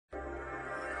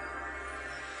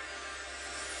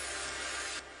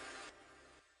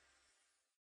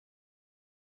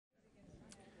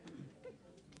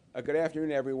Good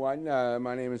afternoon, everyone.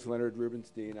 My name is Leonard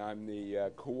Rubenstein. I'm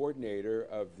the coordinator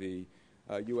of the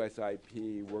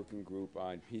USIP Working Group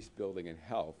on Peace Building and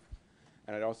Health.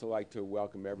 And I'd also like to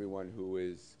welcome everyone who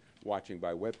is watching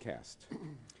by webcast.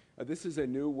 This is a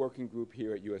new working group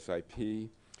here at USIP,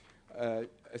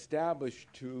 established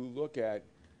to look at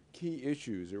key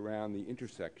issues around the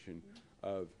intersection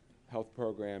of health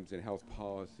programs and health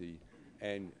policy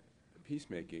and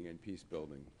peacemaking and peace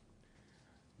building.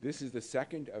 This is the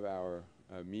second of our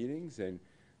meetings, and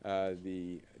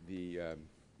the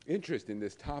interest in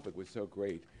this topic was so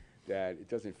great that it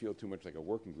doesn't feel too much like a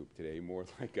working group today, more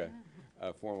like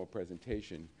a formal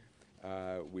presentation.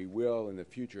 We will, in the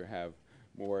future, have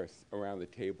more around the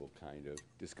table kind of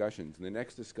discussions. And the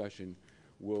next discussion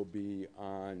will be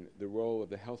on the role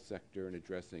of the health sector in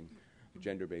addressing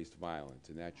gender-based violence,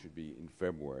 and that should be in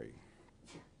February.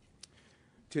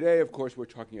 Today, of course, we're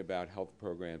talking about health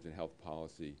programs and health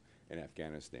policy in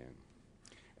Afghanistan.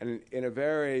 And in a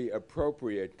very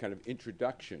appropriate kind of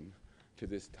introduction to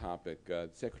this topic, the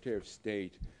Secretary of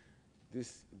State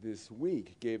this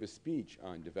week gave a speech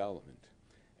on development.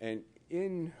 And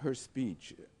in her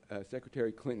speech,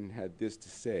 Secretary Clinton had this to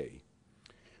say: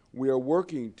 "We are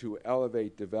working to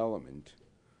elevate development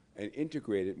and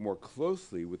integrate it more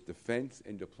closely with defense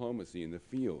and diplomacy in the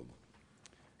field.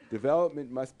 Development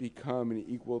must become an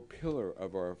equal pillar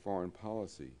of our foreign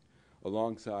policy,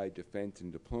 alongside defense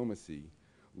and diplomacy,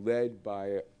 led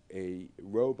by a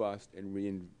robust and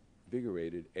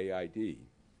reinvigorated AID."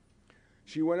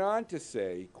 She went on to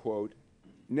say, quote,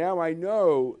 "Now I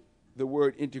know the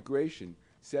word integration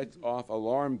sets off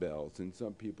alarm bells in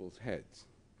some people's heads.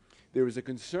 There is a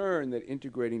concern that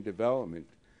integrating development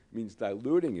means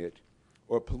diluting it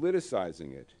or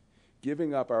politicizing it,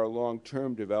 giving up our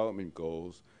long-term development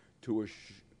goals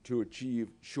to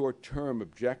achieve short-term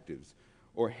objectives,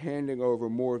 or handing over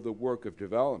more of the work of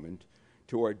development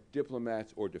to our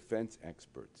diplomats or defense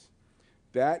experts.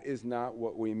 That is not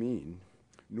what we mean,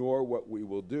 nor what we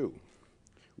will do.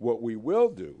 What we will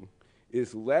do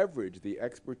is leverage the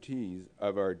expertise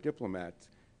of our diplomats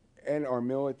and our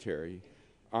military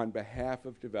on behalf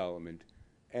of development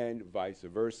and vice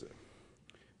versa.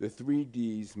 The 3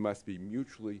 Ds must be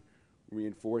mutually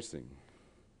reinforcing,"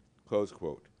 close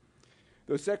quote.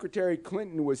 Though Secretary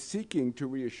Clinton was seeking to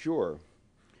reassure,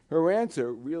 her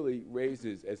answer really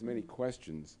raises as many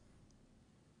questions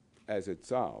as it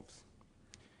solves.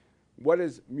 What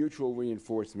does mutual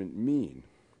reinforcement mean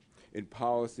in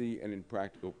policy and in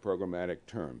practical programmatic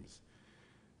terms?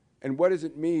 And what does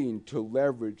it mean to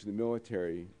leverage the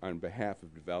military on behalf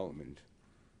of development?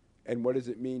 And what does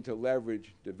it mean to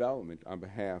leverage development on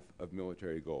behalf of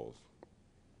military goals?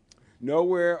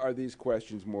 Nowhere are these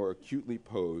questions more acutely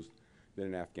posed than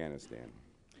in Afghanistan.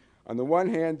 On the one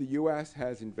hand, the U.S.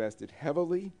 has invested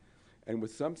heavily and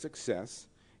with some success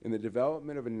in the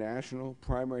development of a national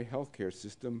primary health care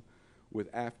system with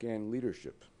Afghan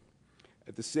leadership.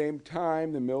 At the same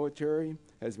time, the military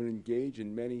has been engaged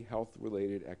in many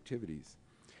health-related activities.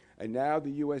 And now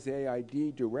the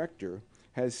USAID director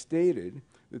has stated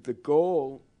that the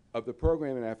goal of the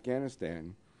program in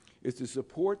Afghanistan is to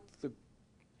support the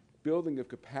building of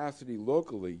capacity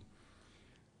locally.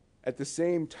 At the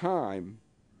same time,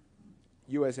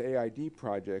 USAID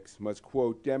projects must,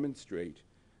 quote, "demonstrate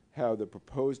how the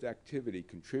proposed activity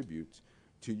contributes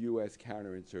to U.S.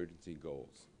 counterinsurgency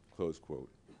goals," close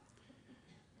quote.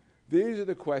 These are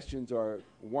the questions our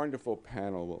wonderful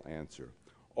panel will answer.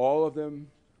 All of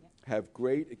them have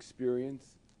great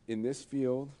experience in this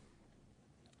field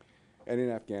and in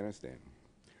Afghanistan.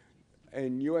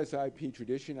 In USIP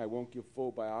tradition, I won't give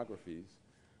full biographies,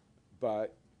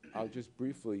 but I'll just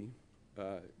briefly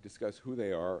discuss who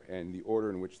they are and the order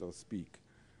in which they'll speak.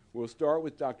 We'll start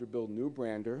with Dr. Bill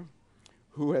Newbrander,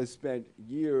 who has spent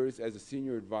years as a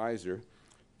senior advisor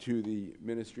to the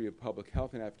Ministry of Public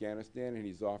Health in Afghanistan, and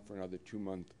he's off for another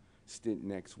 2-month stint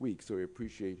next week, so we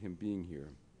appreciate him being here.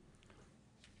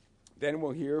 Then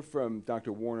we'll hear from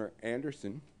Dr. Warner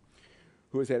Anderson,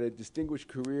 who has had a distinguished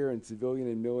career in civilian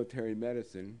and military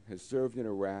medicine, has served in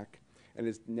Iraq, and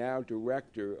is now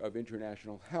Director of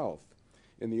International Health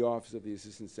in the Office of the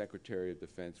Assistant Secretary of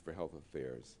Defense for Health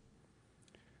Affairs.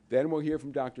 Then we'll hear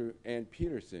from Dr. Ann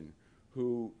Peterson,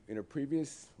 who in a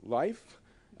previous life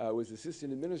was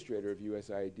Assistant Administrator of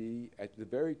USAID at the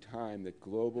very time that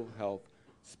global health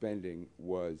spending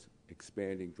was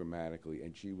expanding dramatically,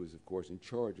 and she was, of course, in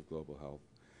charge of global health.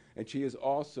 And she has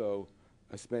also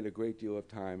spent a great deal of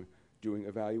time doing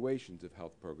evaluations of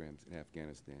health programs in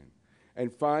Afghanistan.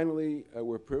 And finally,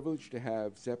 we're privileged to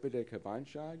have Sepideh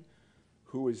Kabanshad,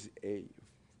 who is a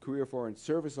career Foreign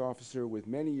Service officer with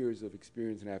many years of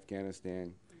experience in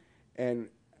Afghanistan and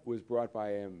was brought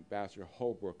by Ambassador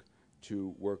Holbrook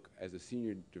to work as a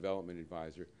senior development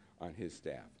advisor on his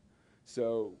staff.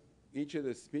 So each of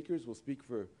the speakers will speak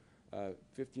for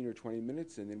 15 or 20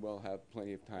 minutes, and then we'll have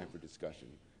plenty of time for discussion.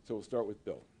 So we'll start with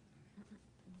Bill.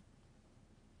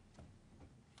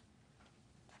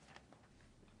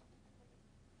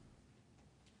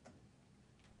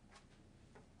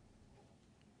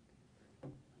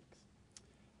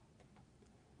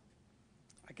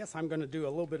 I guess I'm going to do a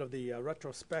little bit of the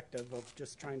retrospective of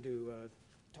just trying to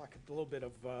talk a little bit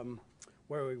of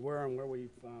where we were and where we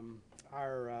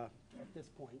are at this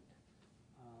point.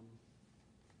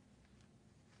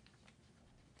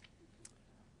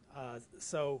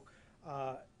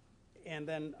 And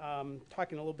then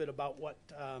talking a little bit about what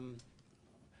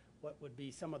would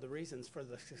be some of the reasons for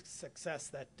the success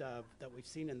that we've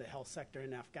seen in the health sector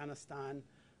in Afghanistan,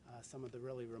 some of the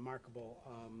really remarkable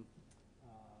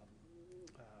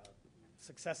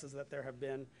successes that there have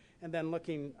been, and then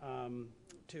looking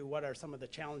to what are some of the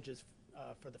challenges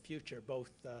for the future,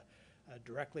 both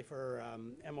directly for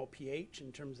MOPH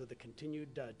in terms of the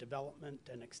continued development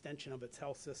and extension of its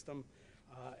health system,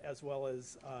 as well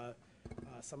as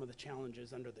some of the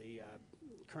challenges under the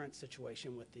current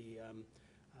situation with the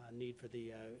need for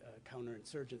the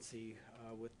counterinsurgency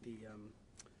with the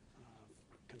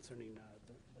concerning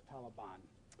the Taliban.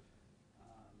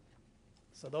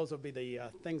 So those will be the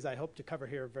things I hope to cover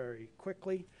here very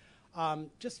quickly.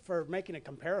 Just for making a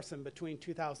comparison between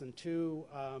 2002,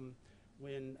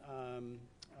 when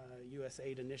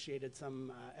USAID initiated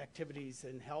some activities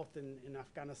in health in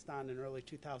Afghanistan in early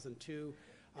 2002,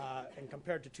 and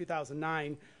compared to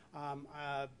 2009,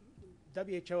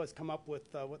 WHO has come up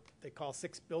with what they call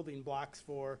 6 building blocks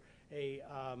for a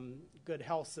good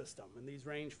health system. And these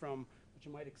range from what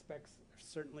you might expect,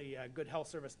 certainly good health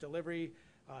service delivery,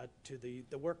 to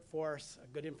the workforce, a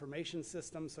good information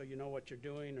system so you know what you're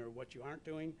doing or what you aren't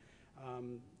doing,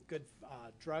 good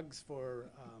drugs for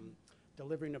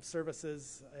delivering of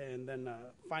services, and then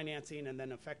financing, and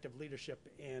then effective leadership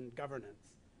and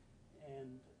governance.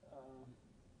 And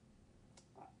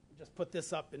just put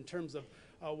this up in terms of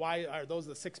why are those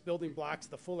the 6 building blocks.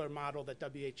 The fuller model that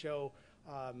WHO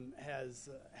has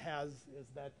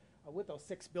is that with those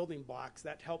 6 building blocks,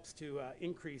 that helps to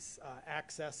increase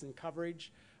access and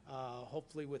coverage,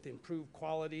 hopefully with improved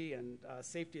quality and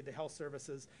safety of the health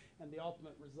services, and the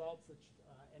ultimate results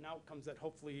and outcomes that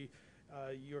hopefully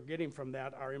you're getting from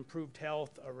that are improved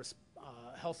health,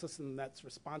 a health system that's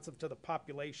responsive to the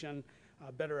population,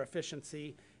 better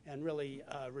efficiency, and really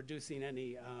reducing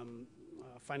any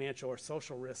financial or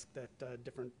social risk that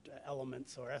different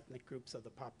elements or ethnic groups of the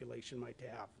population might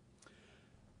have.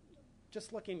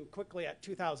 Just looking quickly at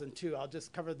 2002, I'll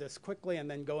just cover this quickly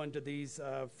and then go into these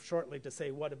shortly to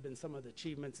say what have been some of the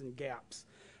achievements and gaps.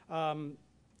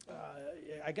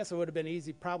 I guess it would have been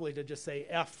easy probably to just say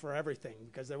F for everything,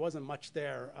 because there wasn't much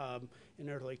there in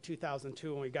early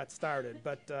 2002 when we got started.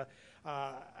 But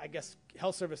I guess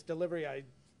health service delivery, I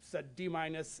said D-.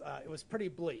 It was pretty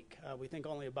bleak. We think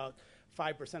only about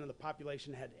 5% of the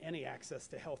population had any access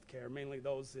to health care, mainly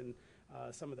those in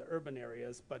some of the urban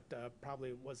areas, but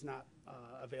probably was not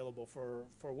available for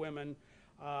women.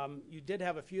 You did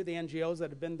have a few of the NGOs that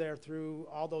have been there through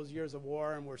all those years of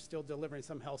war and were still delivering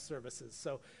some health services.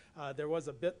 So there was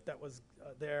a bit that was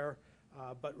there,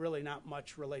 but really not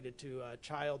much related to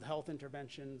child health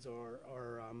interventions or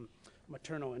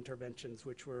maternal interventions,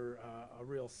 which were a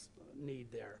real need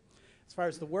there. As far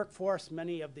as the workforce,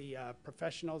 many of the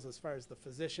professionals, as far as the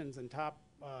physicians and top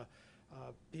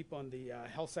people in the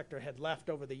health sector had left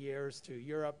over the years to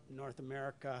Europe, North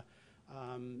America,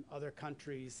 other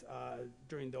countries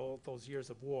during those years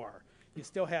of war. You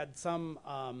still had some,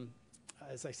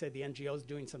 as I said, the NGOs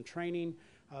doing some training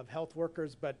of health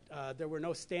workers, but there were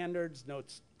no standards, no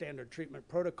standard treatment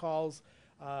protocols.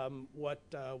 What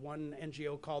one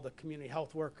NGO called a community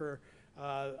health worker,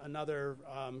 another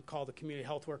called a community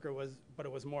health worker, but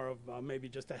it was more of maybe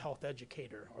just a health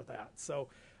educator or that. So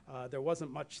there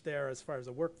wasn't much there as far as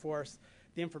the workforce.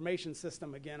 The information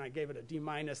system, again, I gave it a D-.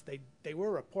 They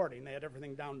were reporting. They had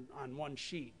everything down on one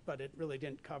sheet, but it really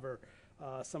didn't cover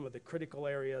some of the critical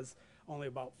areas. Only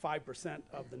about 5%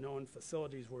 of the known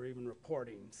facilities were even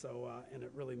reporting, so and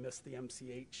it really missed the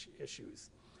MCH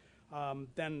issues.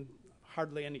 Then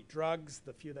hardly any drugs.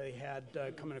 The few they had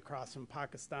coming across from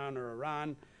Pakistan or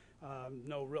Iran,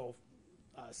 no real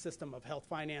system of health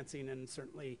financing, and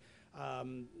certainly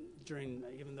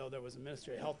even though there was a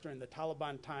Ministry of Health during the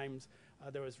Taliban times,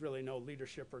 there was really no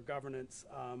leadership or governance.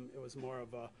 It was more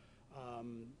of a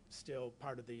still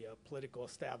part of the political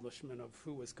establishment of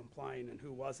who was complying and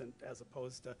who wasn't, as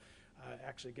opposed to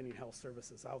actually getting health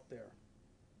services out there.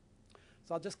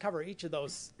 So I'll just cover each of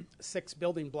those 6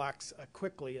 building blocks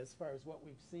quickly as far as what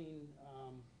we've seen.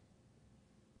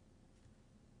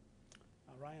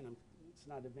 Ryan, it's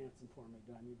not advancing for me.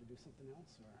 Do I need to do something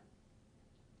else, or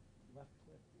left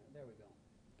click? There we go.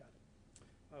 Got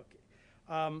it. Okay.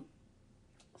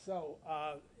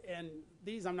 And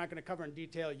these I'm not going to cover in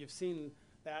detail. You've seen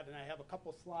that, and I have a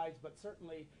couple slides, but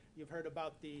certainly you've heard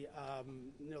about the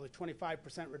nearly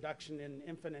 25% reduction in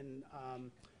infant and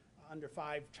under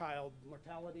 5 child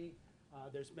mortality.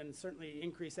 There's been certainly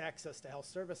increased access to health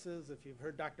services. If you've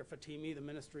heard Dr. Fatimi, the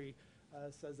ministry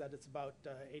says that it's about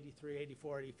 83,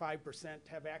 84, 85%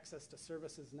 have access to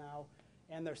services now.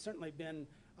 And there's certainly been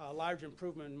a large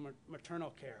improvement in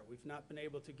maternal care. We've not been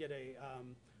able to get a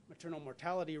maternal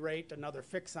mortality rate, another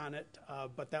fix on it,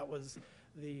 but that was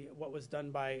what was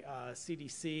done by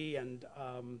CDC and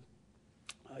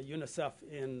UNICEF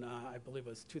in, I believe it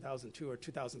was 2002 or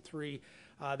 2003.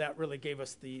 That really gave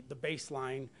us the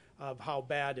baseline of how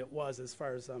bad it was as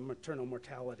far as maternal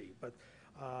mortality.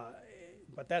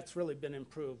 But that's really been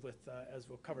improved with, as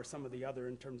we'll cover some of the other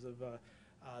in terms of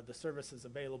the services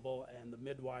available and the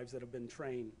midwives that have been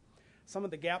trained. Some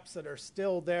of the gaps that are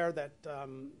still there that,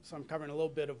 so I'm covering a little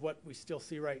bit of what we still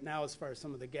see right now as far as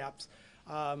some of the gaps.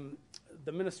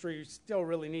 The ministry still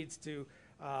really needs to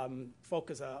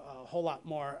focus a whole lot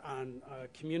more on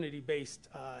community-based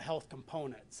health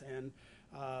components. And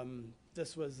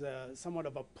this was somewhat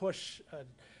of a push.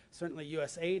 Certainly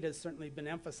USAID has certainly been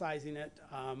emphasizing it.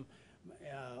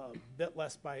 A bit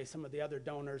less by some of the other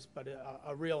donors, but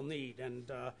a real need,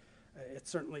 and it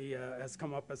certainly has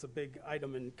come up as a big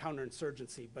item in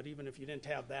counterinsurgency. But even if you didn't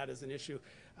have that as an issue,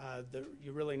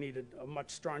 you really needed a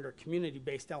much stronger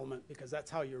community-based element, because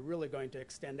that's how you're really going to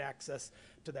extend access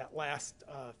to that last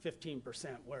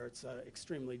 15% where it's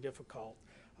extremely difficult,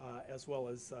 as well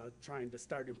as trying to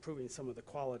start improving some of the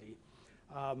quality.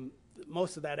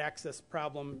 Most of that access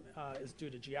problem is due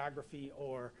to geography,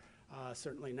 or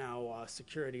certainly now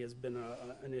security has been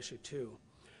an issue too.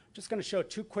 Just going to show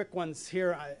 2 quick ones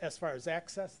here as far as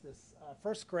access. This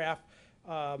first graph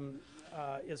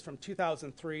is from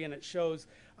 2003, and it shows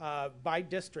by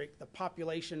district the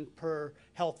population per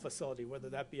health facility, whether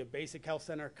that be a basic health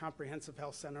center, comprehensive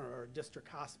health center, or a district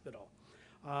hospital.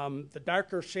 The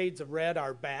darker shades of red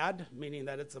are bad, meaning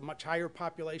that it's a much higher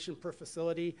population per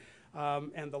facility,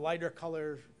 and the lighter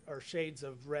color or shades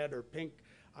of red or pink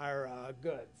are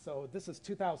good. So this is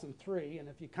 2003, and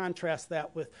if you contrast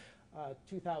that with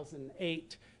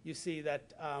 2008, you see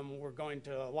that we're going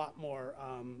to a lot more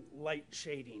light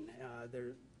shading.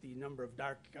 The number of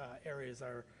dark areas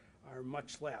are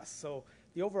much less. So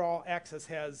the overall access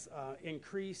has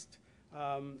increased.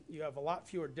 You have a lot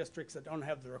fewer districts that don't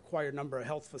have the required number of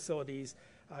health facilities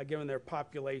given their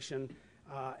population.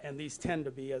 And these tend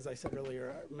to be, as I said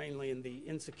earlier, mainly in the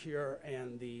insecure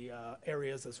and the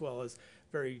areas, as well as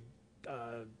very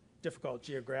difficult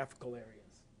geographical areas.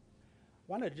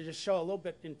 Wanted to just show a little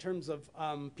bit in terms of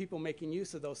people making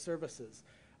use of those services.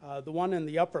 The one in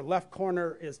the upper left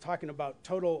corner is talking about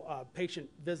total patient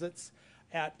visits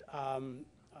at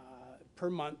per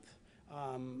month,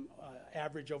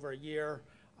 average over a year.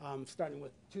 Starting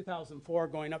with 2004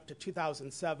 going up to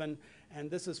 2007, and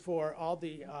this is for all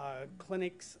the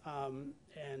clinics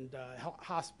and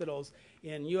hospitals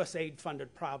in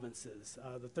USAID-funded provinces.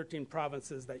 The 13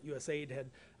 provinces that USAID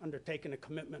had undertaken a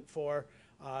commitment for,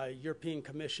 European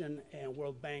Commission and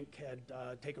World Bank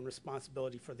had taken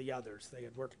responsibility for the others. They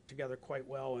had worked together quite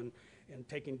well in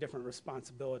taking different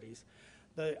responsibilities.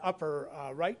 The upper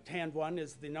right-hand one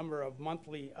is the number of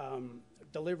monthly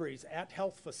deliveries at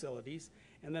health facilities.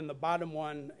 And then the bottom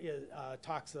one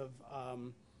talks of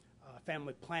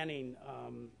family planning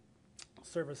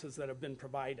services that have been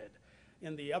provided.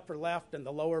 In the upper left and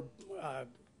the lower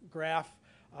graph,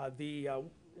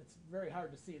 it's very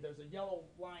hard to see. There's a yellow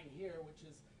line here, which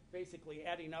is basically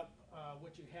adding up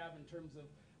what you have in terms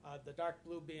of the dark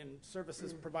blue being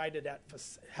services provided at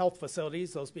health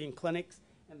facilities, those being clinics,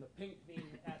 and the pink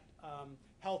being at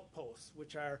health posts,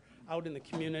 which are out in the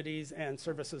communities and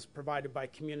services provided by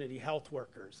community health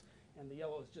workers. And the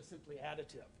yellow is just simply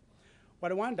additive.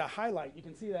 What I wanted to highlight, you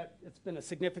can see that it's been a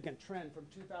significant trend from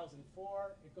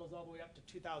 2004. It goes all the way up to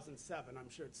 2007. I'm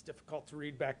sure it's difficult to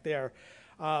read back there.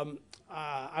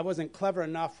 I wasn't clever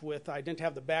enough I didn't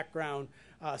have the background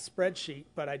spreadsheet,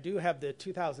 but I do have the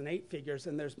 2008 figures,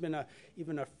 and there's been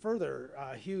even a further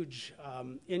huge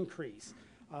increase.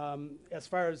 As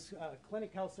far as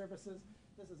clinic health services,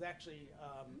 this is actually,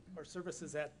 or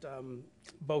services at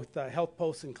both health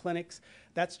posts and clinics.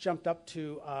 That's jumped up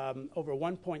to over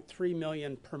 1.3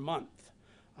 million per month,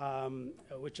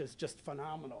 which is just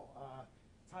phenomenal.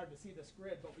 it's hard to see this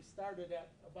grid, but we started at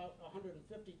about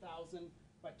 150,000.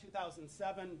 By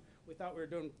 2007, we thought we were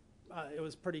doing, it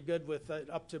was pretty good with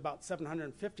up to about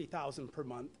 750,000 per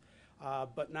month.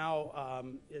 But now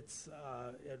it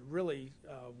really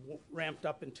ramped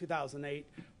up in 2008.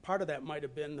 Part of that might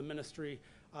have been the ministry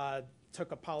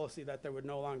took a policy that there would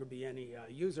no longer be any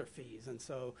user fees, and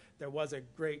so there was a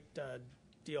great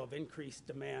deal of increased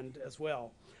demand as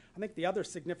well. I think the other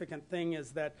significant thing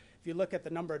is that if you look at the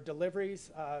number of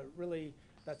deliveries, really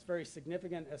that's very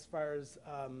significant as far as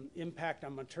impact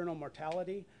on maternal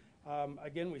mortality.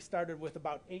 Again, we started with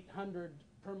about 800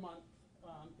 per month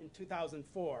in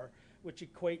 2004, which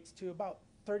equates to about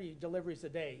 30 deliveries a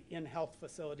day in health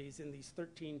facilities in these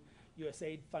 13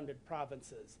 USAID-funded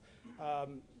provinces.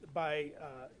 In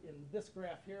this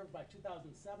graph here, by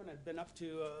 2007, it had been up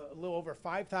to a little over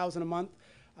 5,000 a month.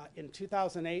 In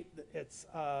 2008, it's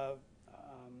up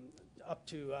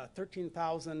to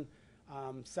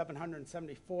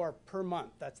 13,774 per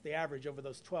month. That's the average over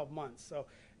those 12 months. So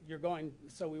we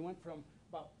went from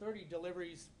about 30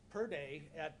 deliveries per day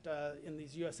in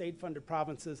these USAID-funded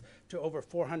provinces to over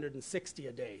 460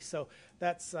 a day. So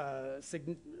that's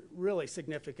really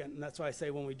significant, and that's why I say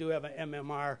when we do have an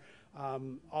MMR,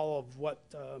 all of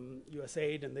what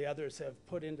USAID and the others have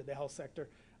put into the health sector,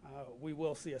 we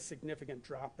will see a significant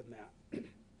drop in that.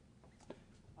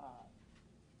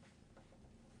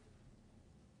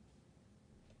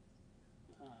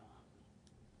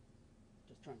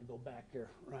 Just trying to go back here,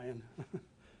 Ryan.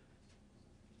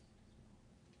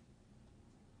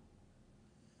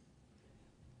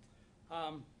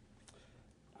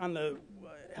 On the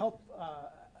health,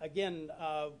 again,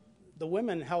 the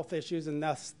women health issues and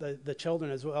thus the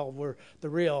children as well were the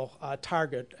real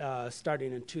target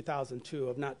starting in 2002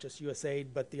 of not just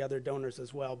USAID but the other donors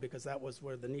as well, because that was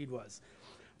where the need was.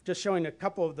 Just showing a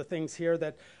couple of the things here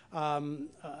that,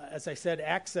 as I said,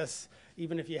 access,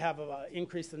 even if you have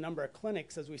increased the number of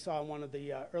clinics, as we saw in one of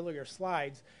the earlier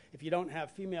slides, if you don't have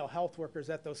female health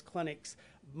workers at those clinics,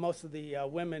 most of the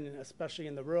women, especially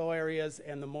in the rural areas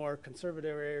and the more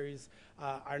conservative areas,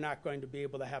 are not going to be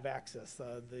able to have access.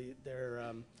 Their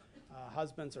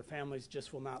husbands or families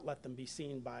just will not let them be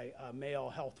seen by male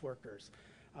health workers.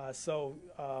 And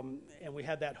we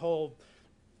had that whole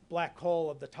black hole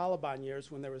of the Taliban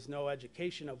years when there was no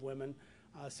education of women.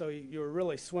 So you were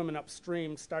really swimming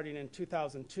upstream starting in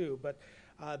 2002. But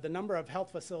the number of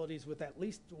health facilities with at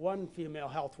least one female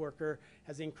health worker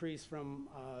has increased from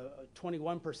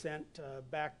 21%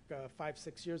 back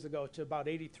 5-6 years ago to about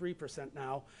 83%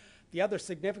 now. The other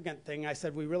significant thing, I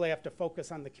said we really have to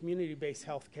focus on the community-based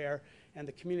health care, and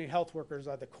the community health workers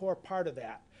are the core part of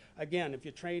that. Again, if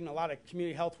you train a lot of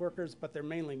community health workers, but they're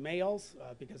mainly males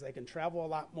because they can travel a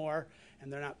lot more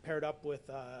and they're not paired up with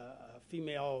a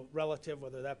female relative,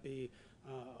 whether that be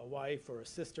a wife or a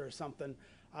sister or something,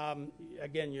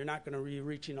 again, you're not going to be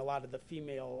reaching a lot of the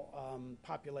female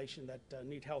population that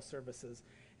need health services.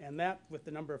 And that, with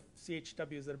the number of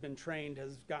CHWs that have been trained,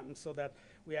 has gotten so that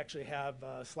we actually have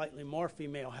slightly more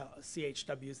female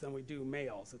CHWs than we do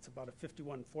males. It's about a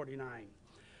 51-49.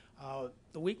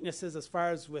 The weaknesses as far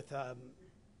as with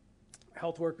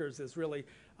health workers is really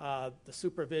the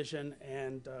supervision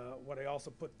and what I also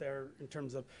put there in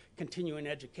terms of continuing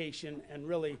education and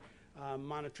really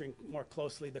monitoring more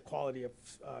closely the quality of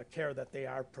care that they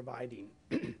are providing.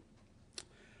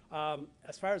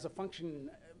 As far as a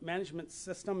function management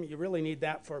system, you really need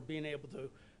that for being able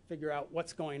to figure out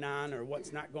what's going on or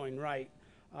what's not going right.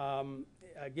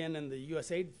 Again, in the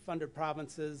USAID-funded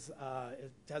provinces,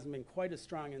 it hasn't been quite as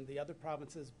strong in the other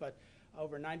provinces, but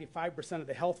over 95% of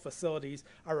the health facilities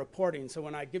are reporting. So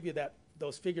when I give you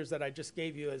those figures that I just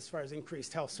gave you as far as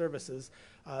increased health services,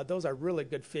 those are really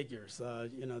good figures.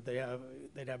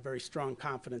 They'd have very strong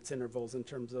confidence intervals in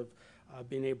terms of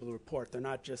being able to report. They're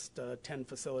not just 10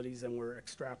 facilities and we're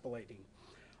extrapolating.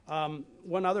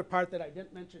 One other part that I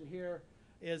didn't mention here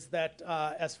is that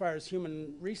as far as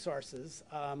human resources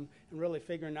and really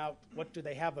figuring out what do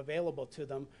they have available to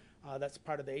them, that's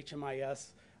part of the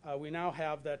HMIS. We now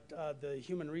have that the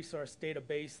human resource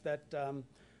database that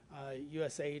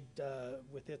USAID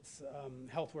with its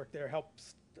health work there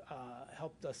helped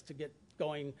us to get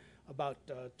going about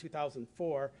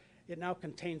 2004. It now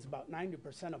contains about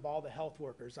 90% of all the health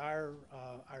workers are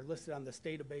listed on this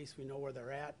database. We know where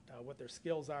they're at, what their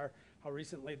skills are, how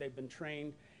recently they've been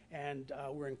trained, and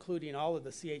we're including all of the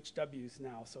CHWs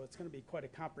now, so it's going to be quite a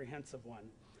comprehensive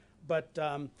one. But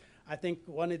I think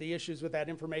one of the issues with that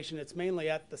information, it's mainly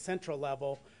at the central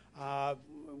level.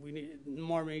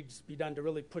 more needs to be done to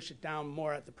really push it down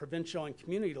more at the provincial and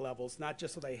community levels, not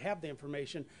just so they have the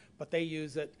information, but they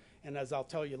use it. And as I'll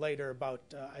tell you later about,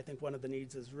 I think one of the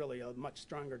needs is really a much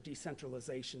stronger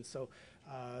decentralization. So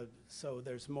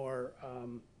there's more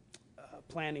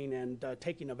planning and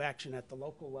taking of action at the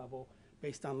local level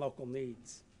based on local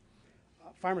needs.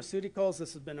 Pharmaceuticals,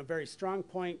 this has been a very strong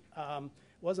point.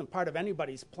 Wasn't part of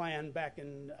anybody's plan back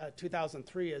in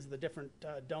 2003 as the different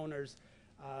donors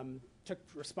took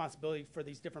responsibility for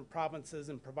these different provinces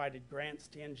and provided grants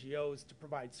to NGOs to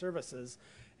provide services.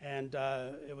 And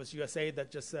it was USAID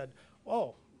that just said,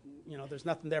 oh, you know, there's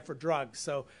nothing there for drugs.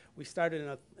 So we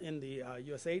started in the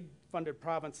USAID-funded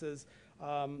provinces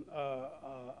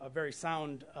a very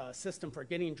sound system for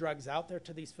getting drugs out there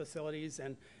to these facilities.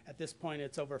 And at this point,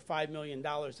 it's over $5 million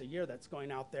a year that's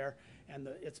going out there. And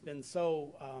it's been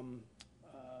so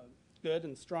good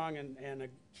and strong and a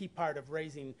key part of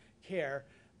raising care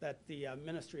that the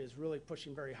ministry is really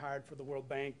pushing very hard for the World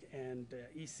Bank and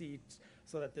EC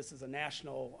so that this is a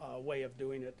national way of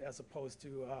doing it as opposed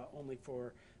to only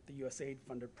for the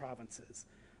USAID-funded provinces.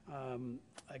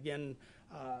 Again,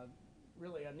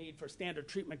 really a need for standard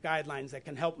treatment guidelines that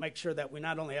can help make sure that we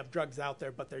not only have drugs out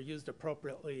there, but they're used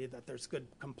appropriately, that there's good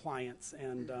compliance.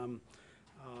 And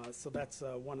so that's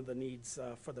one of the needs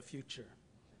for the future.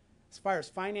 As far as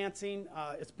financing,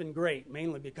 it's been great,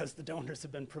 mainly because the donors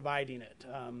have been providing it.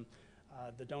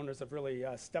 The donors have really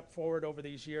stepped forward over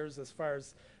these years as far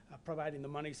as providing the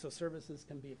money so services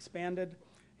can be expanded.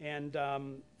 And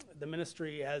the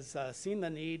ministry has seen the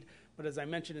need, but as I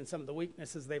mentioned in some of the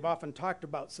weaknesses, they've often talked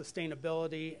about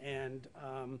sustainability and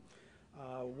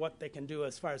what they can do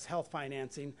as far as health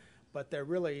financing, but they're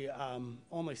really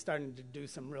only starting to do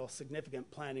some real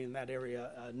significant planning in that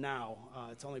area now.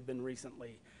 It's only been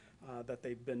recently that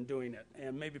they've been doing it.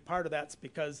 And maybe part of that's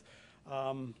because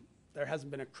there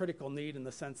hasn't been a critical need in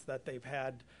the sense that they've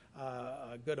had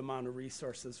a good amount of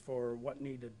resources for what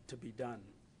needed to be done.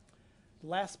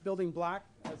 Last building block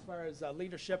as far as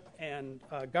leadership and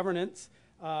governance,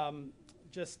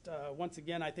 once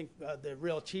again, I think the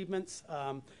real achievements,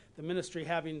 the ministry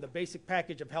having the basic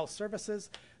package of health services.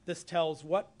 This tells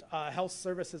what health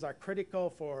services are critical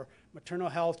for maternal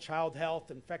health, child health,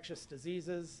 infectious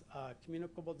diseases,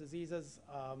 communicable diseases,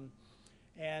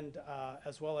 and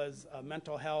as well as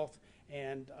mental health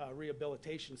and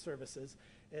rehabilitation services.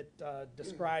 It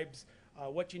describes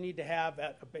what you need to have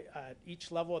at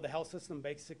each level of the health system,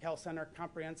 basic health center,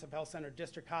 comprehensive health center,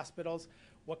 district hospitals,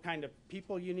 what kind of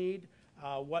people you need,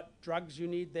 what drugs you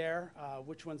need there,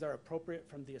 which ones are appropriate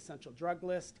from the essential drug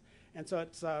list. And so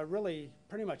it's really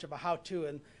pretty much of a how-to.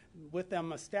 And with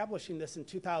them establishing this in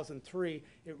 2003,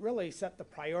 it really set the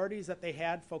priorities that they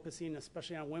had, focusing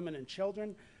especially on women and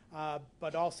children,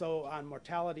 but also on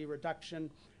mortality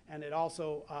reduction. And it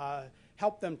also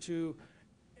helped them to,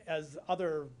 as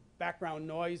other background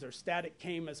noise or static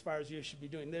came as far as you should be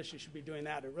doing this, you should be doing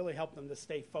that, it really helped them to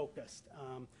stay focused.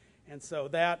 And so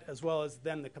that, as well as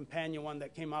then the companion one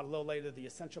that came out a little later, the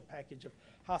essential package of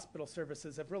hospital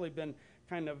services, have really been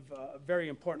kind of very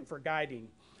important for guiding.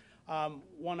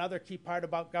 One other key part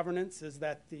about governance is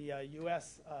that the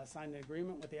U.S. signed an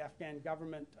agreement with the Afghan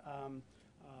government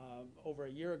over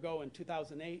a year ago in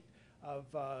 2008 of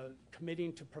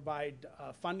committing to provide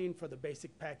funding for the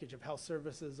basic package of health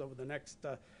services over the next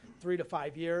 3 to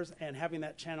 5 years, and having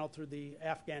that channeled through the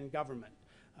Afghan government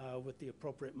with the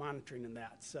appropriate monitoring in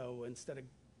that. So instead of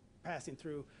passing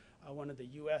through one of the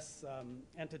U.S.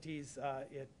 entities,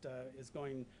 it is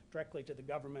going directly to the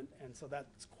government, and so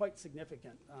that's quite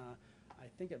significant. I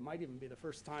think it might even be the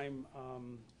first time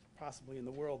possibly in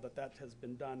the world that has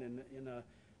been done in a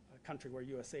country where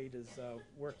USAID is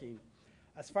working.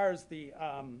 As far as the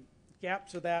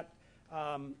gaps of that,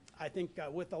 I think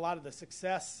with a lot of the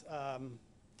success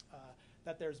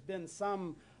that there's been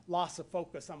some loss of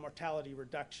focus on mortality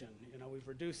reduction. You know, we've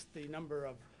reduced the number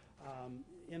of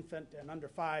infant and under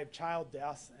 5 child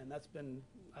deaths, and that's been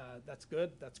that's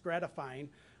good, that's gratifying,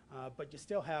 but you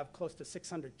still have close to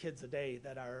 600 kids a day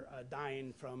that are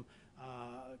dying from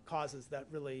causes that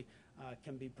really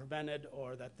can be prevented,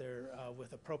 or that they're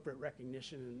with appropriate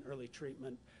recognition and early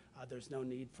treatment, there's no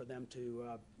need for them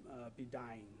to be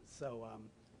dying. So,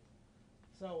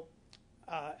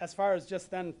 as far as just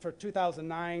then for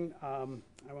 2009,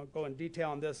 I won't go in detail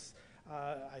on this.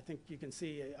 I think you can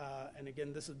see, and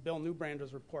again, this is Bill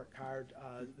Newbrander's report card.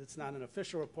 It's not an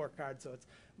official report card, so it's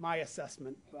my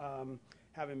assessment,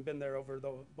 having been there over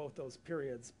both those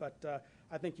periods. But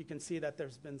I think you can see that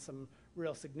there's been some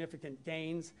real significant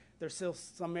gains. There's still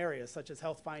some areas, such as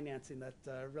health financing, that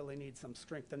really need some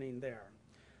strengthening there.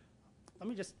 let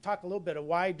me just talk a little bit of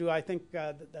why do I think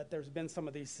that there's been some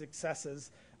of these successes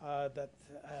that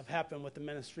have happened with the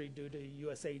ministry due to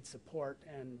USAID support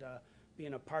and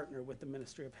being a partner with the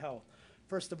Ministry of Health.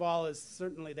 First of all is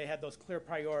certainly they had those clear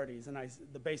priorities, and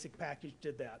the basic package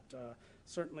did that.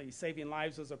 Certainly saving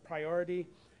lives was a priority,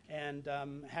 and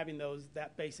having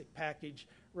that basic package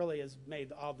really has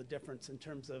made all the difference in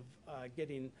terms of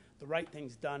getting the right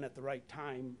things done at the right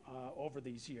time over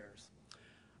these years.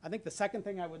 I think the second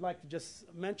thing I would like to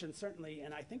just mention certainly,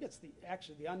 and I think it's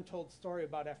actually the untold story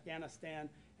about Afghanistan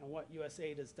and what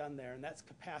USAID has done there, and that's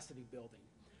capacity building.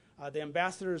 The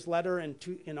ambassador's letter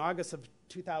in August of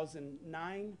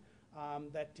 2009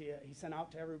 that he sent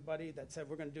out to everybody that said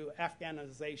we're going to do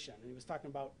Afghanization, and he was talking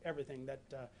about everything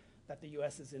that the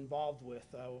U.S. is involved with,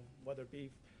 whether it be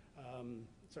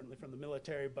certainly from the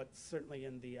military, but certainly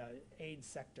in the aid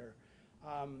sector.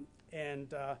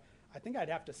 I think I'd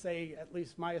have to say, at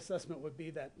least my assessment would be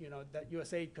that, that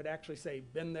USAID could actually say,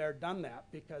 been there, done that,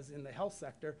 because in the health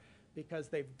sector, because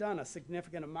they've done a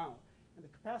significant amount. And the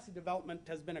capacity development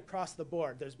has been across the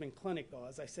board. There's been clinical,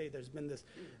 as I say, there's been this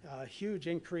huge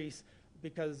increase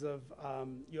because of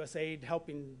USAID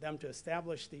helping them to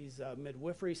establish these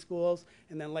midwifery schools,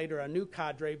 and then later a new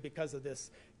cadre because of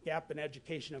this gap in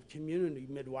education of community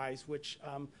midwives, which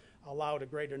allowed a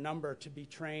greater number to be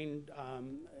trained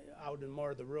out in more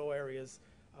of the rural areas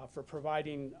for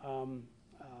providing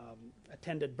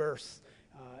attended births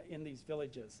in these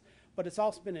villages. But it's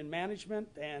also been in management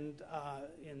and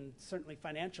in certainly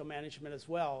financial management as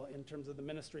well, in terms of the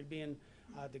ministry being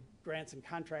the grants and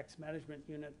contracts management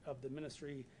unit of the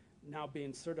ministry now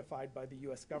being certified by the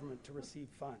U.S. government to receive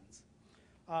funds.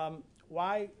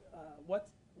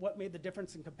 What made the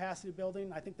difference in capacity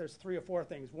building? I think there's 3 or 4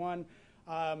 things. One,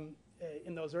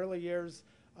 in those early years,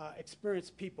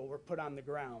 experienced people were put on the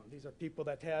ground. These are people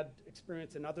that had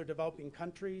experience in other developing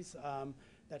countries,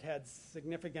 that had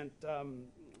significant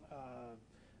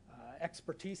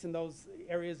expertise in those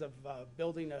areas of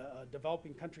building a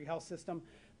developing country health system.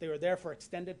 They were there for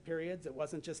extended periods. It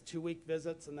wasn't just 2-week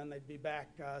visits and then they'd be back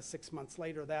 6 months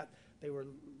later. That they were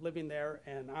living there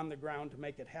and on the ground to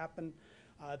make it happen.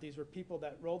 These were people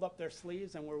that rolled up their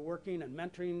sleeves and were working and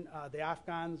mentoring the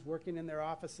Afghans, working in their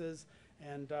offices,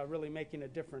 and really making a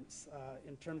difference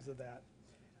in terms of that.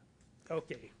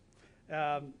 Okay.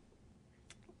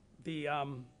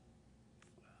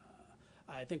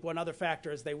 I think one other factor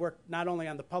is they work not only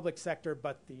on the public sector,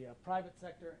 but the private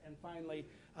sector, and finally,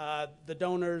 the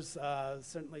donors,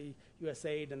 certainly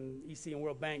USAID and EC and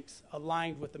World Banks,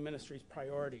 aligned with the ministry's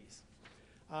priorities.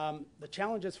 The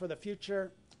challenges for the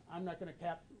future, I'm not going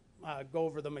to go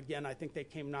over them again. I think they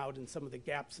came out in some of the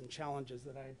gaps and challenges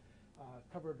that I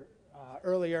covered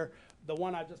earlier. The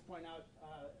one I just point out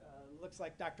looks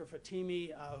like Dr.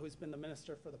 Fatimi, who's been the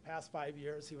minister for the past 5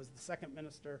 years. He was the second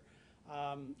minister,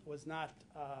 was not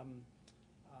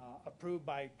approved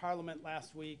by Parliament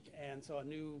last week, and so a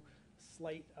new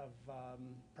slate of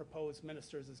proposed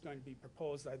ministers is going to be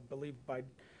proposed, I believe, by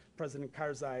President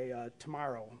Karzai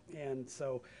tomorrow. And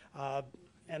so,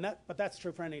 but that's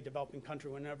true for any developing country.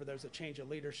 Whenever there's a change of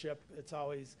leadership, it's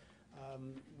always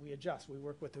we adjust. We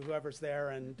work with whoever's there,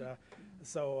 and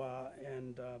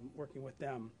working with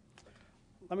them.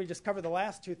 Let me just cover the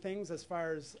last 2 things as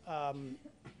far as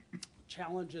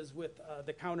challenges with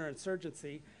the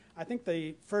counterinsurgency. I think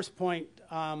the first point,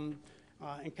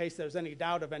 in case there's any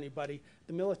doubt of anybody,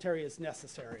 the military is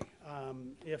necessary.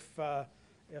 If the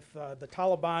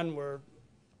Taliban were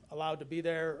allowed to be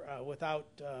there without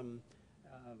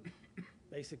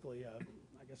basically,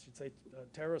 I guess you'd say,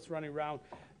 terrorists running around,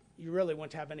 you really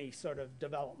wouldn't have any sort of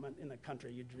development in the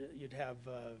country. You'd have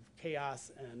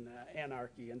chaos and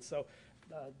anarchy. And so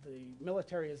the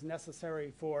military is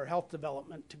necessary for health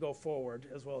development to go forward,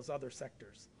 as well as other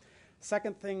sectors.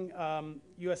 Second thing,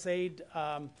 USAID,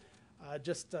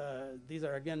 these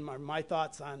are again my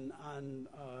thoughts on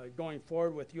going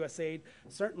forward with USAID.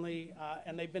 Certainly,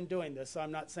 and they've been doing this, so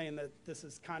I'm not saying that this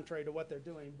is contrary to what they're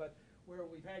doing, but where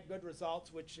we've had good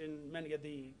results, which in many of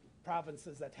the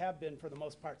provinces that have been for the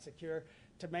most part secure,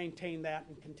 to maintain that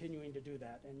and continuing to do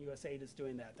that, and USAID is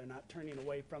doing that. They're not turning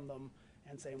away from them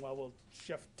and saying, well, we'll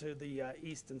shift to the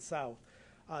east and south.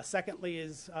 Secondly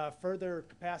is further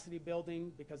capacity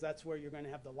building, because that's where you're going to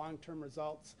have the long-term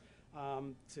results,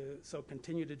 so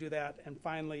continue to do that. And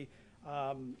finally,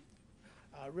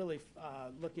 really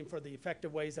looking for the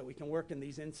effective ways that we can work in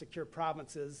these insecure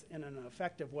provinces in an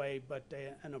effective way, but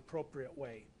an appropriate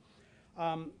way.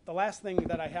 The last thing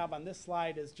that I have on this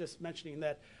slide is just mentioning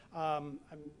that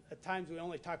at times we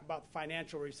only talk about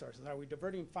financial resources. Are we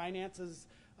diverting finances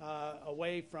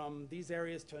away from these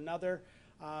areas to another?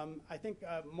 I think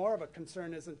more of a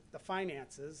concern isn't the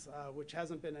finances, which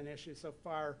hasn't been an issue so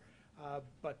far,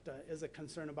 but is a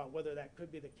concern about whether that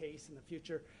could be the case in the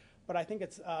future. But I think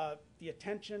it's the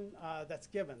attention that's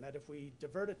given, that if we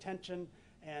divert attention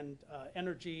and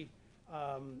energy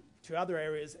to other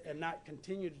areas and not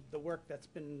continue the work that's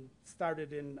been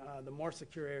started in the more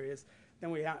secure areas,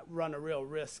 then we run a real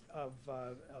risk of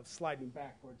sliding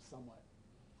backwards somewhat.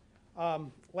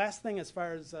 Last thing, as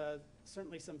far as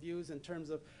certainly some views in terms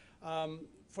of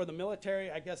for the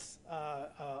military, I guess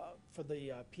for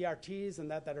the PRTs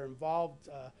and that are involved,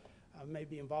 may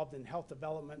be involved in health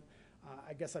development,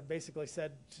 I guess I've basically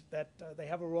said that they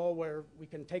have a role where we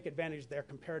can take advantage of their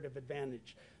comparative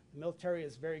advantage. The military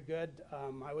is very good.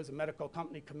 I was a medical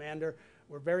company commander.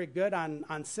 We're very good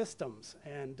on systems.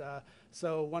 And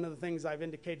so one of the things I've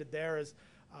indicated there is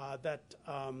that,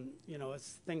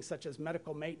 it's things such as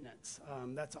medical maintenance.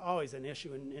 That's always an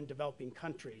issue in developing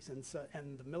countries.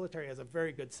 And the military has a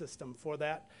very good system for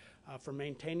that, for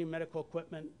maintaining medical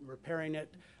equipment, repairing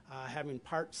it, having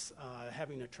parts,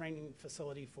 having a training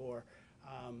facility for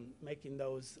making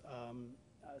those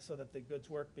so that the goods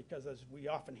work, because as we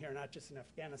often hear, not just in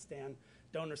Afghanistan,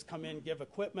 donors come in, give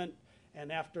equipment, and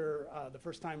after the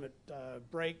first time it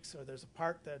breaks, or there's a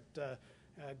part that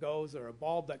goes, or a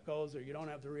bulb that goes, or you don't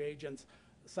have the reagents,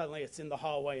 suddenly it's in the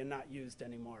hallway and not used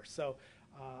anymore. So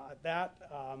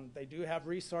they do have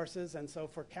resources, and so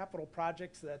for capital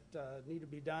projects that need to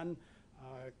be done,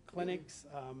 clinics,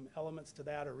 elements to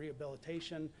that, or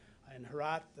rehabilitation. In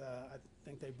Herat, I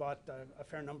think they bought a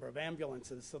fair number of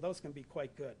ambulances, so those can be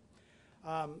quite good.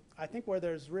 I think where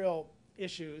there's real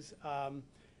issues,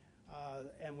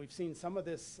 and we've seen some of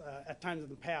this at times in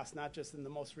the past, not just in the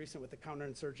most recent with the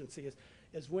counterinsurgency,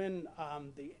 is when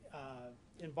the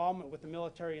involvement with the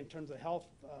military in terms of health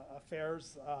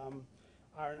affairs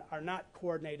are not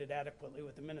coordinated adequately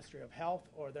with the Ministry of Health,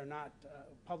 or they're not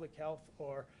public health,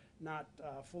 or not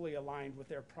fully aligned with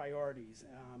their priorities,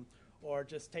 or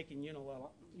just taking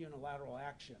unilateral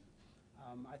action.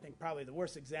 I think probably the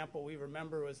worst example we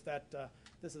remember was that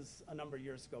this is a number of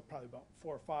years ago, probably about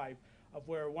 4 or 5, of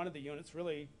where one of the units,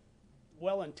 really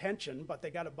well-intentioned, but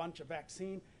they got a bunch of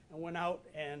vaccine and went out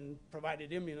and provided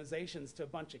immunizations to a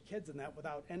bunch of kids, and that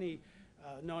without any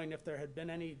knowing if there had been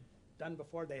any done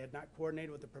before. They had not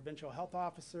coordinated with the provincial health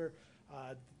officer.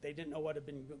 They didn't know what had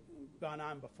been gone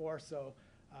on before, so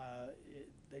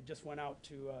they just went out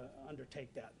to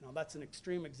undertake that. Now, that's an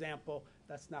extreme example.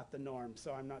 That's not the norm,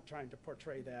 so I'm not trying to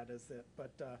portray that as it.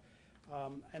 But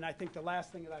and I think the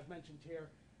last thing that I've mentioned here,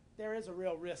 there is a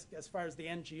real risk as far as the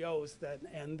NGOs,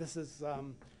 and this is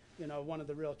one of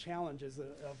the real challenges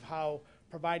of how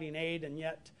providing aid, and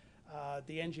yet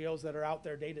the NGOs that are out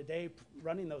there day to day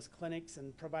running those clinics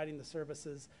and providing the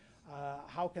services,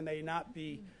 how can they not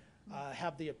be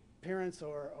have the appearance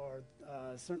or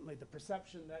certainly the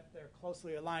perception that they're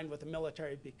closely aligned with the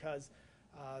military, because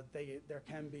there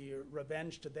can be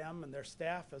revenge to them and their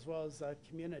staff, as well as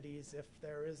communities, if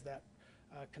there is that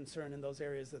concern in those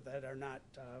areas that are not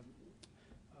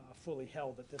fully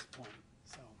held at this point.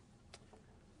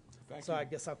 So I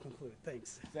guess I'll conclude.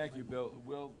 Thanks. Thank you, Bill.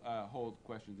 We'll hold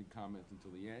questions and comments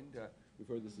until the end. We've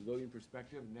heard the civilian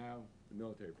perspective, now the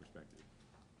military perspective.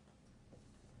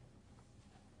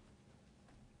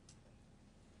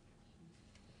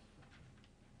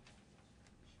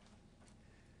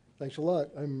 Thanks a lot.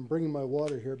 I'm bringing my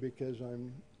water here because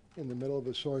I'm in the middle of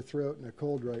a sore throat and a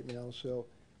cold right now. So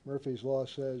Murphy's Law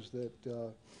says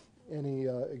that any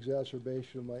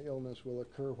exacerbation of my illness will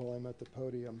occur while I'm at the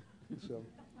podium. So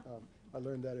I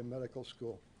learned that in medical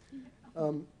school.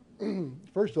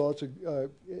 First of all, it's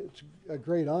a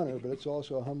great honor, but it's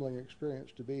also a humbling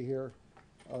experience to be here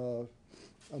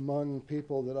among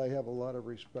people that I have a lot of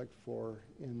respect for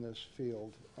in this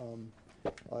field.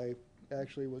 I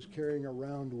actually was carrying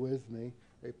around with me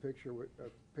a paper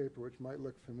which might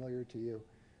look familiar to you.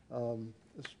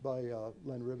 This is by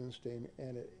Len Rubenstein,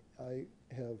 and I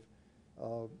have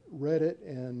read it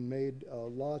and made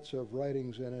lots of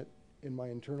writings in it in my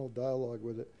internal dialogue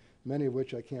with it, many of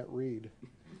which I can't read.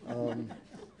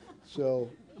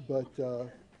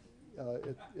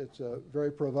 It's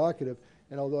very provocative,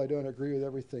 and although I don't agree with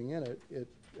everything in it,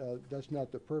 that's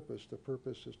not the purpose. The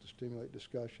purpose is to stimulate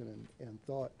discussion and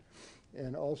thought.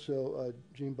 And also,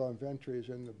 Jean Bonventry is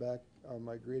in the back.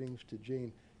 My greetings to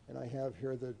Jean. And I have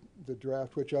here the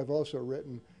draft, which I've also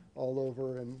written all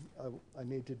over, and I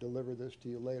need to deliver this to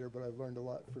you later, but I've learned a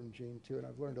lot from Jean, too, and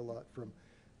I've learned a lot from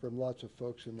lots of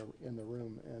folks in the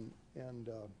room, and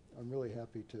I'm really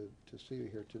happy to see you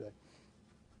here today.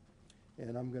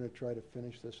 And I'm going to try to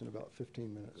finish this in about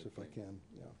 15 minutes if I can.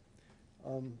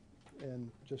 Yeah.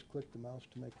 and just click the mouse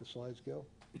to make the slides go.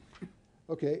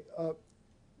 Okay,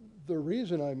 the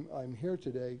reason I'm here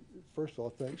today, first of all,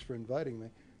 thanks for inviting me.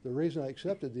 The reason I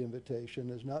accepted the invitation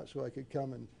is not so I could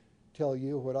come and tell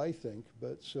you what I think,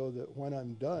 but so that when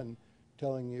I'm done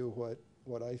telling you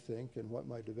what I think and what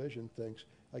my division thinks,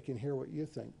 I can hear what you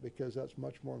think, because that's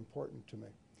much more important to me.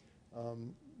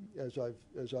 As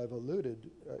I've alluded,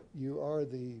 you are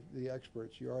the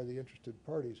experts, you are the interested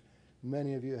parties.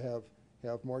 Many of you have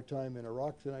more time in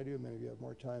Iraq than I do, many of you have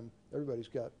more time, everybody's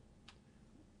got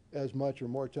as much or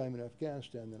more time in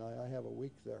Afghanistan than I have a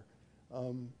week there.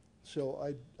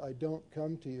 So I don't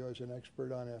come to you as an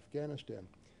expert on Afghanistan.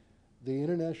 The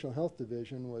International Health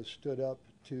Division was stood up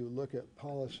to look at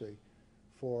policy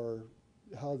for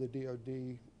how the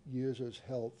DoD uses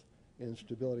health in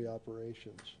stability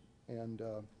operations. And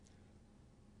okay,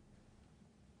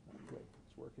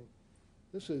 it's working.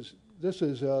 This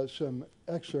is some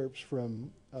excerpts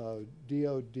from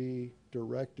DoD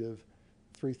Directive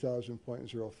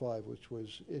 3000.05, which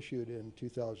was issued in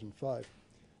 2005.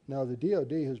 Now, the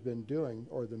DoD has been doing,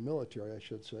 or the military, I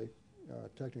should say,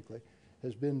 technically,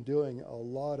 has been doing a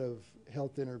lot of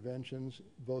health interventions,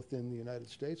 both in the United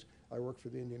States. I worked for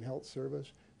the Indian Health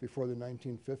Service before the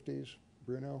 1950s.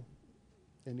 Bruno,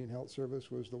 Indian Health Service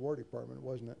was the War Department,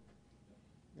 wasn't it?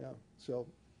 Yeah, so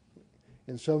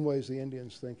in some ways the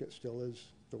Indians think it still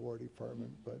is the War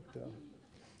Department, but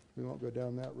we won't go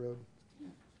down that road.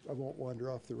 I won't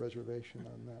wander off the reservation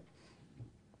on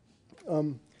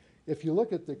that. If you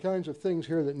look at the kinds of things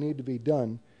here that need to be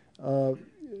done, I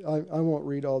won't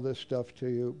read all this stuff to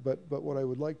you, but what I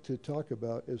would like to talk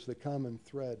about is the common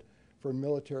thread for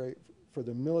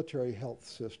the military health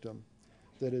system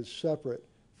that is separate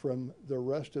from the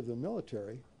rest of the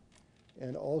military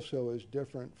and also is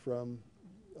different from,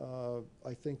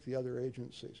 I think, the other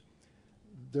agencies.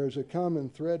 There's a common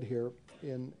thread here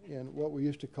in what we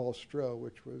used to call STRO,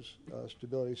 which was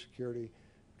Stability, Security,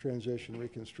 Transition,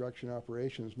 Reconstruction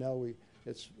Operations. Now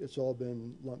it's all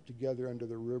been lumped together under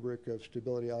the rubric of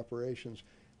Stability Operations,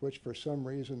 which for some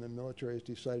reason the military has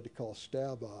decided to call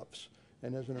Stab Ops.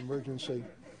 And as an emergency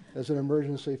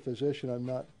physician, I'm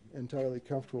not entirely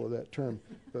comfortable with that term,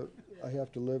 but I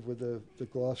have to live with the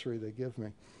glossary they give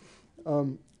me.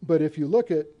 But if you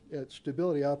look at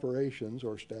stability operations,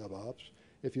 or Stab Ops,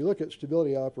 if you look at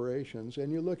stability operations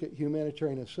and you look at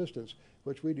humanitarian assistance,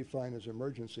 which we define as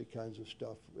emergency kinds of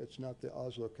stuff, it's not the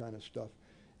Oslo kind of stuff,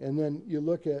 and then you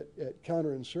look at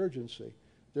counterinsurgency,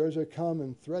 there's a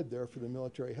common thread there for the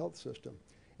military health system.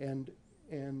 And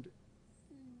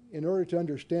in order to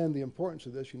understand the importance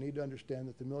of this, you need to understand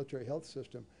that the military health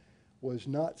system was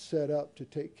not set up to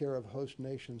take care of host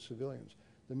nation civilians.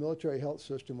 The military health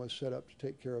system was set up to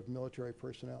take care of military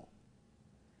personnel.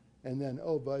 And then,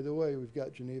 oh, by the way, we've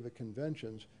got Geneva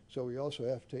Conventions, so we also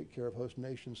have to take care of host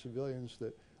nation civilians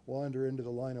that wander into the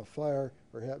line of fire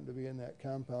or happen to be in that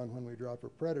compound when we drop a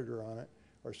predator on it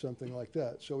or something like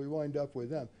that. So we wind up with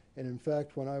them. And in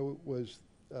fact, when I was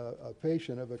a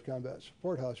patient of a combat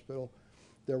support hospital,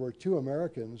 there were 2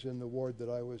 Americans in the ward that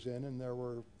I was in, and there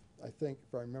were, I think,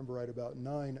 if I remember right, about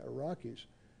 9 Iraqis.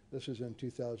 This is in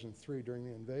 2003 during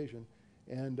the invasion.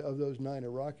 And of those 9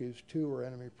 Iraqis, 2 were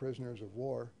enemy prisoners of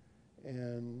war,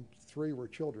 and 3 were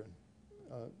children,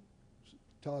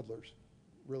 toddlers,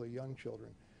 really young children.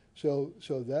 So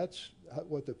that's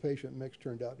what the patient mix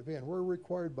turned out to be. And we're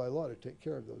required by law to take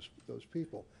care of those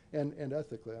people, and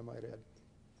ethically, I might add.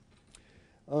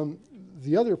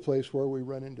 The other place where we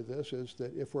run into this is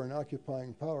that if we're an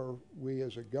occupying power, we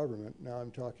as a government, now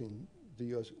I'm talking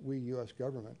we U.S.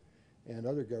 government, and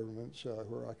other governments who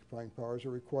are occupying powers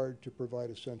are required to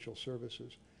provide essential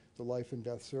services, the life and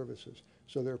death services.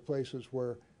 So there are places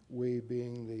where we,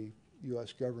 being the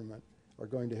U.S. government, are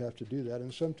going to have to do that.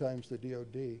 And sometimes the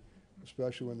DoD,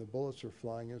 especially when the bullets are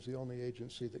flying, is the only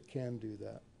agency that can do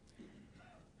that.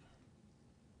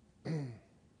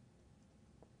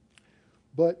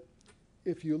 But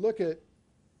if you look at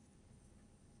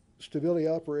stability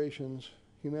operations,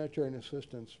 humanitarian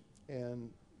assistance, and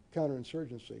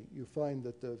counterinsurgency, you find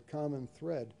that the common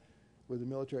thread with the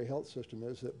military health system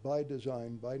is that by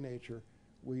design, by nature,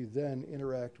 we then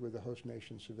interact with the host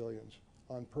nation civilians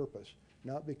on purpose,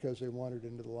 not because they wandered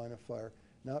into the line of fire,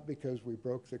 not because we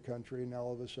broke the country and now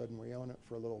all of a sudden we own it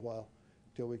for a little while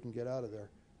till we can get out of there,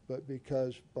 but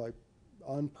because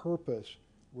on purpose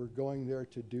we're going there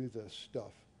to do this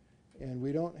stuff. And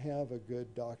we don't have a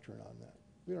good doctrine on that.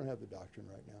 We don't have the doctrine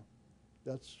right now.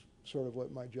 That's sort of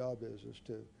what my job is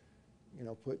to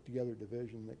put together a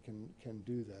division that can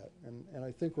do that. And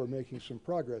I think we're making some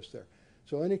progress there.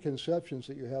 So any conceptions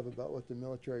that you have about what the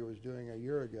military was doing a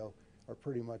year ago are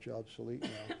pretty much obsolete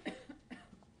now.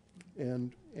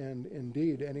 And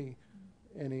indeed, any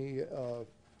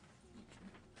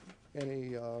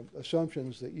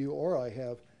assumptions that you or I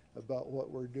have about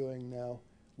what we're doing now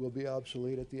will be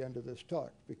obsolete at the end of this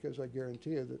talk, because I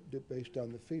guarantee you that based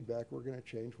on the feedback, we're going to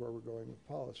change where we're going with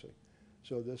policy.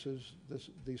 So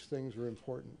these things are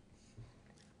important.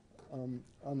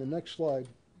 On the next slide,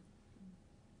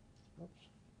 oops,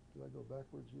 did I go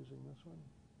backwards using this one?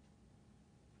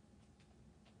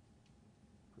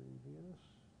 Previous.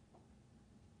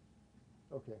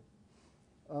 Okay.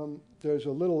 There's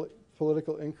a little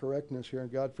political incorrectness here,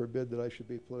 and God forbid that I should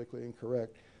be politically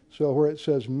incorrect. So where it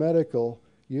says medical,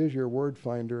 use your word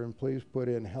finder and please put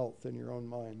in health in your own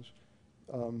minds.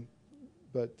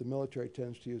 But the military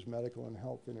tends to use medical and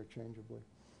health interchangeably.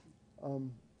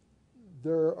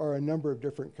 There are a number of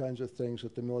different kinds of things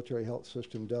that the military health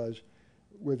system does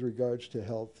with regards to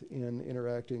health in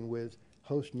interacting with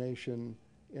host nation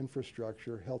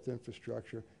infrastructure, health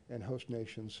infrastructure, and host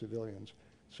nation civilians.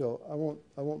 So I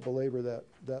won't belabor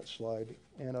that slide,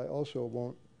 and I also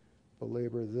won't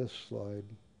belabor this slide.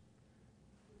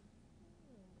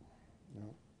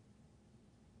 No.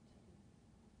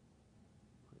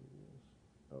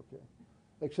 Okay.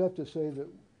 Except to say that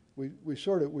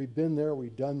we've been there,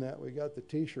 we've done that, we got the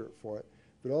T-shirt for it.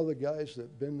 But all the guys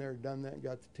that've been there, done that, and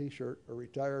got the T-shirt are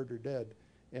retired or dead.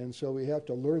 And so we have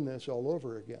to learn this all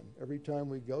over again. Every time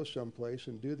we go someplace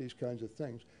and do these kinds of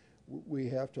things, we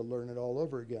have to learn it all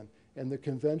over again. And the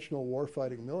conventional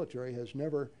warfighting military has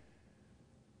never,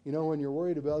 you know, when you're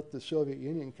worried about the Soviet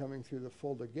Union coming through the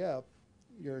Fulda Gap,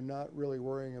 you're not really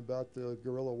worrying about the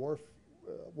guerrilla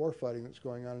warfighting that's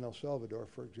going on in El Salvador,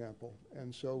 for example.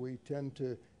 And so we tend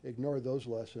to ignore those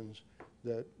lessons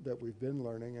that we've been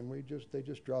learning, and they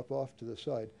just drop off to the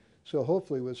side. So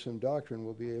hopefully with some doctrine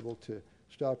we'll be able to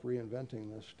stop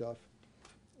reinventing this stuff.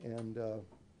 And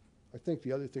I think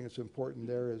the other thing that's important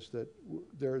there is that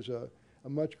there's a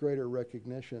much greater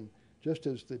recognition, just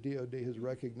as the DoD has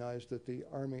recognized that the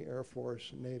Army, Air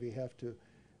Force, Navy have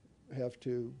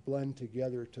to blend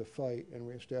together to fight and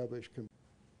reestablish.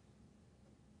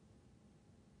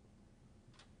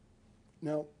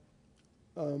 Now,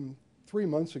 3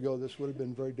 months ago, this would have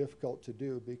been very difficult to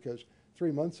do, because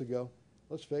 3 months ago,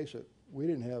 let's face it, we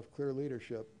didn't have clear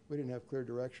leadership. We didn't have clear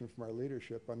direction from our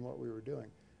leadership on what we were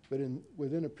doing. But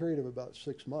within a period of about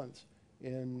 6 months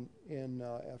in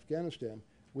Afghanistan,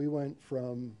 we went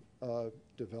from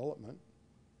development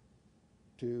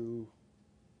to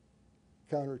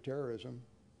counterterrorism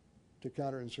to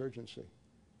counterinsurgency.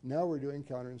 Now we're doing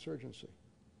counterinsurgency,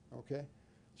 okay?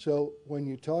 So when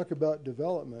you talk about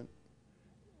development,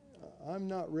 I'm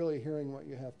not really hearing what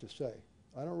you have to say.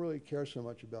 I don't really care so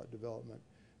much about development,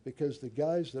 because the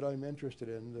guys that I'm interested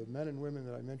in, the men and women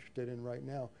that I'm interested in right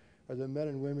now, are the men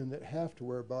and women that have to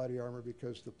wear body armor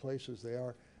because the places they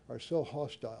are so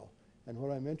hostile. And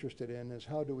what I'm interested in is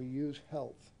how do we use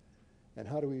health and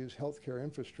how do we use healthcare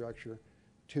infrastructure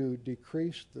to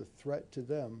decrease the threat to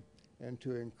them and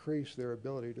to increase their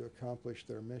ability to accomplish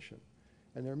their mission.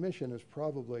 And their mission is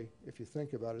probably, if you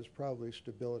think about it, is probably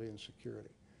stability and security.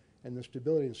 And the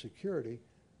stability and security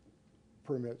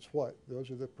permits what?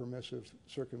 Those are the permissive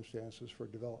circumstances for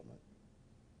development,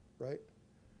 right?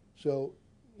 So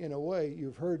in a way,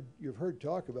 you've heard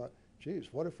talk about, geez,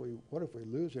 what if we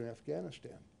lose in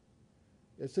Afghanistan?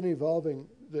 It's an evolving,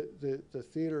 the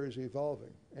theater is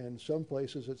evolving, and some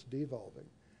places it's devolving.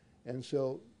 And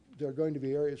so there are going to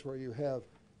be areas where you have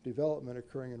development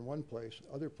occurring in one place.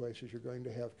 Other places you're going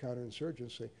to have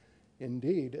counterinsurgency.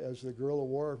 Indeed, as the guerrilla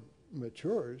war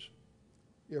matures,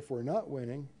 if we're not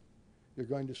winning, you're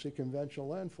going to see conventional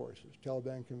land forces,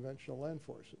 Taliban conventional land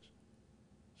forces.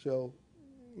 So,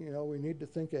 you know, we need to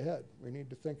think ahead. We need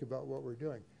to think about what we're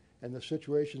doing. And the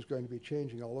situation is going to be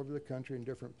changing all over the country. In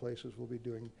different places we'll be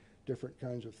doing different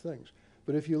kinds of things.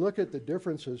 But if you look at the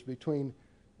differences between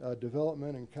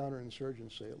development and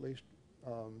counterinsurgency, at least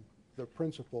the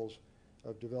principles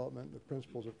of development, the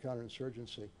principles of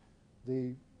counterinsurgency,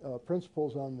 the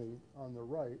principles on the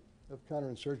right of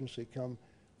counterinsurgency come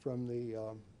from the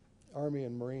Army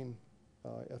and Marine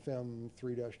FM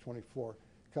 3-24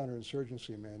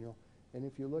 counterinsurgency manual. And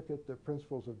if you look at the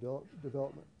principles of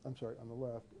development, I'm sorry, on the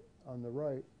left, on the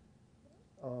right,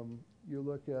 you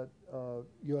look at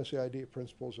USAID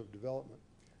principles of development.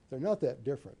 They're not that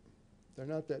different. They're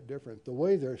not that different. The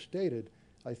way they're stated,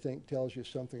 I think, tells you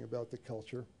something about the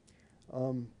culture.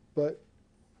 But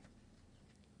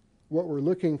what we're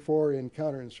looking for in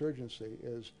counterinsurgency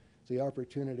is the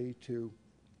opportunity to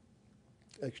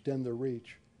extend the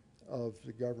reach of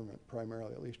the government,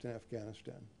 primarily, at least in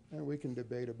Afghanistan. And we can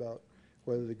debate about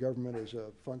whether the government is a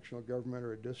functional government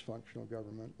or a dysfunctional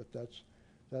government, but that's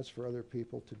That's for other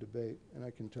people to debate, and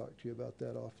I can talk to you about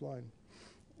that offline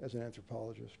as an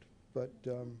anthropologist. But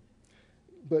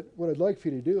what I'd like for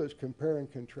you to do is compare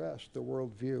and contrast the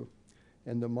worldview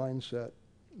and the mindset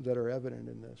that are evident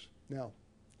in this. Now,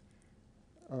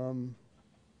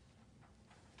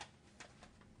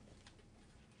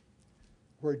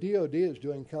 where DOD is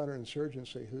doing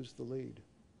counterinsurgency, who's the lead?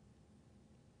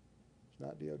 It's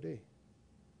not DOD.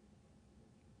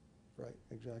 Right,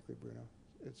 exactly, Bruno.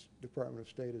 It's Department of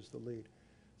State is the lead.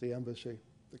 The embassy,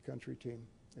 the country team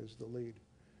is the lead.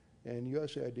 And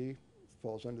USAID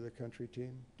falls under the country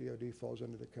team. DOD falls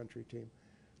under the country team.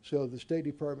 So the State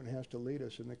Department has to lead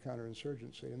us in the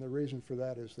counterinsurgency. And the reason for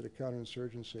that is that a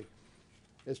counterinsurgency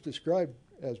is described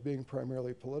as being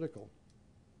primarily political.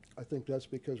 I think that's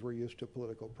because we're used to a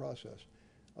political process.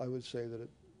 I would say that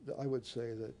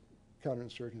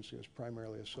counterinsurgency is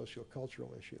primarily a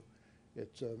sociocultural issue.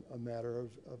 It's a matter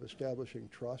of establishing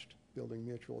trust, building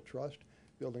mutual trust,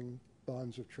 building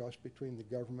bonds of trust between the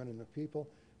government and the people,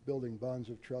 building bonds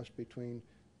of trust between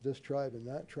this tribe and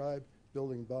that tribe,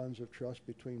 building bonds of trust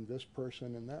between this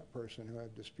person and that person who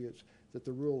have disputes, that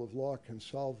the rule of law can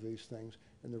solve these things.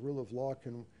 And the rule of law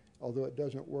can, although it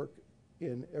doesn't work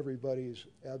in everybody's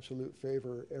absolute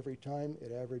favor every time,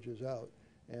 it averages out.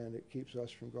 And it keeps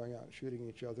us from going out and shooting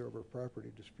each other over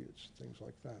property disputes, things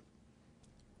like that.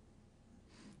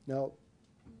 Now,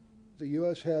 the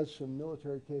U.S. has some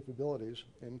military capabilities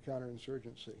in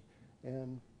counterinsurgency.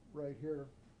 And right here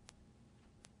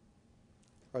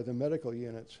are the medical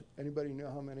units. Anybody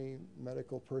know how many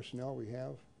medical personnel we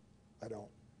have? I don't,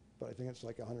 but I think it's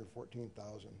like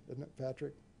 114,000. Isn't it,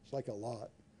 Patrick? It's like a lot.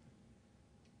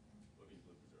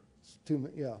 It's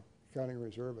yeah, counting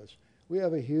reservists. We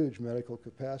have a huge medical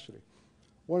capacity.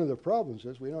 One of the problems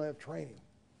is we don't have training.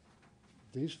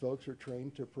 These folks are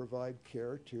trained to provide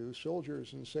care to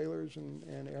soldiers and sailors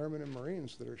and airmen and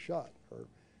Marines that are shot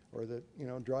or that, you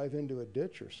know, drive into a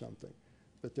ditch or something.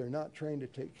 But they're not trained to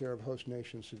take care of host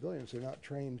nation civilians. They're not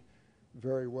trained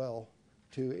very well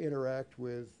to interact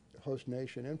with host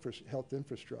nation health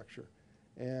infrastructure.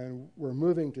 And we're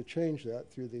moving to change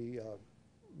that through the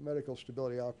Medical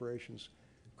Stability Operations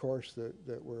course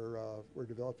that we're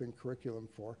developing curriculum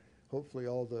for. Hopefully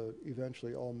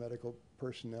eventually all medical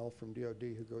personnel from DOD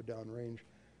who go downrange,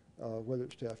 whether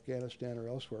it's to Afghanistan or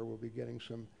elsewhere, will be getting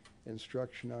some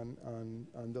instruction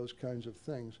on those kinds of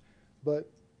things. But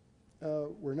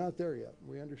we're not there yet.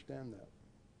 We understand that.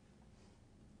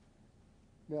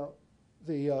 Now,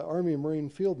 the Army Marine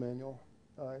Field Manual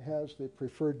has the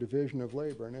preferred division of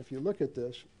labor. And if you look at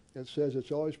this, it says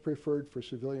it's always preferred for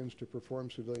civilians to perform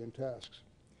civilian tasks.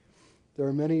 There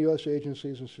are many U.S.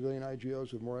 agencies and civilian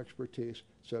IGOs with more expertise,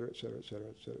 et cetera, et cetera, et cetera,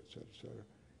 et cetera, et cetera, et cetera.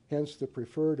 Hence, the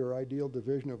preferred or ideal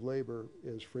division of labor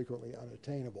is frequently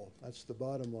unattainable. That's the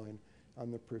bottom line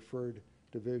on the preferred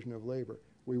division of labor.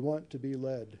 We want to be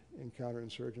led in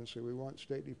counterinsurgency. We want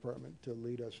State Department to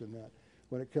lead us in that.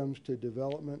 When it comes to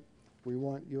development, we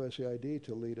want USAID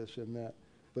to lead us in that.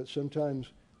 But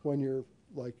sometimes when you're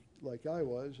like I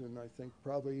was, and I think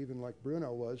probably even like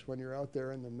Bruno was, when you're out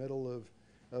there in the middle of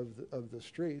the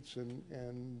streets and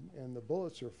the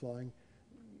bullets are flying,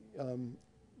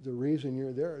 the reason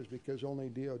you're there is because only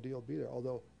DOD will be there,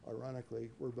 although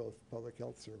ironically we're both public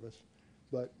health service,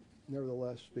 but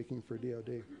nevertheless speaking for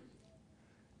DOD.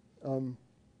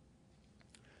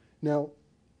 Now,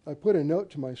 I put a note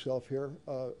to myself here.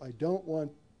 I don't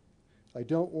want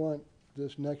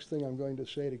this next thing I'm going to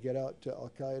say to get out to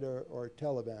Al-Qaeda or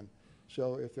Taliban.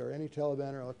 So if there are any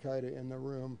Taliban or Al-Qaeda in the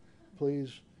room,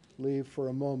 please leave for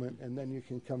a moment and then you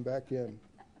can come back in.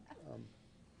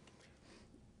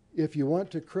 If you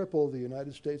want to cripple the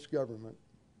United States government,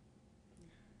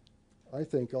 I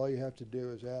think all you have to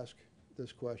do is ask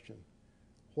this question.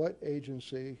 What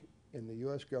agency in the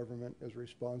U.S. government is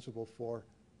responsible for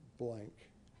blank?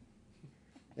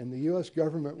 And the U.S.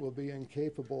 government will be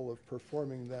incapable of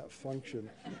performing that function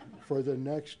for the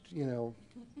next,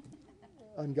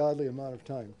 ungodly amount of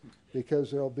time, because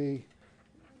there'll be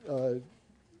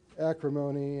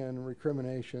acrimony and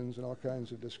recriminations and all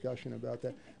kinds of discussion about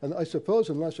that. And I suppose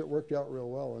unless it worked out real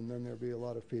well, and then there'll be a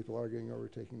lot of people arguing over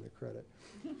taking the credit.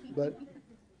 But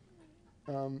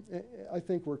I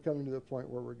think we're coming to the point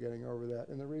where we're getting over that.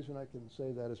 And the reason I can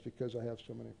say that is because I have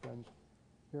so many friends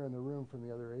here in the room from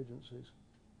the other agencies.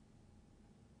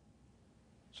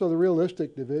 So the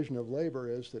realistic division of labor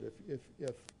is that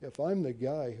if I'm the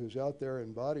guy who's out there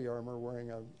in body armor wearing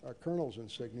a colonel's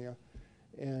insignia,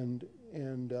 and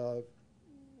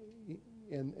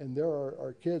there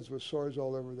are kids with sores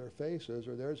all over their faces,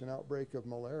 or there's an outbreak of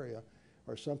malaria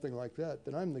or something like that,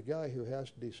 then I'm the guy who has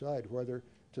to decide whether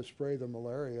to spray the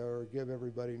malaria or give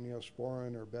everybody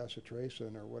Neosporin or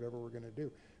bacitracin or whatever we're going to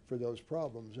do for those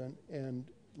problems. And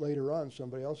later on,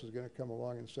 somebody else is going to come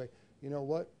along and say, you know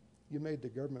what, you made the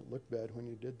government look bad when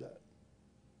you did that.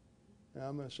 And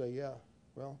I'm going to say, yeah,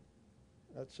 well,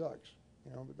 that sucks,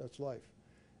 but that's life.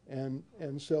 And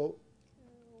so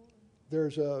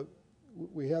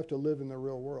we have to live in the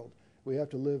real world. We have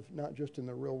to live not just in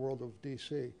the real world of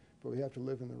DC, but we have to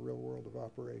live in the real world of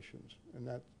operations. And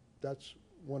that's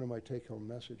one of my take-home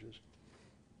messages.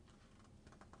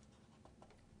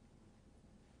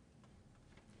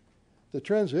 The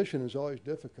transition is always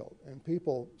difficult, and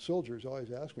soldiers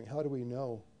always ask me, how do we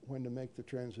know when to make the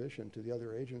transition to the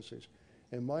other agencies?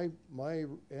 And my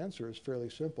answer is fairly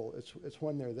simple. It's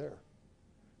when they're there.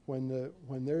 When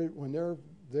they're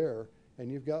there,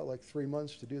 and you've got like 3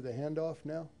 months to do the handoff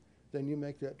now, then you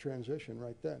make that transition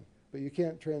right then. But you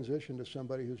can't transition to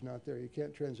somebody who's not there. You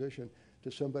can't transition to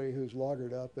somebody who's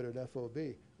loggered up at an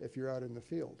FOB if you're out in the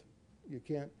field. You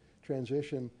can't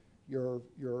transition your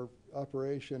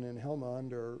operation in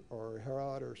Helmand or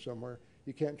Herat or somewhere.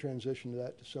 You can't transition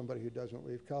that to somebody who doesn't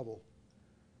leave Kabul.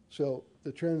 So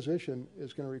the transition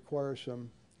is going to require some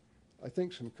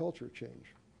culture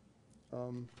change.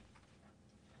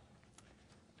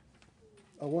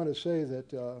 I want to say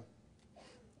that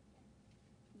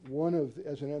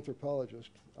as an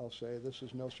anthropologist, I'll say, this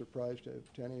is no surprise to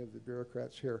any of the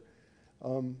bureaucrats here,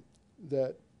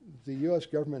 that the U.S.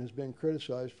 government has been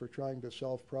criticized for trying to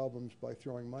solve problems by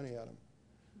throwing money at them.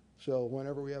 So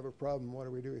whenever we have a problem, what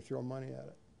do? We throw money at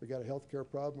it. We got a health care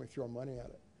problem, we throw money at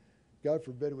it. God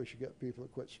forbid we should get people to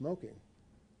quit smoking.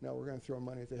 No, we're going to throw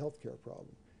money at the health care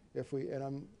problem.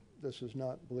 This is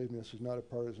not, believe me, this is not a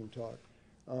partisan talk.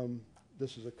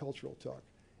 This is a cultural talk.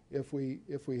 If we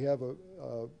have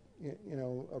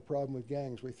a problem with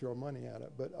gangs, we throw money at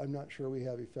it. But I'm not sure we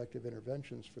have effective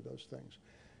interventions for those things.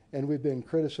 And we've been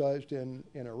criticized in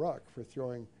Iraq for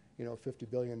throwing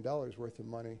 $50 billion worth of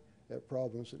money at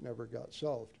problems that never got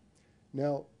solved.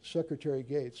 Now, Secretary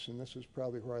Gates, and this is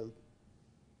probably where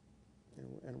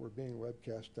and we're being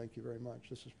webcast, thank you very much.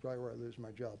 This is probably where I lose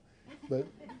my job. But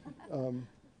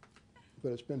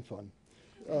it's been fun.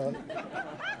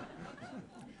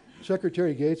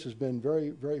 Secretary Gates has been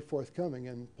very, very forthcoming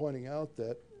in pointing out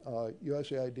that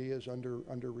USAID is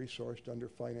under-resourced,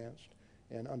 under-financed,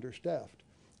 and understaffed.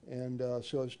 And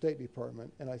so is State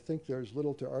Department. And I think there's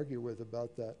little to argue with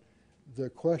about that. The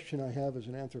question I have as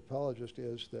an anthropologist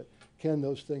is that can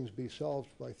those things be solved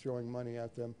by throwing money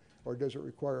at them, or does it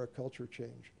require a culture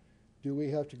change? Do we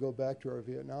have to go back to our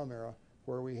Vietnam era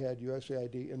where we had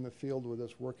USAID in the field with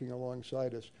us, working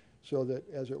alongside us, so that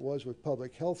as it was with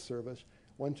Public Health Service,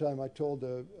 one time I told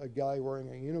a guy wearing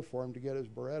a uniform to get his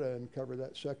Beretta and cover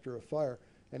that sector of fire,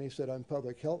 and he said, I'm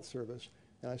Public Health Service.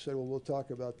 And I said, well, we'll talk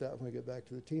about that when we get back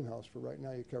to the team house. For right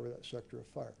now, you cover that sector of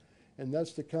fire. And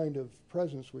that's the kind of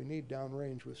presence we need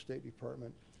downrange with State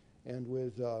Department and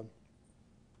with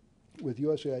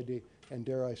USAID, and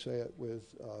dare I say it,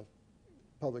 with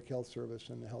Public Health Service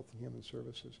and the Health and Human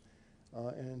Services.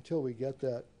 And until we get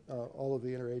that, all of the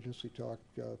interagency talk,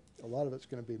 a lot of it's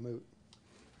going to be moot.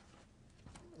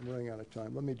 I'm running out of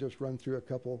time. Let me just run through a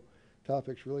couple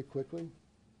topics really quickly.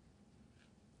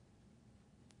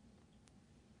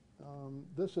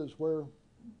 This is where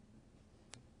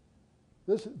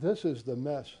this is the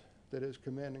mess that is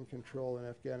command and control in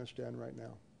Afghanistan right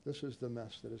now. This is the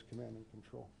mess that is command and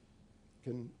control.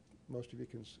 Most of you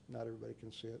can, not everybody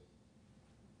can see it.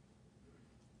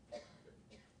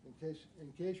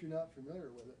 In case you're not familiar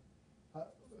with it,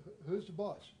 who's the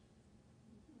boss?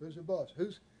 Who's the boss?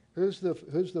 Who's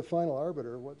the final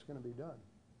arbiter of what's going to be done?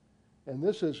 And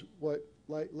this is what,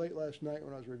 late last night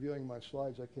when I was reviewing my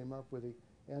slides, I came up with the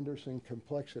Anderson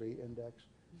Complexity Index.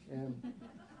 And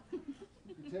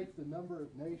you take the number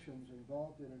of nations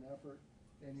involved in an effort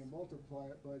and you multiply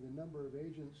it by the number of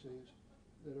agencies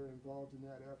that are involved in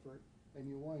that effort, and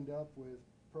you wind up with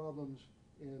problems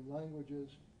in languages,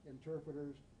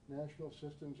 interpreters, national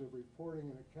systems of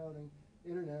reporting and accounting,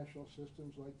 international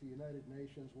systems like the United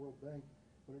Nations, World Bank,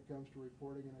 when it comes to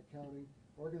reporting and accounting,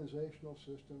 organizational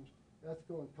systems,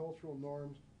 ethical and cultural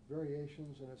norms,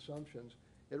 variations and assumptions.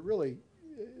 It really,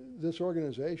 this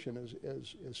organization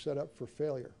is set up for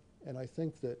failure. And I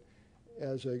think that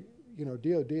as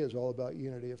DOD is all about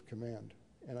unity of command.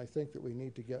 And I think that we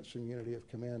need to get some unity of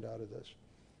command out of this.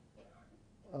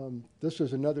 This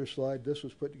is another slide. This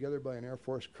was put together by an Air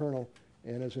Force colonel.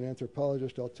 And as an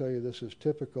anthropologist, I'll tell you this is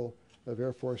typical of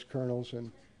Air Force colonels.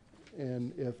 And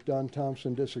if Don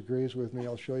Thompson disagrees with me,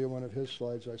 I'll show you one of his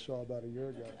slides I saw about a year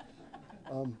ago.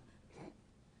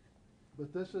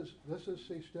 But this is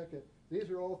C. Stickett These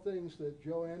are all things that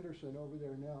Joe Anderson over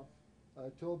there now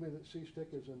told me that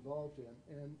CSTIC is involved in.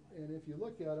 And if you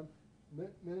look at them,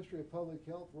 Ministry of Public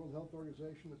Health, World Health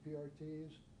Organization, the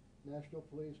PRTs, National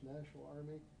Police, National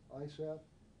Army, ISAF,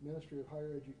 Ministry of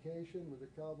Higher Education with the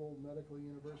Kabul Medical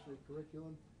University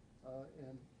curriculum,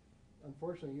 and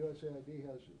unfortunately USAID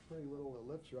has pretty little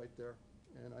ellipse right there,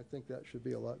 and I think that should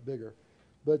be a lot bigger.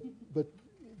 But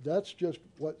that's just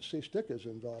what CSTIC is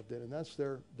involved in, and that's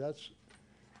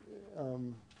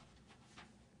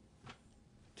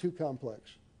too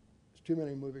complex. It's too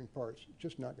many moving parts. It's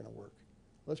just not going to work.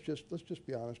 Let's just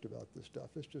be honest about this stuff.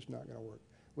 It's just not going to work.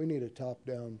 We need a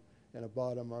top-down and a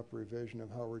bottom-up revision of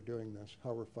how we're doing this,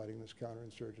 how we're fighting this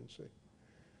counterinsurgency.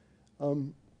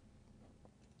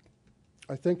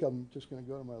 I think I'm just going to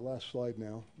go to my last slide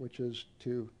now, which is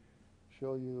to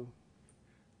show you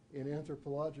in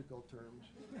anthropological terms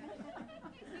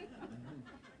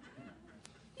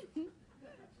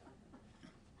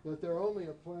that they're only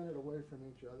a planet away from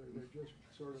each other. They're just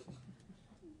sort of,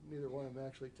 neither one of them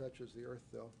actually touches the Earth,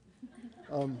 though.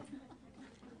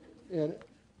 And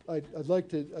I'd like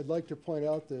to point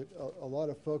out that a lot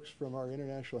of folks from our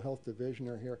International Health Division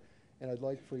are here, and I'd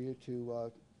like for you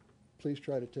to please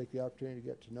try to take the opportunity to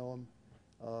get to know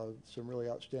them. Some really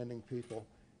outstanding people,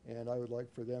 and I would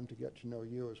like for them to get to know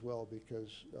you as well,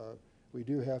 because we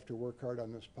do have to work hard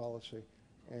on this policy,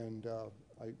 and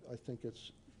I think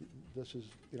this is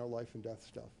life and death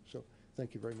stuff. So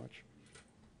thank you very much.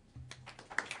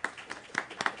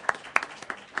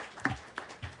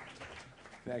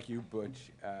 Thank you,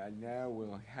 Butch. Now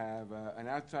we'll have an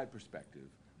outside perspective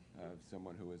of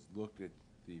someone who has looked at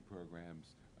the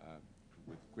programs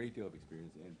with a great deal of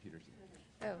experience, Ann Peterson.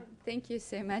 Oh, thank you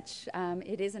so much.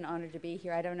 It is an honor to be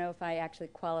here. I don't know if I actually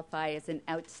qualify as an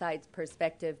outside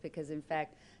perspective because, in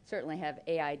fact, certainly have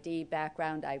AID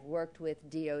background. I've worked with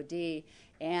DOD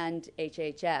and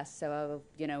HHS, so,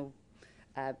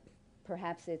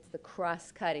 perhaps it's the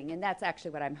cross-cutting, and that's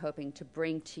actually what I'm hoping to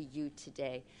bring to you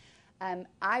today.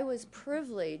 I was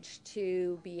privileged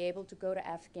to be able to go to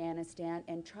Afghanistan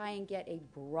and try and get a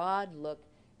broad look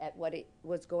at what it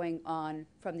was going on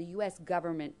from the U.S.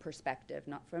 government perspective,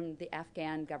 not from the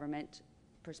Afghan government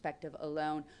perspective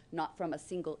alone, not from a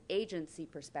single agency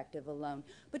perspective alone,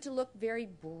 but to look very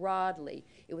broadly.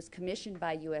 It was commissioned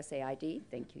by USAID,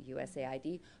 thank you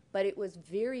USAID, but it was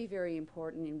very, very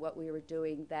important in what we were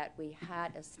doing that we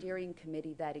had a steering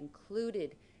committee that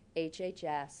included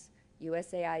HHS,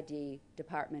 USAID,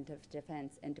 Department of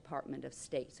Defense, and Department of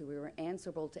State. So we were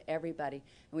answerable to everybody,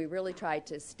 and we really tried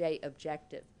to stay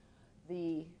objective.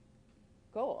 The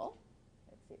goal,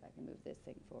 let's see if I can move this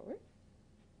thing forward.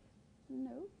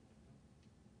 No.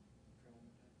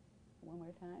 One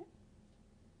more time.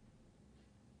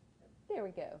 There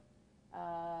we go.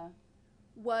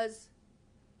 Was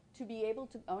to be able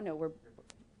to,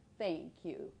 thank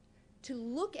you. To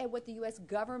look at what the U.S.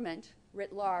 government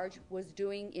writ large was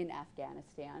doing in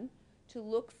Afghanistan, to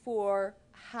look for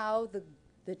how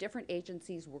the different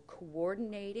agencies were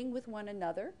coordinating with one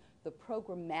another, the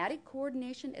programmatic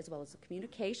coordination as well as the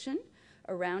communication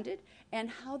around it, and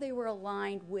how they were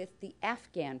aligned with the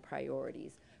Afghan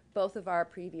priorities. Both of our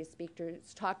previous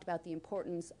speakers talked about the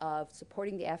importance of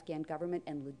supporting the Afghan government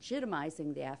and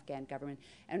legitimizing the Afghan government,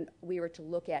 and we were to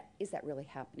look at, is that really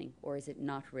happening or is it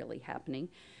not really happening?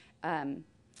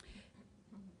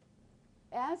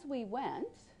 As we went,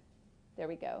 there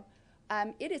we go,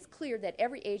 it is clear that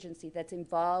every agency that's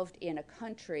involved in a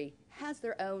country has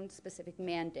their own specific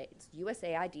mandates.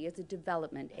 USAID is a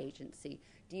development agency.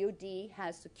 DOD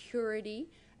has security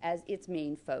as its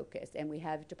main focus, and we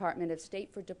have Department of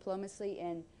State for diplomacy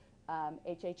and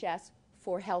HHS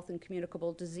for health and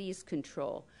communicable disease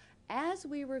control. As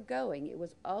we were going, it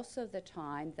was also the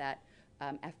time that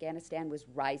Afghanistan was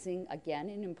rising again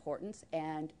in importance,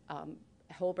 and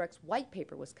Holbrook's white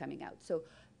paper was coming out. So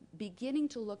beginning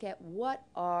to look at what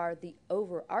are the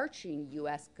overarching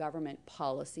U.S. government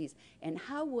policies and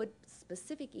how would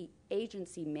specific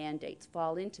agency mandates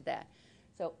fall into that.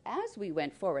 So as we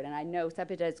went forward, and I know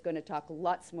Sapita is going to talk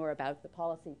lots more about the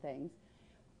policy things,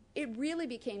 it really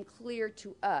became clear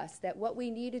to us that what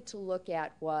we needed to look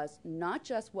at was not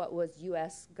just what was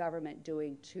U.S. government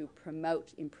doing to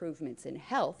promote improvements in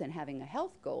health and having a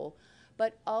health goal,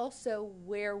 but also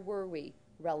where were we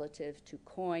relative to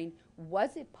COIN?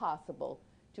 Was it possible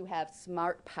to have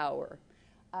smart power?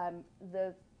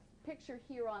 The picture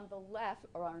here on the left,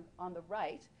 or on the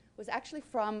right, was actually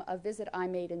from a visit I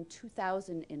made in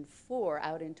 2004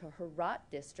 out into Herat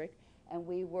district, and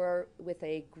we were with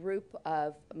a group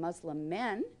of Muslim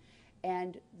men,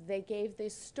 and they gave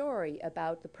this story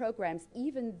about the programs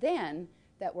even then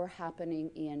that were happening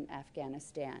in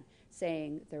Afghanistan.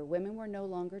 saying their women were no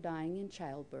longer dying in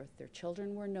childbirth, their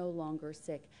children were no longer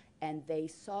sick, and they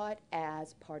saw it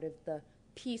as part of the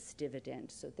peace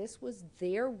dividend. So this was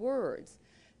their words,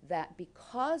 that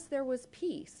because there was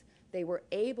peace, they were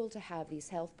able to have these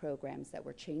health programs that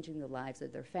were changing the lives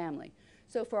of their family.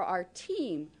 So for our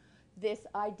team, this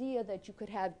idea that you could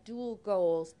have dual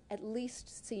goals at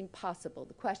least seemed possible.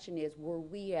 The question is, were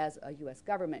we as a U.S.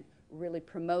 government really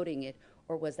promoting it,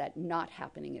 or was that not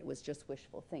happening? It was just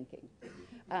wishful thinking.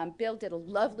 Bill did a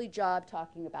lovely job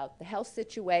talking about the health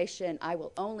situation. I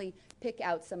will only pick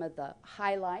out some of the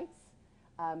highlights.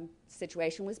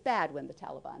 Situation was bad when the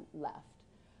Taliban left.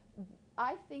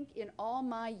 I think in all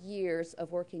my years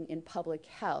of working in public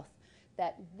health,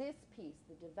 that this piece,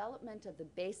 the development of the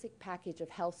basic package of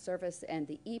health service and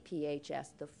the EPHS,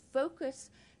 the focus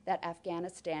that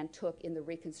Afghanistan took in the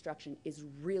reconstruction is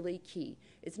really key.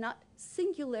 It's not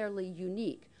singularly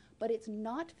unique, but it's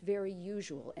not very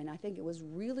usual, and I think it was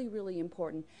really, really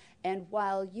important. And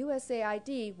while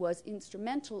USAID was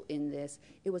instrumental in this,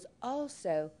 it was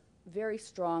also very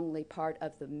strongly part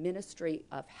of the Ministry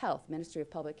of Health, Ministry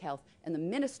of Public Health, and the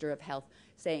Minister of Health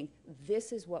saying,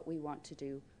 this is what we want to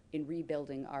do in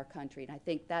rebuilding our country. And I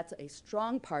think that's a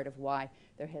strong part of why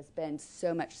there has been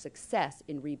so much success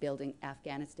in rebuilding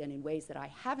Afghanistan in ways that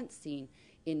I haven't seen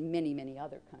in many, many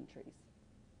other countries.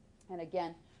 And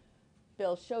again,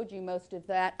 Bill showed you most of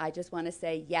that. I just want to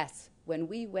say, yes, when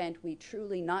we went, we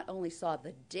truly not only saw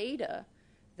the data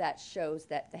that shows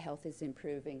that the health is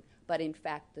improving, but in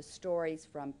fact, the stories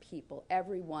from people,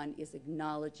 everyone is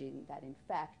acknowledging that in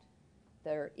fact,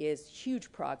 there is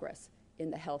huge progress in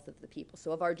the health of the people.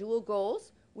 So of our dual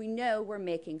goals, we know we're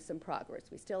making some progress.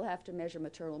 We still have to measure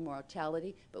maternal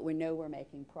mortality, but we know we're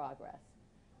making progress.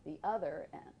 The other,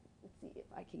 and let's see if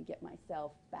I can get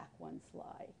myself back one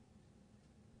slide.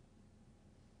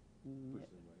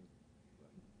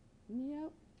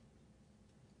 Yep.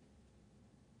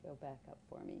 Go back up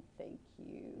for me, thank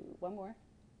you. One more,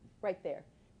 right there.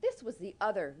 This was the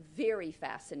other very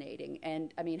fascinating,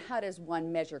 and I mean, how does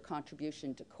one measure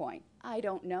contribution to coin? I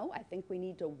don't know. I think we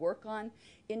need to work on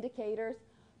indicators,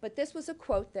 but this was a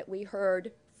quote that we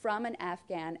heard from an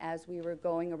Afghan as we were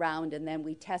going around, and then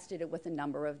we tested it with a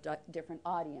number of different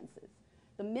audiences.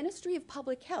 The Ministry of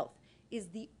Public Health is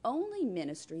the only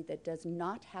ministry that does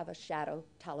not have a shadow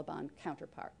Taliban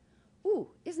counterpart. Ooh,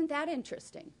 isn't that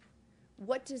interesting?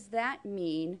 What does that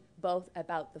mean both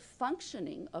about the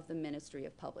functioning of the Ministry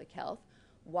of Public Health?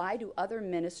 Why do other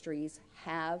ministries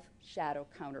have shadow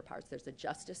counterparts? There's a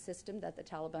justice system that the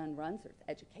Taliban runs, there's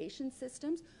education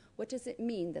systems. What does it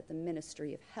mean that the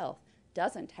Ministry of Health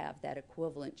doesn't have that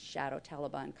equivalent shadow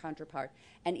Taliban counterpart?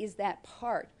 And is that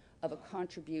part of a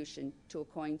contribution to a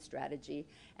coin strategy?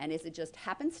 And is it just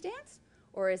happenstance?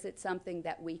 Or is it something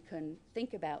that we can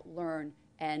think about, learn,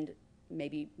 and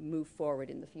maybe move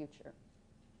forward in the future?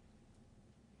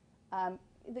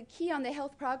 The key on the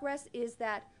health progress is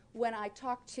that when I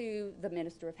talk to the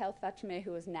Minister of Health, Fatemeh,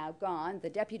 who is now gone, the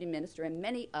Deputy Minister, and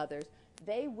many others,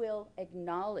 they will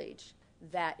acknowledge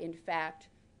that, in fact,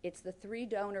 it's the three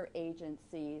donor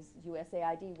agencies,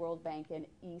 USAID, World Bank, and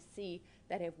EC,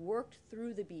 that have worked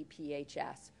through the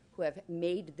BPHS, who have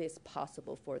made this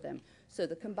possible for them. So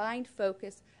the combined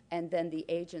focus and then the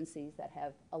agencies that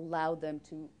have allowed them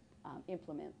to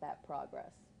implement that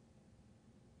progress.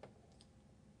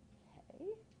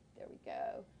 There we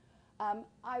go.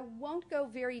 I won't go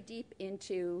very deep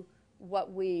into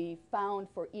what we found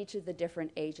for each of the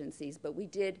different agencies, but we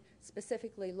did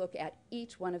specifically look at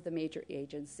each one of the major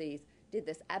agencies, did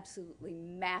this absolutely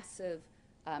massive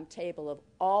table of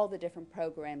all the different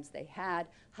programs they had,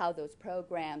 how those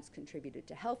programs contributed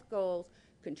to health goals,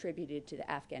 contributed to the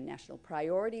Afghan national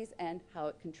priorities, and how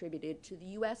it contributed to the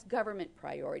U.S. government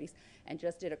priorities, and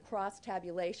just did a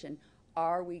cross-tabulation.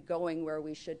 Are we going where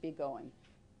we should be going?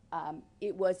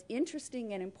 It was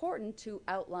interesting and important to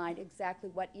outline exactly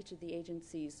what each of the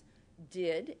agencies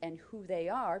did and who they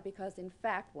are, because in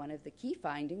fact one of the key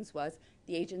findings was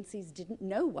the agencies didn't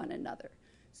know one another.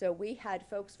 So we had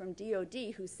folks from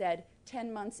DOD who said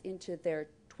 10 months into their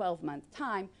 12-month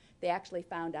time, they actually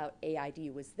found out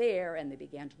AID was there, and they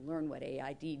began to learn what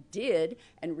AID did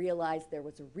and realized there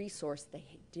was a resource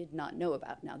they did not know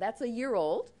about. Now that's a year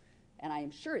old, and I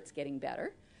am sure it's getting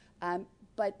better.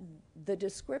 But the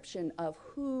description of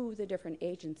who the different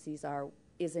agencies are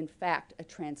is in fact a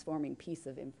transforming piece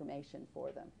of information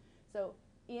for them. So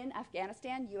in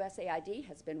Afghanistan, USAID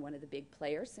has been one of the big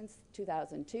players since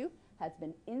 2002, has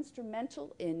been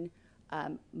instrumental in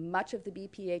much of the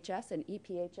BPHS and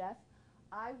EPHS.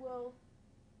 I will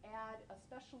add a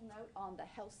special note on the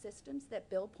health systems that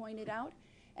Bill pointed out.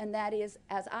 And that is,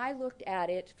 as I looked at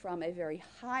it from a very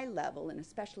high level, and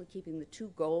especially keeping the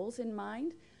two goals in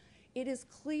mind, it is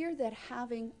clear that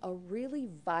having a really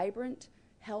vibrant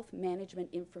health management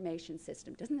information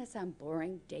system, doesn't that sound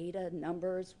boring? Data,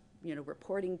 numbers,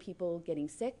 reporting people getting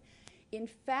sick. In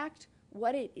fact,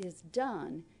 what it is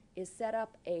done is set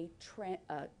up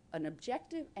an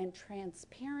objective and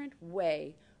transparent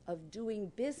way of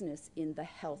doing business in the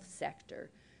health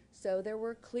sector. So there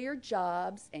were clear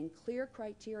jobs and clear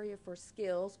criteria for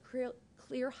skills,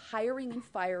 clear hiring and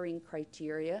firing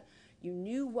criteria. You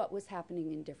knew what was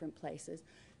happening in different places.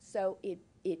 So it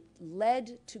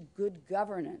led to good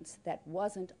governance that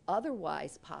wasn't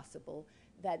otherwise possible,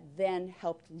 that then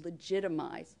helped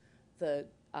legitimize the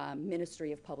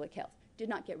Ministry of Public Health. Did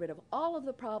not get rid of all of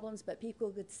the problems, but people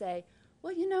could say,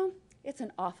 well, it's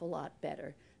an awful lot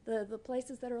better. The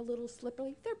places that are a little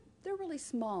slippery, they're really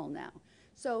small now.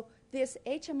 So this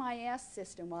HMIS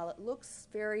system, while it looks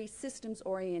very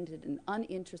systems-oriented and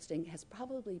uninteresting, has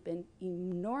probably been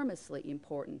enormously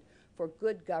important for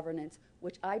good governance,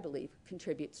 which I believe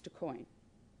contributes to COIN.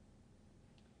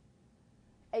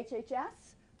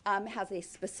 HHS has a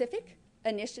specific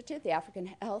initiative, the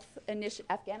Afghanistan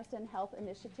Health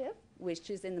Initiative, which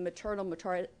is in the maternal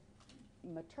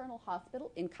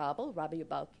hospital in Kabul, Rabia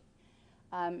Balki.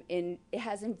 It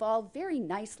has involved very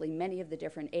nicely many of the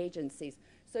different agencies.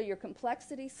 So your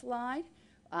complexity slide,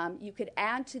 you could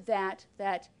add to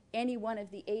that any one of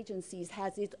the agencies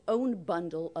has its own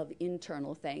bundle of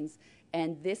internal things,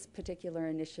 and this particular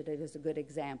initiative is a good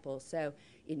example. So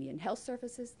Indian Health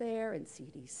Service is there, and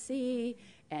CDC,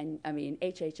 and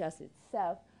HHS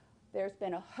itself. There's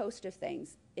been a host of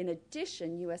things. In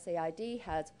addition, USAID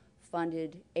has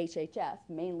funded HHS,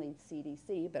 mainly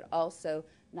CDC, but also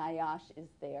NIOSH is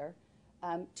there,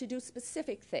 to do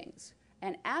specific things.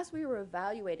 And as we were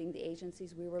evaluating the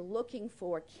agencies, we were looking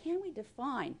for, can we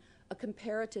define a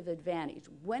comparative advantage?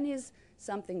 When is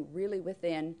something really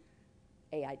within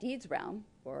AID's realm,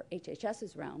 or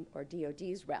HHS's realm, or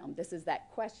DOD's realm? This is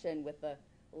that question with the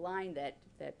line that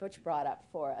Butch brought up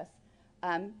for us.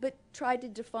 But tried to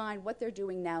define what they're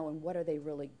doing now and what are they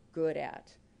really good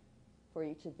at for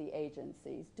each of the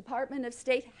agencies. Department of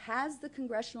State has the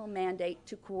congressional mandate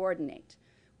to coordinate.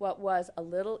 What was a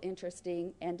little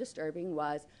interesting and disturbing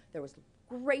was there was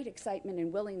great excitement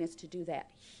and willingness to do that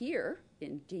here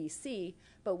in DC,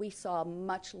 but we saw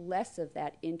much less of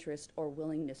that interest or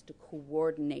willingness to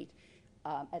coordinate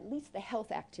at least the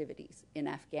health activities in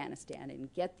Afghanistan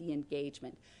and get the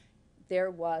engagement.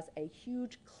 There was a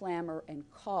huge clamor and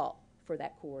call for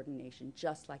that coordination,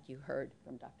 just like you heard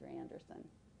from Dr. Anderson.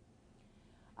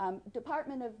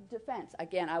 Department of Defense,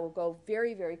 again, I will go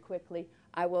very, very quickly.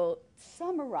 I will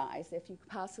summarize, if you could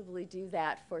possibly do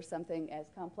that for something as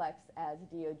complex as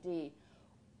DOD,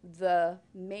 the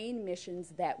main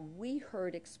missions that we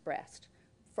heard expressed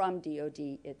from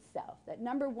DOD itself. That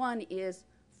number one is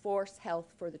force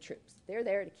health for the troops. They're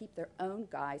there to keep their own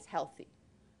guys healthy.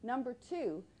 Number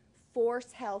two,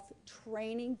 force health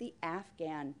training the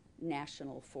Afghan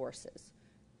national forces,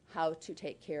 how to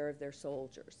take care of their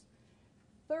soldiers.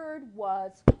 Third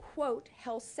was, quote,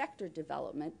 health sector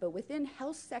development, but within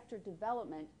health sector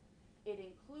development, it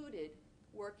included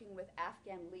working with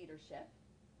Afghan leadership.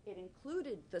 It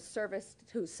included the service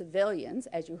to civilians,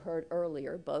 as you heard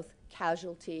earlier, both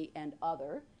casualty and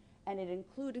other, and it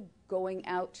included going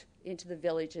out into the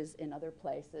villages in other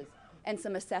places, and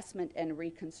some assessment and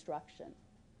reconstruction.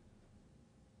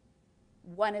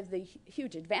 One of the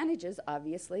huge advantages,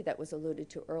 obviously, that was alluded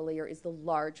to earlier is the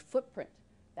large footprint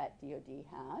that DOD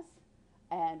has,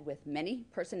 and with many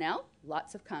personnel,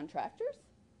 lots of contractors,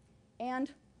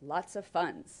 and lots of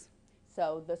funds.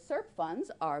 So the CERP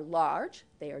funds are large.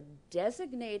 They are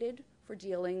designated for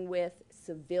dealing with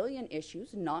civilian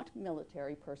issues, not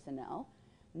military personnel.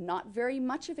 Not very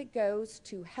much of it goes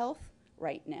to health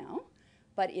right now,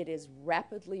 but it is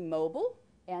rapidly mobile,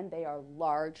 and they are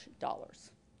large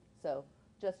dollars. So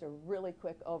just a really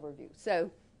quick overview.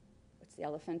 So what's the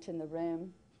elephant in the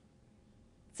room?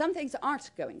 Some things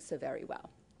aren't going so very well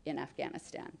in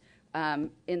Afghanistan.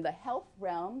 In the health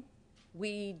realm,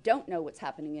 we don't know what's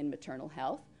happening in maternal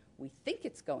health. We think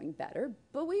it's going better,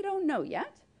 but we don't know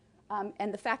yet.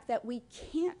 And the fact that we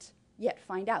can't yet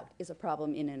find out is a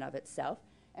problem in and of itself.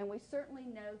 And we certainly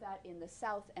know that in the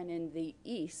south and in the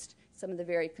east, some of the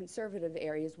very conservative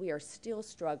areas, we are still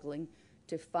struggling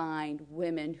to find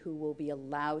women who will be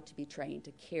allowed to be trained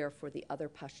to care for the other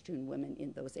Pashtun women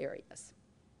in those areas.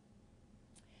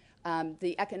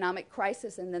 The economic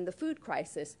crisis and then the food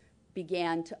crisis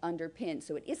began to underpin.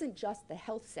 So it isn't just the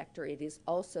health sector, it is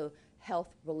also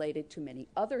health related to many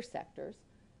other sectors.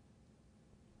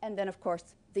 And then, of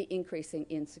course, the increasing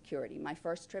insecurity. My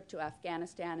first trip to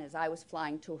Afghanistan, as I was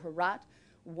flying to Herat,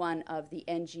 one of the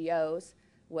NGOs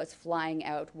was flying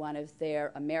out one of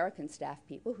their American staff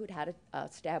people who'd had a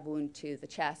stab wound to the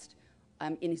chest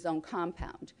in his own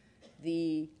compound.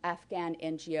 The Afghan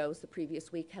NGOs the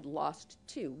previous week had lost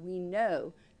 2. We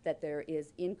know that there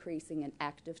is increasing and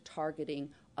active targeting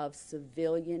of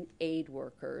civilian aid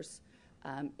workers,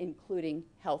 including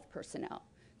health personnel.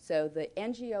 So the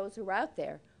NGOs who are out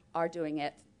there are doing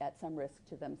it at some risk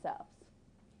to themselves.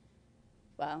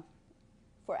 Well,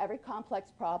 for every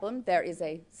complex problem, there is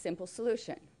a simple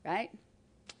solution, right?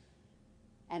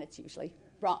 And it's usually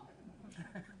wrong.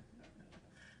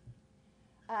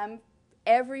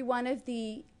 Every one of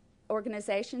the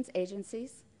organizations,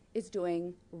 agencies, is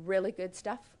doing really good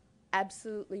stuff,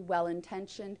 absolutely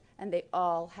well-intentioned, and they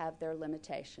all have their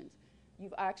limitations.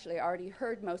 You've actually already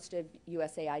heard most of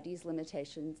USAID's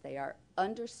limitations. They are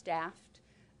understaffed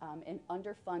and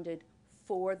underfunded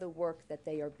for the work that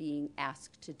they are being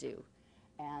asked to do.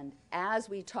 And as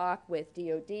we talk with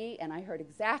DOD, and I heard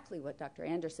exactly what Dr.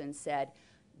 Anderson said,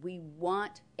 we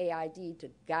want AID to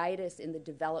guide us in the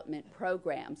development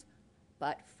programs,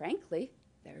 but frankly,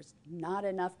 there's not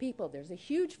enough people. There's a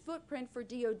huge footprint for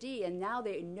DOD, and now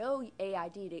they know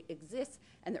AID exists,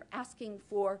 and they're asking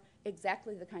for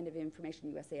exactly the kind of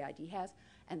information USAID has,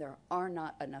 and there are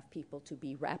not enough people to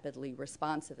be rapidly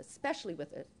responsive, especially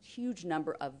with a huge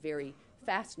number of very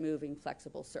fast-moving,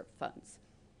 flexible CERP funds.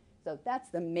 So that's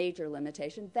the major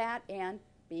limitation, that and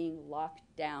being locked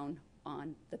down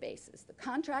on the bases. The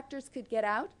contractors could get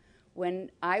out.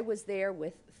 When I was there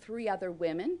with 3 other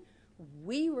women,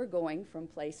 we were going from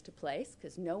place to place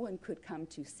because no one could come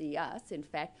to see us. In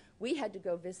fact, we had to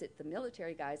go visit the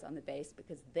military guys on the base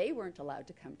because they weren't allowed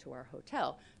to come to our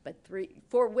hotel, but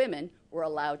 4 women were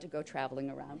allowed to go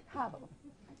traveling around Kabul.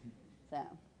 So,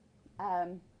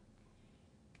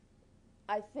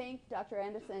 I think Dr.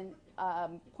 Anderson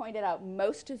pointed out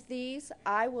most of these.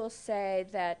 I will say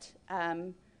that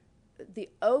the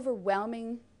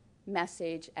overwhelming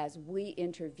message as we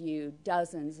interviewed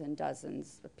dozens and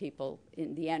dozens of people,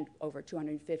 in the end over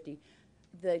 250,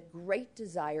 the great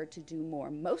desire to do more.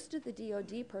 Most of the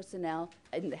DOD personnel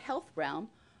in the health realm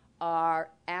are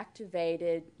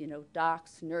activated,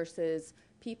 docs, nurses,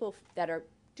 people that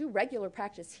do regular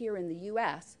practice here in the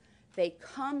U.S. They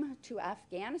come to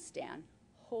Afghanistan,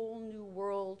 whole new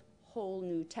world, whole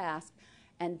new task,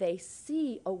 and they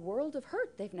see a world of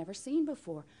hurt they've never seen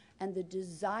before. And the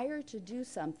desire to do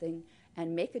something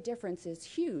and make a difference is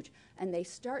huge. And they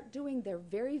start doing their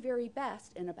very, very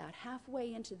best, and about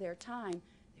halfway into their time,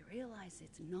 they realize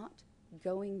it's not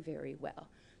going very well.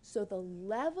 So the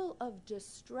level of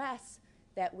distress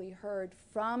that we heard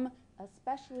from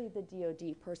especially the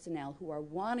DOD personnel who are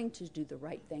wanting to do the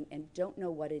right thing and don't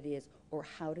know what it is or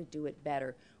how to do it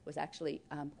better was actually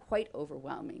quite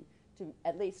overwhelming. To,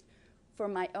 at least for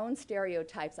my own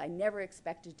stereotypes, I never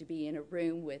expected to be in a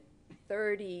room with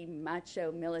 30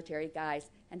 macho military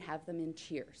guys and have them in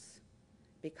cheers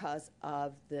because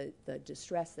of the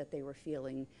distress that they were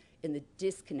feeling in the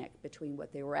disconnect between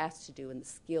what they were asked to do and the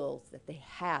skills that they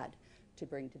had to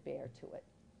bring to bear to it.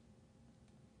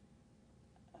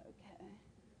 Okay,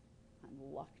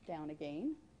 I'm locked down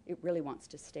again. It really wants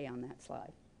to stay on that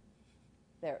slide.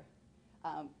 There.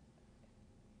 Back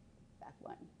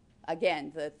one.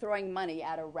 Again, the throwing money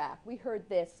at Iraq. We heard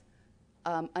this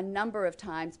a number of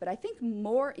times, but I think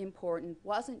more important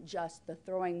wasn't just the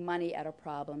throwing money at a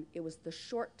problem, it was the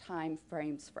short time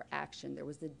frames for action. There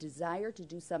was the desire to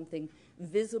do something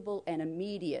visible and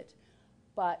immediate,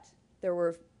 but there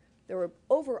were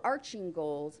overarching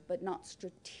goals, but not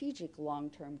strategic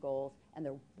long-term goals, and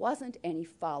there wasn't any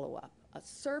follow-up.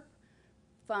 CERP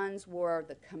funds were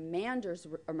the commander's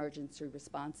emergency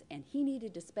response, and he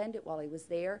needed to spend it while he was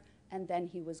there, and then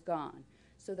he was gone.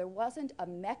 So there wasn't a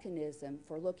mechanism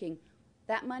for looking,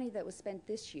 that money that was spent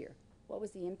this year, what was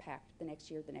the impact the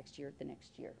next year, the next year, the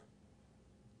next year?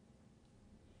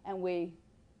 And we,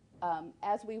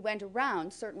 as we went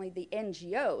around, certainly the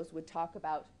NGOs would talk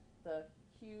about the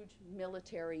huge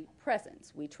military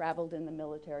presence. We traveled in the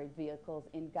military vehicles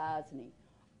in Ghazni,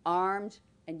 armed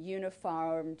and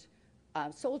uniformed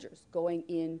soldiers going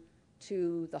in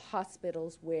to the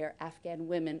hospitals where Afghan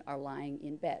women are lying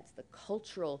in beds. The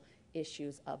cultural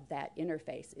issues of that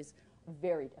interface is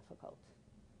very difficult.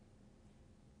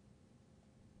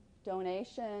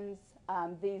 Donations,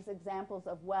 these examples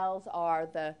of wells are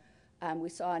the, we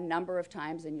saw a number of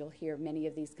times, and you'll hear many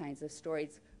of these kinds of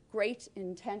stories, great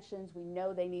intentions. We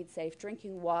know they need safe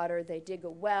drinking water. They dig a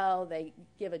well. They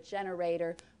give a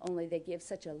generator, only they give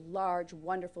such a large,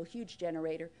 wonderful, huge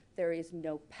generator. There is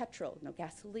no petrol, no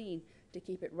gasoline to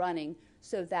keep it running,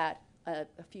 so that a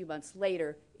few months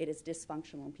later it is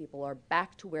dysfunctional and people are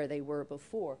back to where they were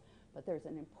before. But there's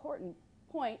an important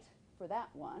point for that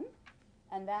one,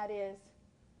 and that is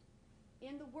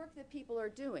in the work that people are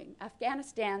doing.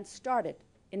 Afghanistan started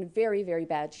in very, very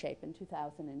bad shape in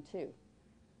 2002.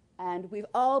 And we've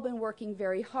all been working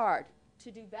very hard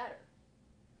to do better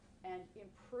and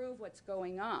improve what's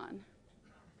going on.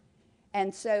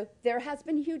 And so there has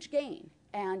been huge gain.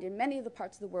 And in many of the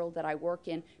parts of the world that I work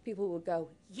in, people will go,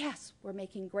 yes, we're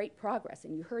making great progress.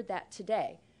 And you heard that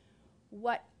today.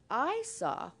 What I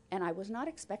saw, and I was not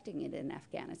expecting it in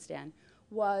Afghanistan,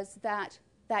 was that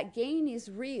that gain is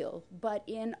real, but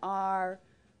in our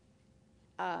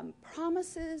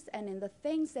promises and in the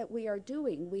things that we are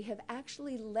doing, we have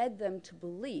actually led them to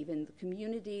believe in the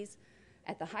communities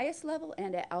at the highest level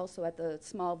and also at the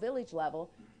small village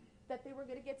level that they were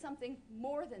going to get something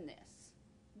more than this,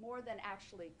 more than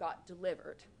actually got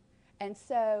delivered. And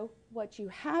so what you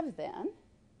have then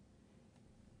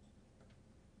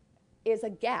is a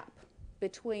gap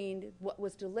between what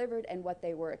was delivered and what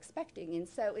they were expecting. And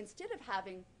so instead of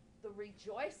having the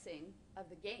rejoicing of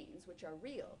the gains, which are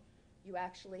real, you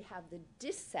actually have the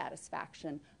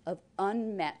dissatisfaction of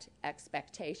unmet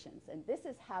expectations. And this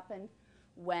has happened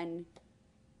when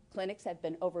clinics have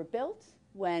been overbuilt,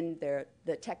 when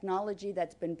the technology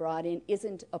that's been brought in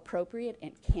isn't appropriate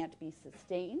and can't be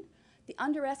sustained. The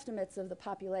underestimates of the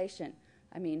population,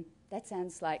 I mean, that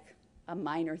sounds like a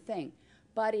minor thing.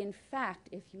 But in fact,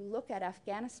 if you look at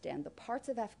Afghanistan, the parts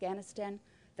of Afghanistan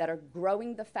that are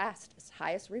growing the fastest,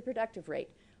 highest reproductive rate,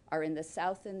 are in the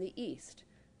south and the east.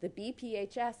 The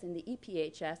BPHS and the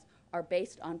EPHS are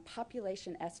based on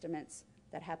population estimates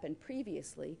that happened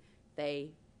previously.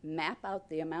 They map out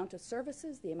the amount of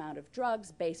services, the amount of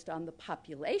drugs based on the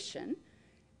population,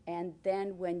 and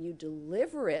then when you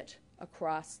deliver it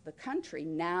across the country,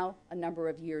 now a number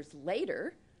of years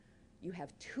later, you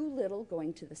have too little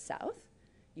going to the south.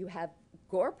 You have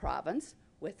Gore province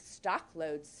with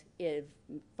stockloads of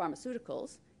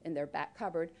pharmaceuticals in their back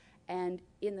cupboard, and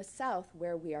in the south,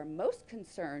 where we are most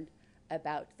concerned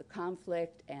about the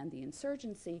conflict and the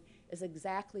insurgency, is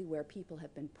exactly where people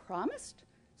have been promised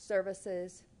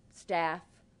services, staff,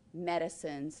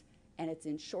 medicines, and it's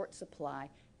in short supply.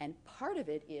 And part of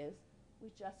it is we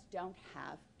just don't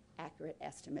have accurate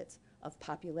estimates of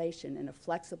population and a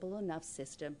flexible enough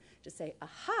system to say,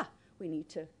 aha, we need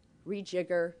to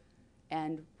rejigger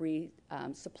and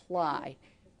resupply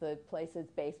the places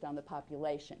based on the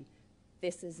population.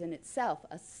 This is in itself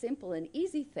a simple and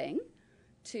easy thing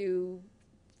to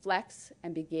flex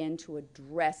and begin to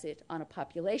address it on a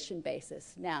population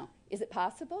basis. Now, is it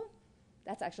possible?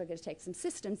 That's actually going to take some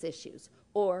systems issues,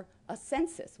 or a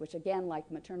census, which again, like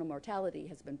maternal mortality,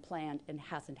 has been planned and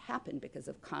hasn't happened because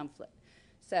of conflict.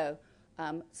 So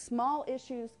small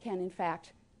issues can in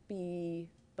fact be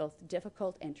both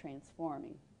difficult and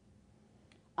transforming.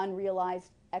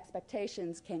 Unrealized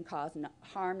expectations can cause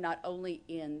harm not only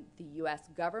in the U.S.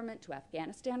 government to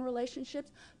Afghanistan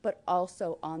relationships, but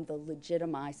also on the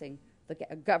legitimizing the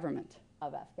government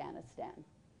of Afghanistan.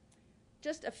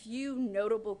 Just a few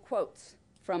notable quotes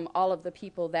from all of the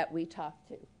people that we talked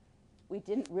to. We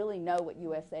didn't really know what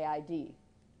USAID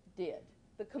did.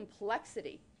 The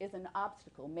complexity is an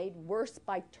obstacle made worse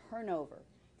by turnover.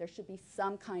 There should be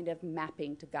some kind of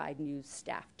mapping to guide new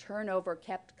staff. Turnover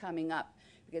kept coming up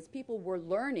because people were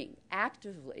learning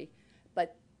actively,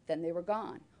 but then they were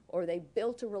gone. Or they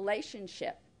built a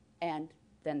relationship, and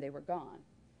then they were gone.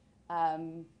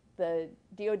 The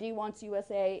DoD wants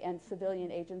USA and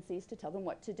civilian agencies to tell them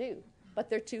what to do, but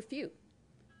they're too few,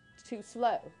 too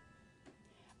slow.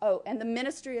 Oh, and the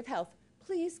Ministry of Health,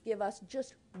 please give us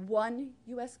just one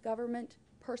U.S. government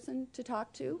person to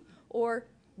talk to, or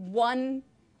one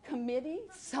committee,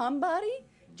 somebody,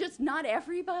 just not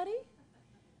everybody.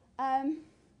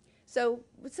 So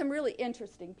with some really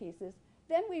interesting pieces.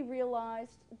 Then we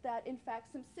realized that, in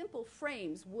fact, some simple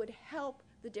frames would help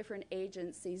the different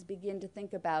agencies begin to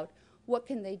think about what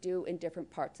can they do in different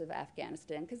parts of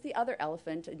Afghanistan, because the other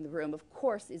elephant in the room, of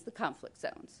course, is the conflict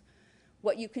zones.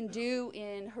 What you can do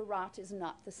in Herat is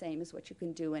not the same as what you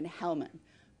can do in Helmand.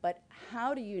 But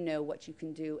how do you know what you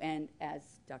can do? And as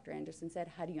Dr. Anderson said,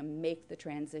 how do you make the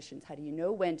transitions? How do you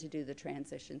know when to do the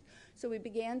transitions? So we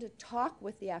began to talk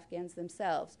with the Afghans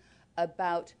themselves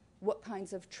about what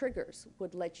kinds of triggers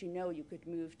would let you know you could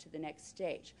move to the next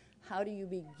stage. How do you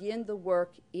begin the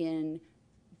work in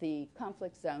the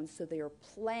conflict zones so they are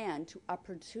planned to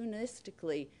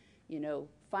opportunistically,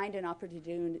 find an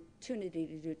opportunity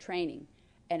to do training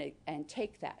and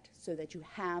take that so that you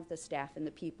have the staff and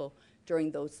the people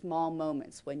during those small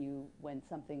moments when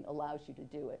something allows you to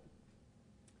do it.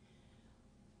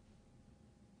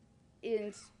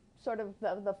 In sort of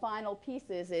the final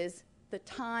pieces is the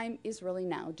time is really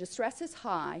now. Distress is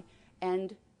high,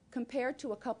 and compared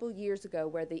to a couple years ago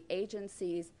where the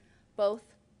agencies, both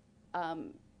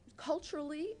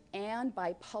culturally and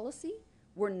by policy,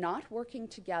 were not working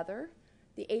together,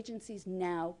 the agencies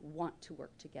now want to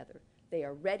work together. They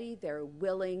are ready, they're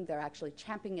willing, they're actually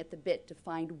champing at the bit to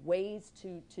find ways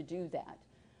to do that,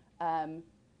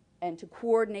 and to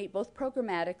coordinate both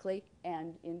programmatically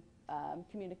and in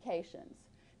communications.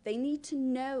 They need to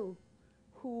know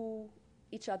who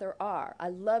each other are. I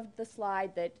loved the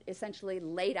slide that essentially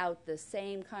laid out the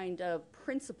same kind of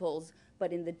principles,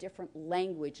 but in the different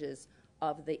languages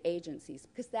of the agencies,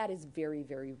 because that is very,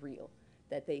 very real.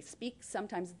 That they speak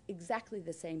sometimes exactly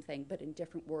the same thing, but in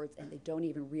different words, and they don't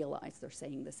even realize they're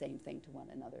saying the same thing to one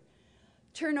another.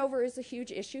 Turnover is a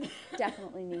huge issue,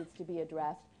 definitely needs to be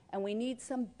addressed, and we need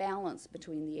some balance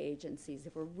between the agencies.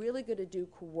 If we're really going to do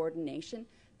coordination,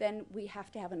 then we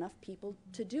have to have enough people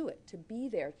to do it, to be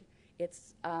there.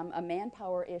 It's a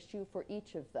manpower issue for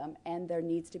each of them, and there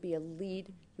needs to be a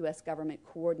lead U.S. government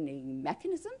coordinating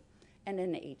mechanism and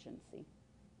an agency.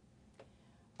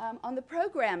 On the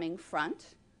programming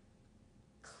front,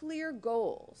 clear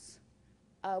goals.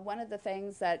 One of the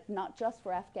things that, not just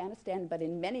for Afghanistan, but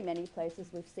in many, many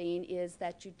places we've seen, is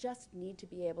that you just need to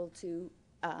be able to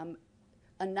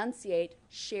enunciate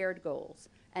shared goals.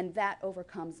 And that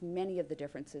overcomes many of the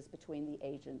differences between the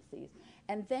agencies.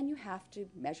 And then you have to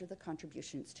measure the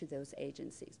contributions to those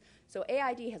agencies. So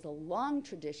AID has a long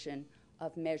tradition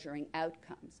of measuring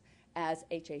outcomes. As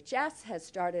HHS has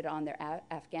started on their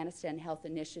Afghanistan Health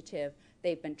Initiative,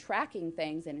 they've been tracking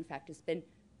things, and in fact it's been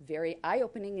very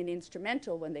eye-opening and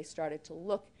instrumental when they started to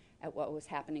look at what was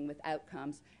happening with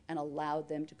outcomes and allowed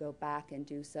them to go back and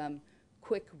do some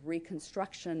quick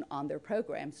reconstruction on their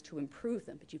programs to improve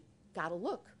them. But you've got to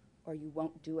look, or you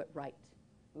won't do it right.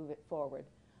 Move it forward.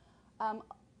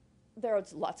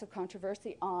 There's lots of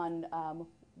controversy on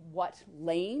what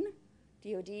lane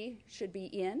DoD should be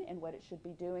in and what it should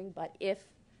be doing, but if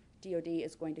DoD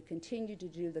is going to continue to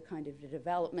do the kind of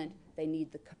development, they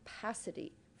need the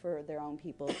capacity for their own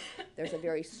people. There's a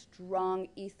very strong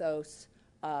ethos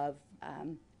of,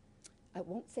 I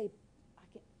won't say,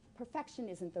 perfection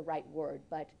isn't the right word,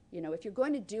 but if you're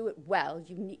going to do it well,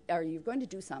 or you're going to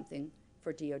do something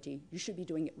for DoD, you should be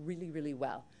doing it really, really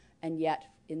well. And yet,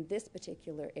 in this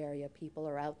particular area, people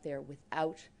are out there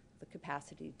without the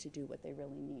capacity to do what they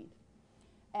really need.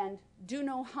 And do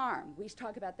no harm. We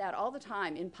talk about that all the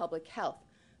time in public health.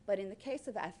 But in the case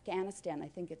of Afghanistan, I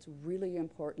think it's really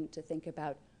important to think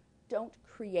about, don't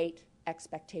create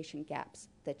expectation gaps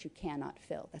that you cannot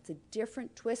fill. That's a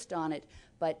different twist on it,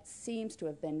 but seems to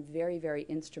have been very, very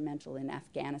instrumental in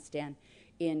Afghanistan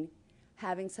in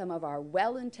having some of our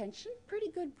well-intentioned, pretty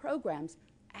good programs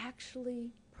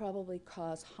actually probably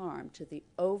cause harm to the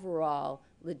overall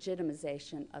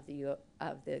legitimization of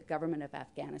the government of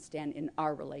Afghanistan in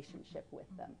our relationship with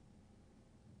them.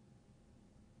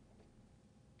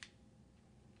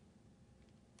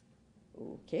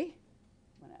 Okay,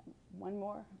 one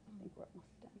more. I think we're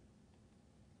almost done.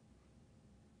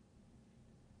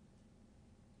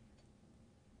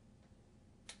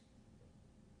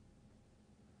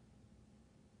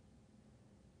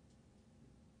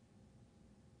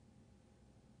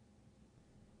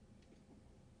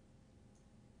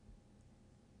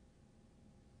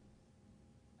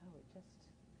 Oh, it just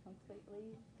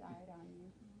completely died on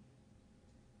you.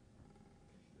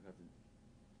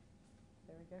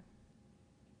 There we go.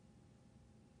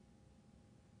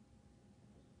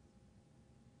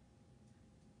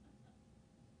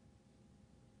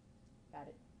 Got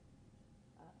it.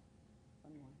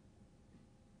 One more.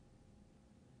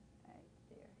 Right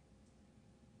there.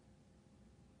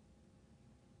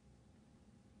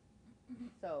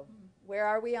 So, where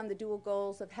are we on the dual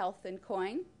goals of health and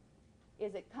coin?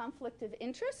 Is it conflict of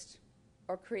interest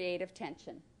or creative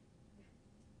tension?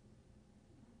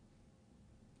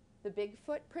 The big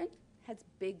footprint has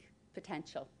big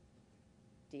potential.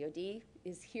 DoD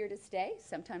is here to stay,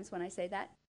 sometimes when I say that.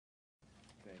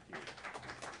 Thank you.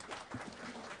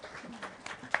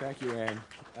 Thank you, Anne.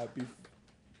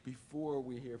 Before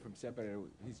we hear from Sepa,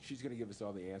 she's going to give us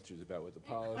all the answers about what the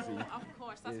policy of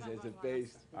course, that's is as a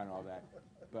base on all that.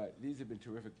 But these have been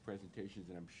terrific presentations,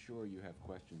 and I'm sure you have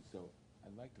questions. So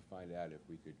I'd like to find out if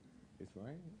we could. Is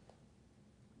Ryan?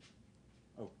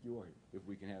 Oh, you are. If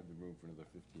we can have the room for another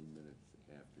 15 minutes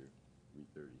after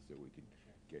 3:30, so we can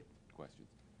get questions.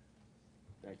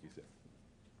 Thank you, sir.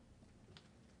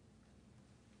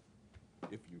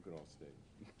 If you could all stay.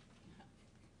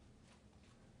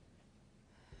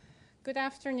 Good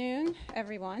afternoon,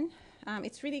 everyone.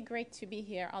 It's really great to be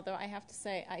here, although I have to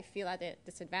say I feel at a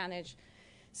disadvantage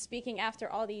speaking after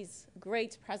all these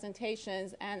great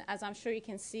presentations, and as I'm sure you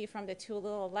can see from the two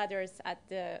little letters at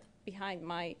the behind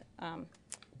my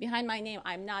name,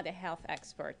 I'm not a health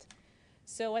expert.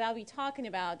 So what I'll be talking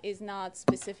about is not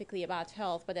specifically about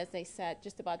health, but as I said,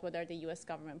 just about what are the U.S.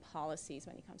 government policies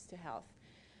when it comes to health.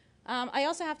 I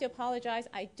also have to apologize.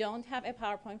 I don't have a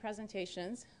PowerPoint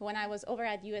presentations. When I was over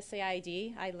at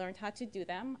USAID, I learned how to do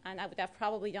them, and I would have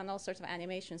probably done all sorts of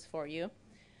animations for you.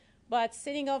 But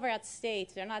sitting over at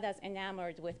State, they're not as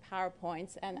enamored with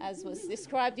PowerPoints. And as was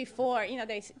described before, you know,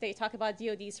 they talk about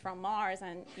DODs from Mars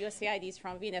and USAIDs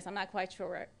from Venus. I'm not quite sure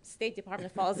where State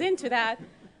Department falls into that.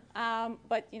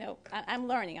 But, you know, I'm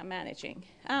learning. I'm managing.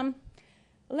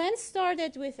 Len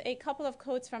started with a couple of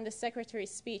quotes from the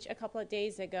Secretary's speech a couple of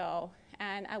days ago.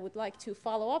 And I would like to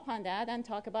follow up on that and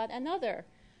talk about another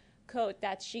quote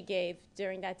that she gave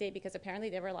during that day, because apparently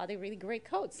there were a lot of really great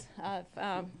quotes of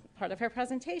part of her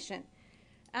presentation.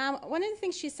 One of the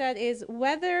things she said is,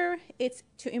 whether it's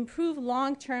to improve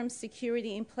long-term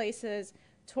security in places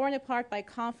torn apart by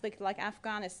conflict like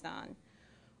Afghanistan,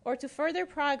 or to further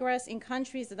progress in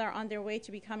countries that are on their way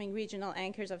to becoming regional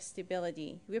anchors of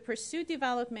stability, we pursue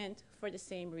development for the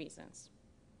same reasons: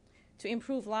 to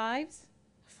improve lives,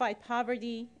 fight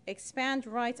poverty, expand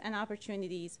rights and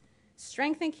opportunities,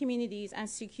 strengthen communities, and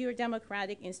secure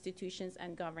democratic institutions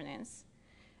and governance.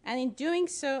 And in doing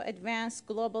so, advance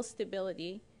global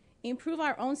stability, improve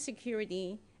our own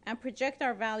security, and project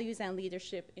our values and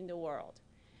leadership in the world.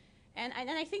 And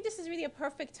I think this is really a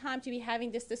perfect time to be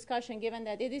having this discussion, given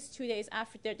that it is 2 days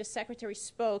after the Secretary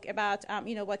spoke about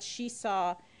you know, what she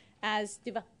saw as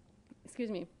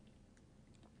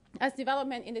as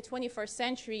development in the 21st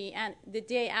century, and the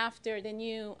day after the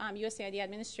new USAID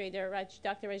administrator,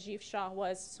 Dr. Rajiv Shah,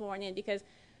 was sworn in, because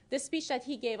the speech that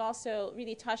he gave also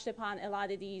really touched upon a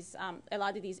lot of these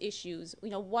issues. You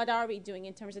know, what are we doing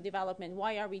in terms of development?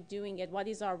 Why are we doing it? What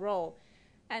is our role?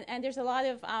 And there's a lot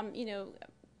of you know,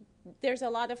 there's a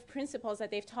lot of principles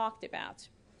that they've talked about,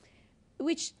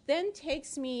 which then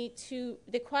takes me to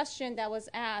the question that was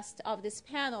asked of this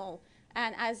panel,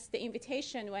 and as the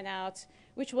invitation went out,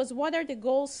 which was, what are the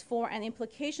goals for and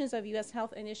implications of U.S.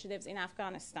 health initiatives in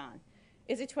Afghanistan?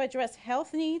 Is it to address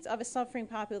health needs of a suffering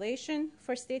population,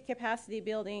 for state capacity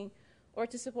building, or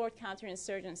to support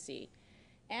counterinsurgency?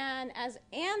 And as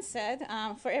Anne said,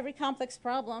 for every complex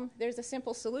problem, there's a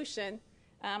simple solution.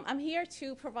 I'm here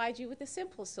to provide you with a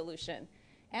simple solution.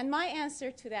 And my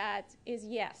answer to that is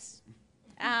yes.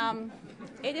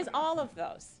 It is all of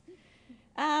those.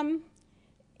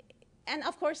 And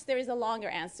of course, there is a longer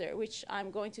answer, which I'm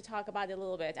going to talk about a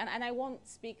little bit. And I won't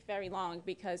speak very long,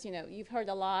 because you know, you've heard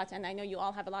a lot, and I know you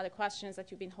all have a lot of questions that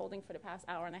you've been holding for the past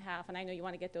hour and a half, and I know you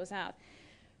want to get those out.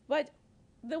 But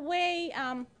the way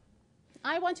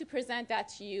I want to present that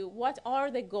to you, what are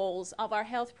the goals of our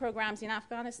health programs in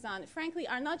Afghanistan, frankly,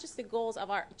 are not just the goals of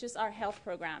our health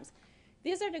programs.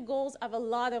 These are the goals of a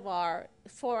lot of our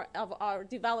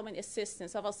development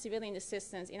assistance, of our civilian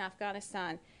assistance in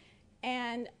Afghanistan.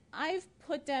 And I've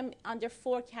put them under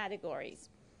 4 categories.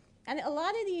 And a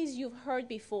lot of these you've heard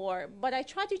before, but I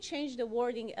try to change the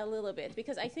wording a little bit,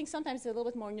 because I think sometimes it's a little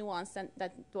bit more nuanced than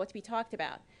what we talked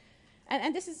about.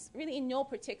 And this is really in no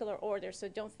particular order, so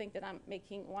don't think that I'm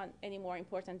making one any more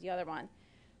important than the other one.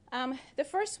 The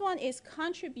first one is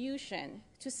contribution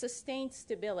to sustained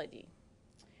stability.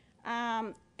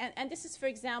 And this is, for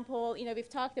example, you know, we've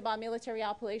talked about military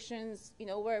operations, you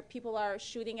know, where people are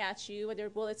shooting at you, where there are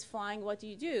bullets flying, what do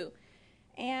you do?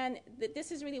 And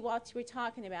this is really what we're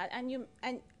talking about. And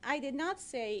I did not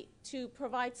say to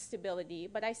provide stability,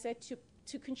 but I said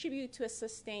to contribute to a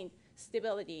sustained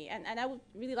stability. And I would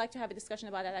really like to have a discussion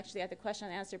about that actually at the question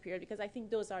and answer period, because I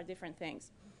think those are different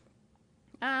things.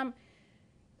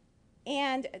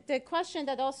 And the question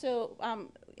that also,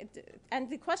 and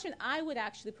the question I would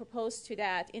actually propose to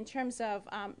that in terms of,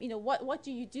 you know, what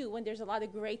do you do when there's a lot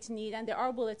of great need and there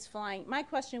are bullets flying? My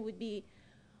question would be,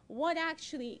 what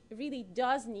actually really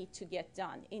does need to get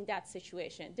done in that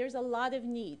situation? There's a lot of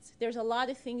needs. There's a lot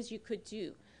of things you could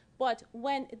do. But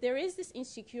when there is this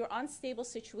insecure, unstable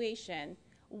situation,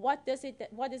 what is it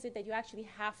that you actually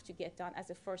have to get done as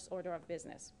a first order of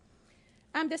business?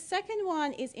 The second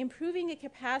one is improving the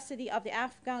capacity of the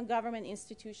Afghan government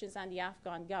institutions and the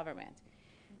Afghan government.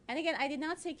 And again, I did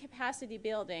not say capacity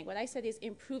building. What I said is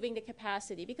improving the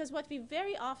capacity, because what we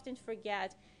very often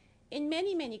forget in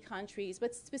many, many countries,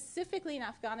 but specifically in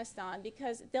Afghanistan,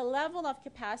 because the level of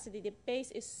capacity, the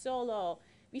base is so low,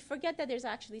 we forget that there's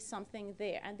actually something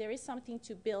there, and there is something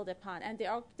to build upon, and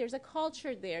there's a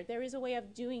culture there, there is a way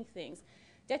of doing things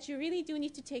that you really do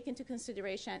need to take into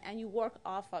consideration, and you work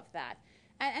off of that.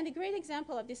 And a great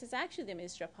example of this is actually the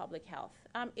Ministry of Public Health.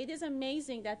 It is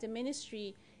amazing that the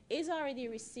ministry is already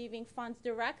receiving funds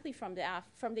directly from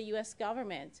the U.S.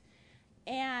 government.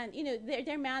 And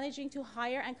they're managing to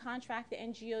hire and contract the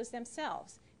NGOs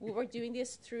themselves. We were doing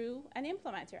this through an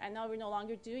implementer, and now we're no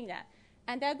longer doing that.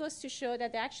 And that goes to show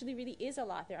that there actually really is a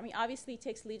lot there. I mean, obviously it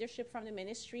takes leadership from the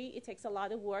ministry. It takes a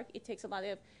lot of work. It takes a lot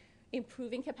of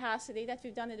improving capacity that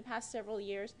we've done in the past several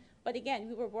years. But again,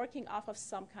 we were working off of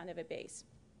some kind of a base.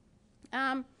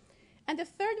 And the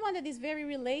third one that is very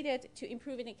related to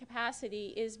improving the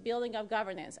capacity is building of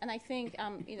governance. And I think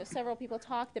several people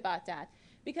talked about that.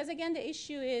 Because again, the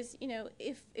issue is,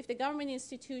 if the government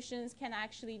institutions can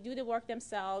actually do the work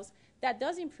themselves, that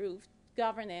does improve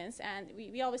governance. And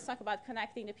we always talk about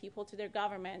connecting the people to their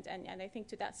government, and I think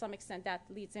to that some extent that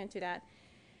leads into that.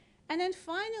 And then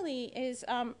finally is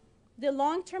the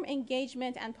long-term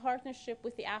engagement and partnership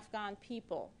with the Afghan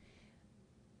people.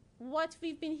 What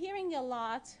we've been hearing a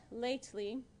lot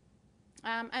lately,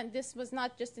 and this was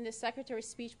not just in the Secretary's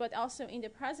speech, but also in the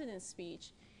President's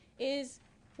speech, is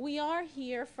we are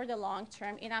here for the long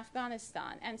term in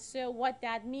Afghanistan. And so what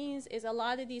that means is a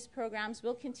lot of these programs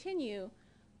will continue,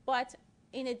 but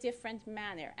in a different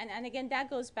manner. And again, that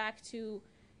goes back to,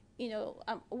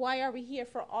 why are we here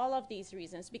for all of these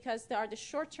reasons? Because there are the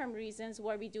short-term reasons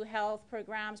where we do health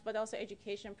programs, but also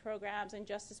education programs and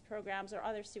justice programs or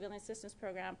other civilian assistance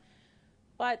programs.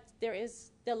 But there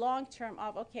is the long term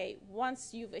of, okay,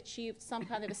 once you've achieved some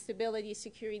kind of a stability,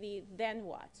 security, then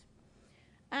what?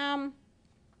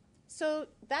 So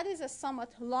that is a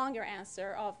somewhat longer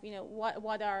answer of,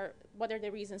 what are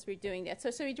the reasons we're doing that.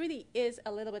 So it really is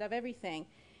a little bit of everything.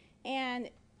 And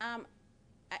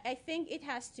I think it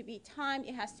has to be timed,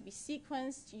 it has to be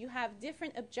sequenced. You have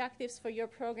different objectives for your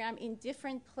program in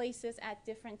different places at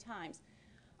different times.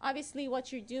 Obviously,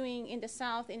 what you're doing in the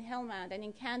south, in Helmand and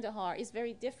in Kandahar, is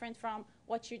very different from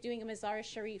what you're doing in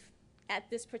Mazar-e-Sharif at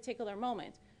this particular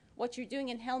moment. What you're doing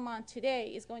in Helmand today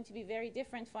is going to be very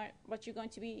different from what you're going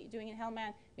to be doing in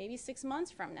Helmand maybe 6 months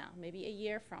from now, maybe a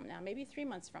year from now, maybe 3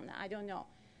 months from now, I don't know.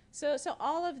 So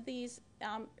all of these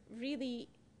really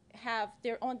have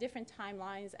their own different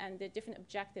timelines and their different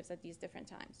objectives at these different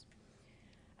times.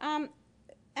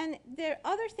 And the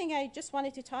other thing I just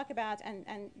wanted to talk about,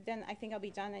 and then I think I'll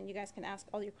be done and you guys can ask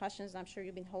all your questions I'm sure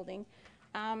you've been holding,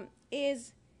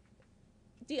 is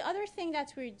the other thing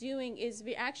that we're doing is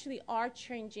we actually are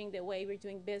changing the way we're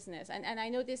doing business. And I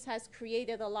know this has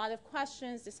created a lot of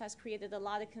questions, this has created a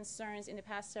lot of concerns in the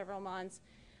past several months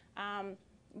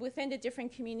within the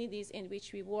different communities in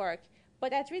which we work. But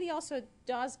that really also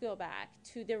does go back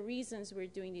to the reasons we're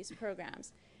doing these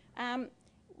programs.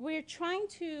 We're trying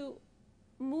to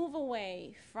move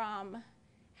away from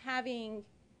having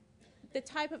the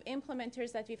type of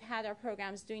implementers that we've had our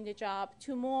programs doing the job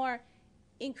to more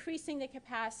increasing the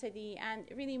capacity and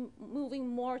really moving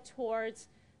more towards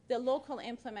the local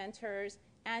implementers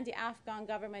and the Afghan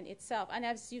government itself. And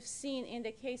as you've seen in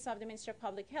the case of the Ministry of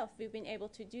Public Health, we've been able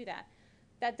to do that.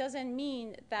 That doesn't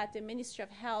mean that the Ministry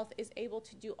of Health is able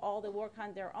to do all the work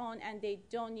on their own and they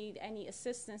don't need any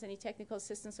assistance, any technical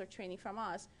assistance or training from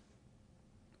us.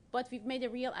 But we've made a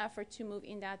real effort to move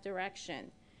in that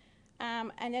direction.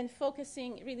 And then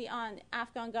focusing really on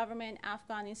Afghan government,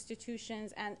 Afghan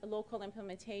institutions, and local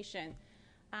implementation.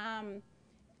 And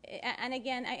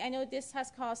again, I know this has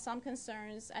caused some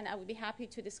concerns, and I would be happy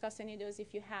to discuss any of those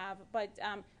if you have. But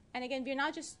and again, we're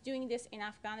not just doing this in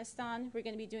Afghanistan. We're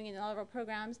going to be doing it in all of our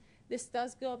programs. This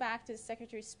does go back to the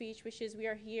Secretary's speech, which is we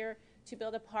are here to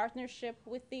build a partnership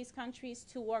with these countries,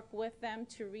 to work with them,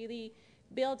 to really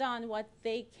build on what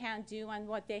they can do and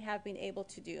what they have been able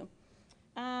to do.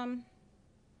 And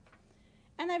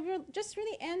I will just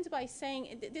really end by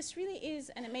saying this really is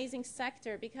an amazing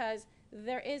sector because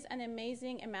there is an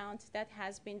amazing amount that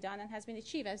has been done and has been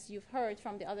achieved, as you've heard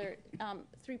from the other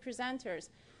 3 presenters.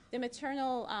 The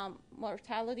maternal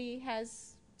mortality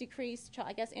has decreased.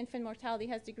 I guess infant mortality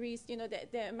has decreased. You know,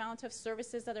 the amount of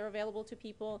services that are available to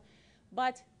people.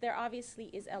 But there obviously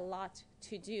is a lot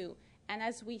to do. And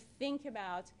as we think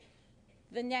about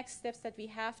the next steps that we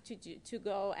have to do to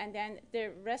go, and then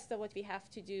the rest of what we have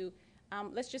to do,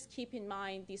 let's just keep in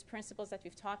mind these principles that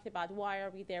we've talked about. Why are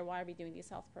we there? Why are we doing these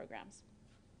health programs?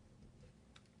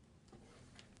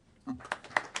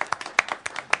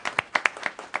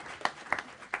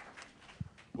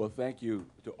 Well, thank you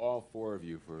to all four of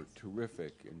you for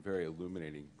terrific and very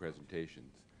illuminating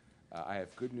presentations. I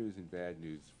have good news and bad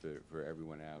news for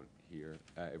everyone out here,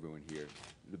 everyone here.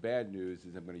 The bad news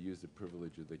is I'm going to use the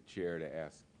privilege of the chair to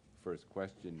ask first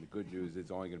question. The good news is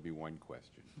it's only going to be one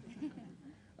question.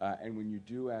 And when you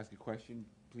do ask a question,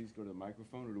 please go to the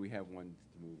microphone, or do we have one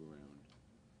to move around?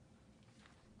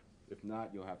 If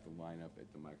not, you'll have to line up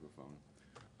at the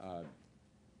microphone.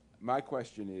 My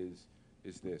question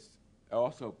is this.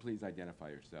 Also, please identify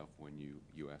yourself when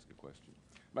you ask a question.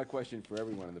 My question for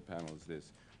everyone on the panel is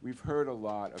this. We've heard a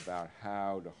lot about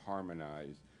how to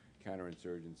harmonize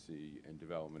counterinsurgency and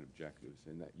development objectives,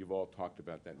 and that you've all talked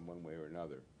about that in one way or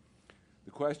another.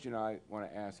 The question I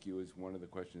want to ask you is one of the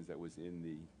questions that was in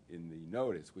the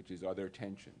notice, which is, are there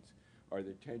tensions? Are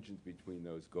there tensions between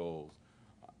those goals?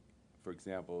 For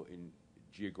example, in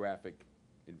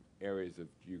areas of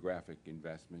geographic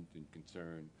investment and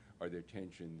concern, are there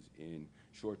tensions in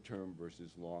short-term versus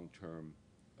long-term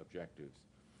objectives?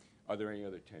 Are there any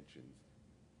other tensions?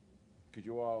 Could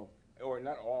you all, or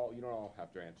not all, you don't all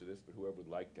have to answer this, but whoever would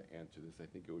like to answer this, I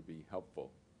think it would be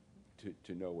helpful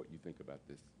to know what you think about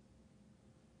this.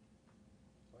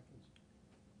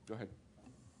 Go ahead.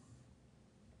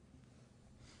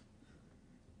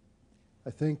 I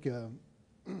think,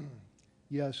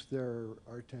 yes, there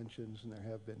are tensions, and there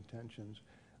have been tensions.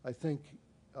 I think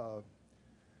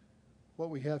what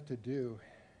we have to do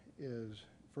is,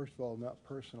 first of all, not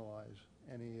personalize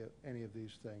any of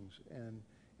these things, and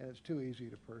it's too easy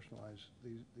to personalize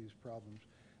these problems.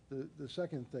 The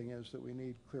second thing is that we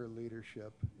need clear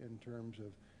leadership in terms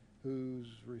of who's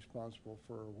responsible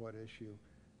for what issue.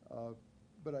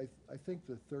 But I think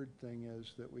the third thing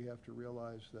is that we have to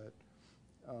realize that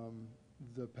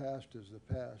the past is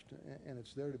the past, and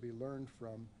it's there to be learned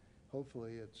from.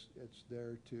 Hopefully it's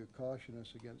there to caution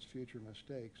us against future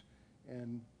mistakes,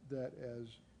 and that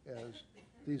as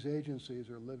these agencies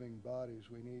are living bodies,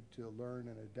 we need to learn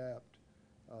and adapt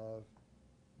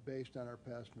based on our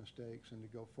past mistakes, and to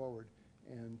go forward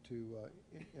and to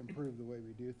improve the way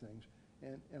we do things.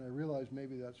 And I realize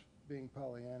maybe that's being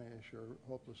Pollyanna-ish or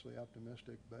hopelessly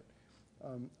optimistic, but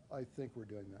I think we're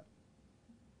doing that.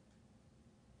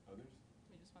 Others?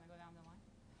 We just want to go down the line?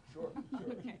 Sure.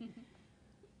 Okay.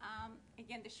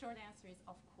 Again, the short answer is,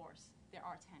 of course, there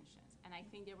are tensions, and I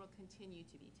think there will continue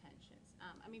to be tensions.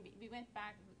 I mean, going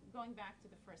back to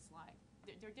the first slide,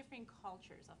 there are different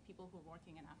cultures of people who are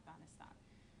working in Afghanistan.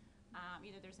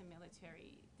 There's a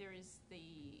military, there is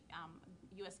the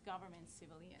U.S. government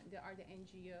civilian, there are the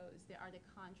NGOs, there are the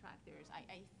contractors.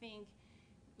 I think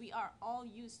we are all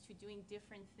used to doing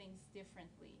different things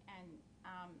differently, and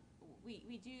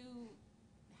we do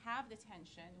have the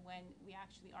tension when we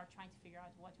actually are trying to figure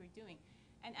out what we're doing.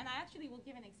 And I actually will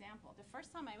give an example. The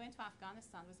first time I went to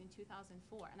Afghanistan was in 2004,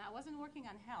 and I wasn't working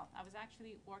on health. I was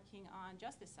actually working on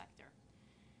justice sector.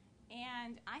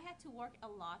 And I had to work a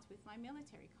lot with my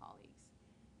military colleagues.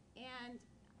 And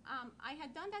I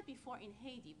had done that before in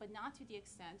Haiti, but not to the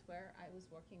extent where I was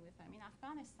working with them in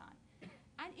Afghanistan.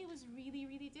 And it was really,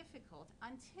 really difficult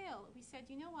until we said,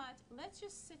 you know what, let's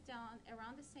just sit down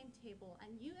around the same table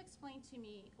and you explain to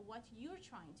me what you're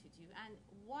trying to do and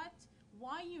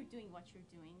why you're doing what you're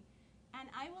doing,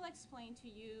 and I will explain to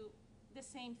you the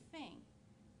same thing.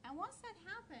 And once that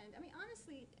happened, I mean,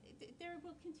 honestly, there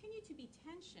will continue to be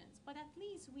tensions, but at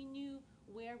least we knew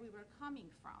where we were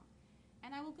coming from.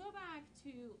 And I will go back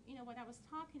to what I was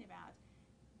talking about.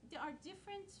 There are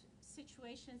different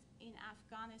situations in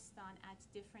Afghanistan at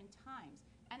different times.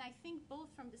 And I think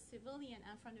both from the civilian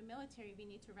and from the military, we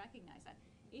need to recognize that.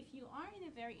 If you are in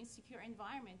a very insecure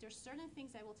environment, there's certain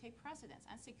things that will take precedence,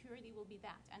 and security will be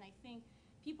that. And I think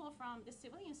people from the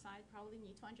civilian side probably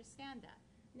need to understand that.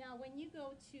 Now, when you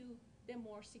go to the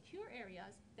more secure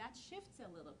areas, that shifts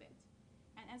a little bit.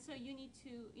 And so you need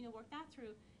to work that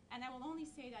through. And I will only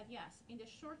say that, yes, in the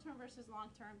short term versus long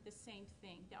term, the same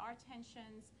thing. There are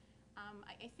tensions.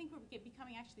 I think we're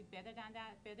becoming actually better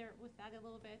with that a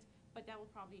little bit, but that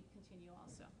will probably continue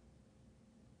also.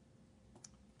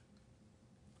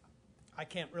 I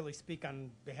can't really speak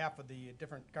on behalf of the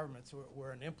different governments.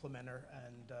 We're an implementer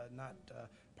and not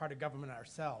part of government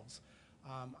ourselves.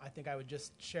 I think I would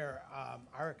just share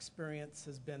our experience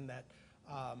has been that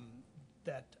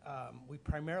we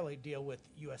primarily deal with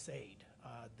USAID.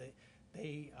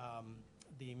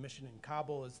 The mission in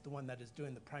Kabul is the one that is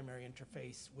doing the primary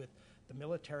interface with the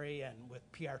military and with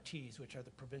PRTs, which are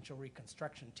the provincial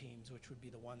reconstruction teams, which would be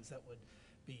the ones that would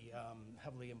be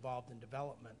heavily involved in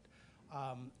development.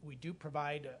 We do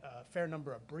provide a fair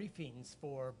number of briefings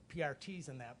for PRTs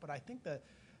in that, but I think that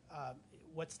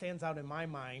what stands out in my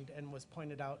mind and was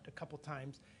pointed out a couple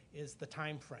times is the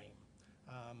time frame.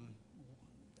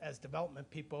 As development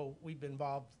people, we've been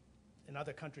involved in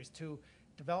other countries too.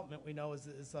 Development, we know,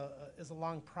 is a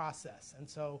long process, and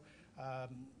so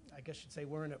I guess you'd say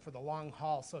we're in it for the long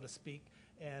haul, so to speak.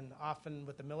 And often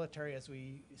with the military, as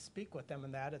we speak with them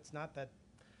in that, it's not that,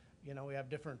 you know, we have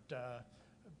different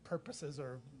purposes,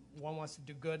 or one wants to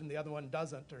do good and the other one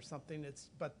doesn't, or something.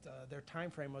 But their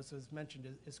time frame, as was mentioned,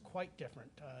 is quite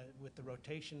different with the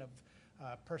rotation of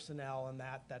personnel and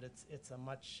that it's a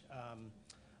much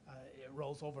it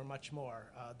rolls over much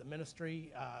more. The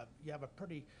ministry, you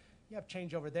have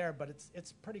change over there, but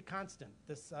it's pretty constant.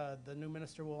 The new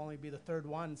minister will only be the third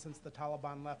one since the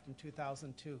Taliban left in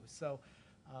 2002. So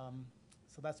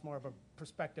that's more of a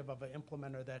perspective of an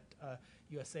implementer that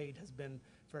USAID has been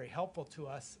very helpful to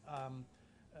us.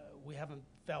 We haven't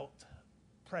felt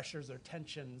pressures or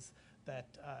tensions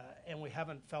and we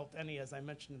haven't felt any, as I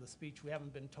mentioned in the speech, we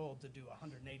haven't been told to do a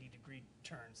 180-degree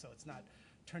turn. So it's not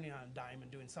turning on a dime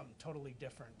and doing something totally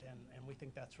different. And we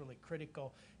think that's really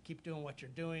critical. Keep doing what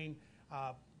you're doing,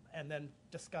 and then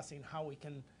discussing how we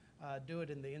can do it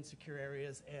in the insecure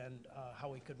areas and how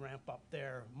we could ramp up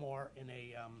there more in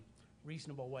a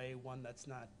reasonable way, one that's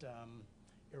not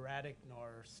erratic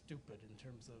nor stupid in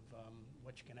terms of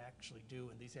what you can actually do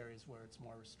in these areas where it's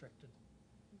more restricted.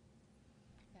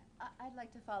 Yeah, I'd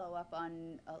like to follow up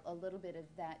on a little bit of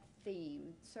that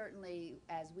theme. Certainly,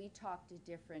 as we talk to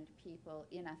different people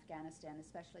in Afghanistan,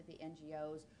 especially the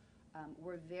NGOs,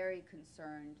 we're very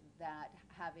concerned that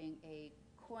having a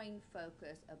coin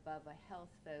focus above a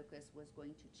health focus was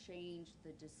going to change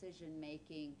the decision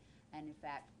making and in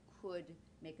fact could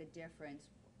make a difference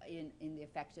in the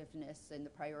effectiveness and the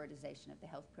prioritization of the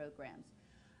health programs.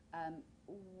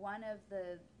 One of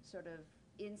the sort of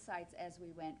insights as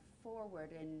we went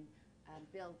forward, and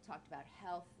Bill talked about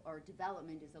health or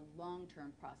development is a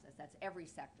long-term process. That's every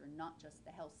sector, not just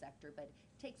the health sector, but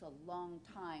it takes a long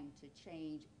time to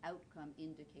change outcome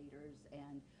indicators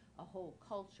and a whole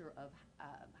culture of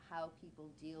how people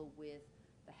deal with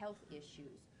the health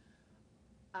issues.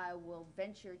 I will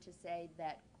venture to say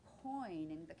that COIN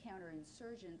and the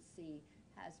counterinsurgency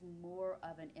has more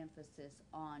of an emphasis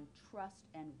on trust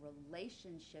and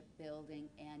relationship building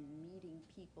and meeting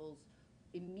people's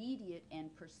immediate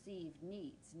and perceived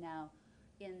needs. Now,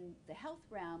 in the health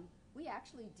realm, we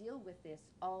actually deal with this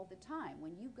all the time.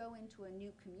 When you go into a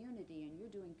new community and you're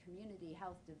doing community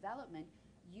health development,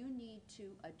 you need to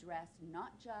address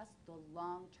not just the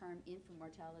long-term infant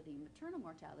mortality and maternal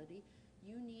mortality,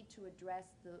 you need to address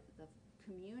the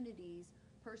community's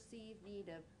perceived need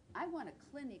of, I want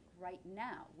a clinic right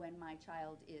now when my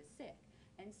child is sick.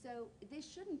 And so this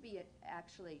shouldn't be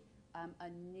actually a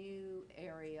new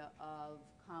area of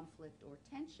conflict or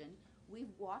tension.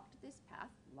 We've walked this path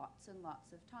lots and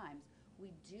lots of times.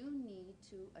 We do need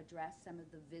to address some of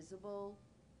the visible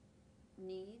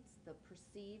needs, the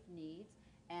perceived needs,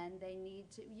 and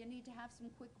you need to have some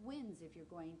quick wins if you're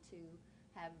going to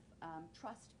have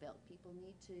trust built. People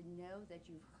need to know that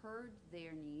you've heard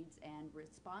their needs and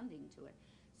responding to it.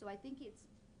 So I think it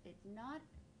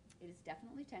is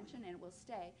definitely tension and it will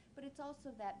stay, but it's also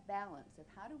that balance of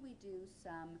how do we do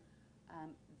some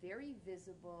very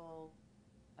visible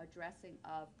addressing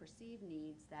of perceived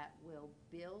needs that will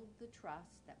build the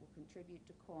trust, that will contribute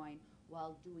to COIN,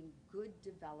 while doing good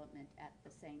development at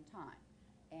the same time.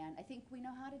 And I think we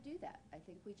know how to do that. I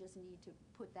think we just need to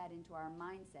put that into our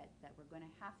mindset that we're going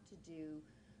to have to do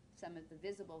some of the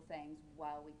visible things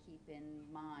while we keep in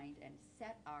mind and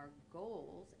set our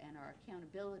goals and our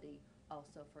accountability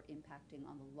also for impacting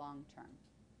on the long term.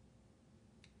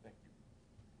 Thank you.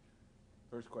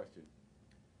 First question.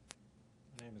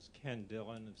 My name is Ken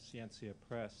Dillon of Ciencia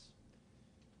Press.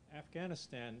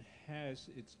 Afghanistan has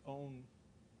its own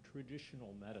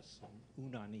traditional medicine,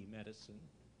 Unani medicine,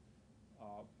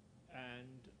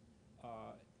 and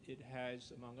it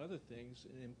has, among other things,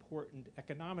 an important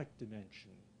economic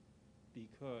dimension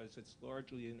because it's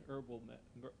largely an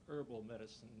herbal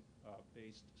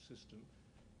medicine-based system.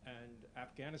 And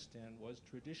Afghanistan was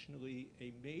traditionally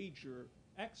a major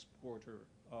exporter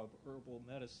of herbal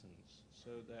medicines,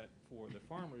 so that for the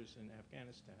farmers in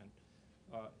Afghanistan,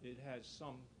 it has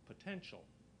some potential.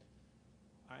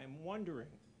 I'm wondering,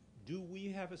 do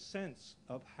we have a sense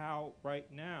of how right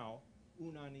now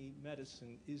Unani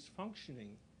medicine is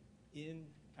functioning in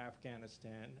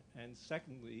Afghanistan? And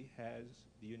secondly, has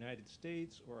the United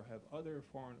States or have other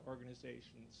foreign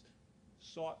organizations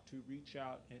sought to reach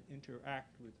out and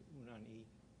interact with Unani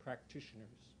practitioners?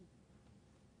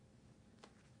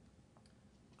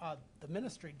 The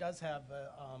ministry does have,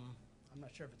 I'm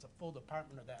not sure if it's a full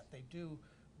department of that. They do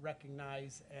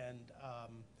recognize and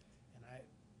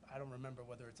I don't remember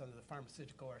whether it's under the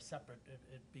pharmaceutical or separate,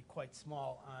 it'd be quite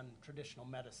small on traditional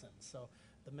medicine. So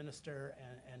the minister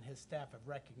and his staff have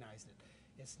recognized it.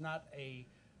 It's not a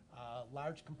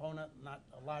large component, not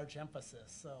a large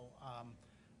emphasis. So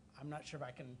I'm not sure if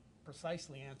I can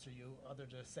precisely answer you other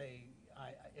to say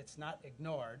it's not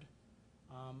ignored.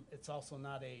 It's also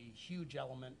not a huge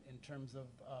element in terms of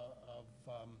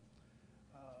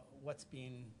what's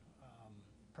being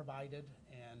provided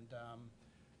and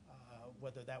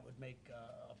whether that would make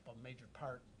a major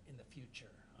part in the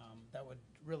future. That would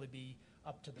really be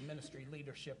up to the ministry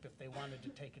leadership if they wanted to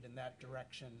take it in that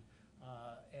direction,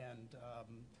 and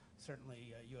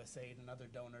certainly USAID and other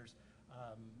donors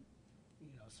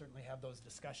certainly have those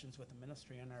discussions with the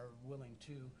ministry and are willing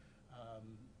to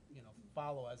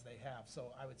follow as they have.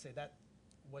 So I would say that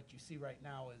what you see right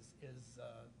now is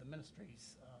the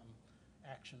ministry's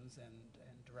actions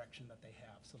and direction that they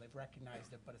have. So they've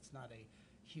recognized it, but it's not a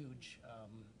huge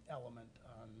element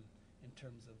in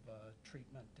terms of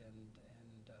treatment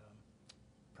and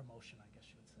promotion, I guess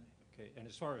you would say. Okay, and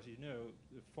as far as you know,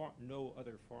 no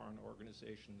other foreign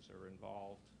organizations are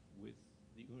involved with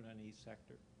the UNANI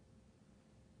sector?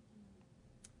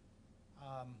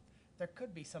 There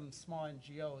could be some small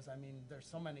NGOs. I mean, there's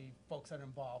so many folks that are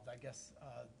involved. I guess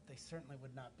they certainly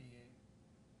would not be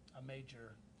a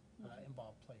major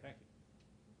involved player. Thank you.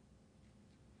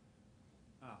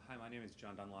 Hi, my name is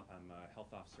John Dunlop. I'm a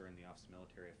health officer in the Office of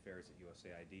Military Affairs at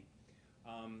USAID.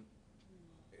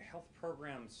 Health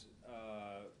programs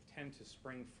tend to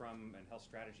spring from, and health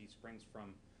strategy springs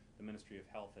from the Ministry of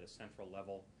Health at a central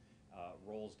level,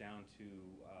 rolls down to,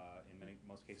 in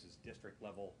most cases, district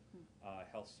level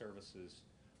health services.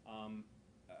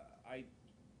 I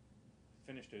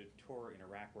finished a tour in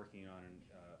Iraq working on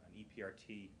an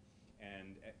EPRT,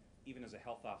 and even as a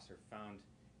health officer found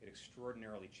it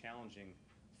extraordinarily challenging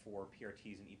for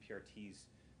PRTs and EPRTs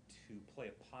to play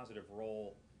a positive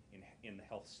role in the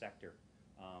health sector,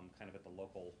 kind of at the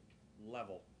local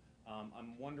level.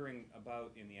 I'm wondering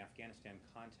about, in the Afghanistan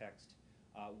context,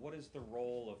 what is the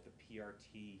role of the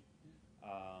PRT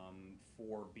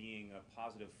for being a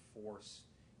positive force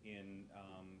in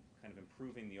kind of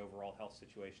improving the overall health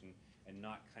situation and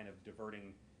not kind of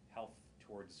diverting health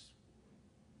towards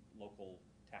local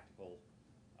tactical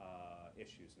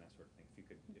issues and that sort of thing? If you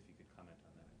could comment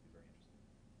on that, I'd be very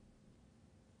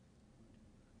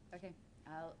interested. Okay,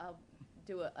 I'll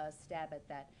do a stab at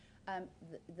that.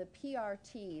 The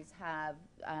PRTs have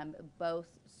both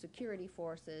security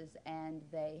forces, and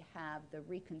they have the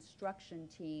reconstruction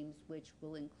teams, which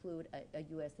will include a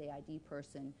USAID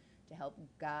person to help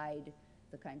guide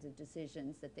the kinds of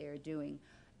decisions that they are doing.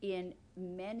 In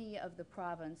many of the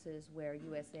provinces where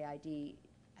USAID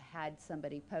had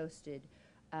somebody posted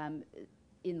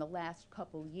in the last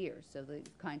couple years, so the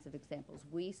kinds of examples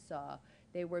we saw,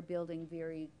 they were building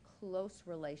very close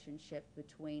relationship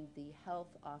between the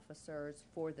health officers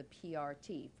for the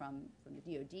PRT from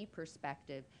the DoD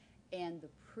perspective and the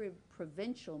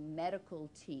provincial medical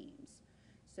teams,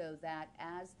 so that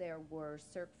as there were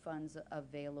CERP funds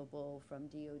available from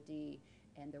DoD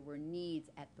and there were needs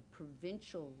at the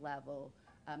provincial level,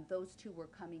 those two were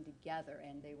coming together,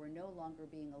 and they were no longer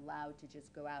being allowed to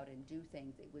just go out and do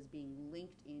things. It was being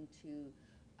linked into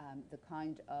the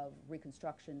kind of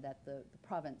reconstruction that the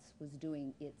province was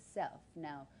doing itself.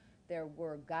 Now, there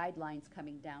were guidelines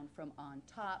coming down from on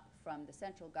top, from the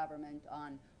central government,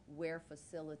 on where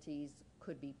facilities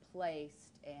could be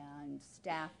placed and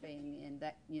staffing, and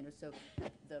that, so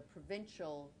the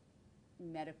provincial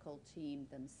medical team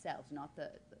themselves, not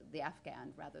the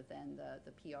Afghan rather than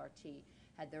the PRT,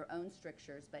 had their own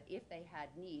strictures, but if they had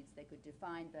needs, they could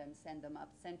define them, send them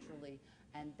up centrally,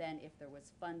 and then if there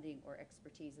was funding or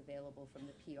expertise available from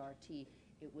the PRT,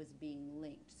 it was being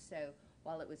linked. So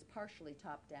while it was partially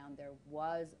top-down, there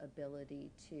was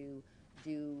ability to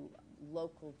do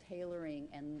local tailoring,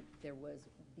 and there was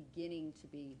beginning to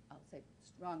be, I'll say,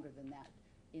 stronger than that.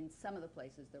 In some of the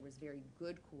places, there was very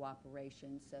good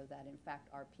cooperation, so that, in fact,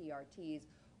 our PRTs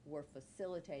were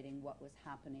facilitating what was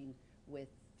happening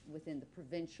within the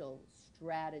provincial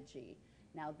strategy.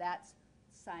 Now, that's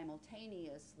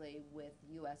simultaneously with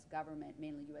U.S. government,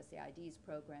 mainly USAID's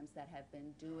programs that have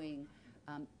been doing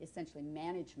essentially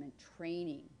management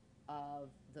training of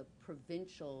the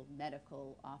provincial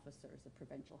medical officers, the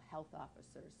provincial health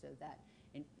officers, so that,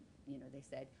 they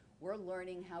said, we're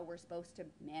learning how we're supposed to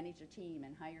manage a team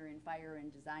and hire and fire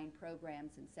and design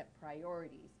programs and set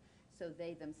priorities. So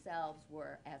they themselves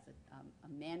were, as a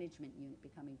management unit,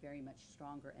 becoming very much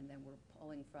stronger, and then we're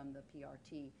pulling from the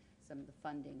PRT some of the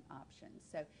funding options.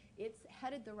 So it's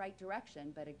headed the right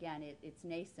direction, but again, it's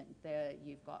nascent.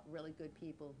 You've got really good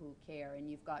people who care, and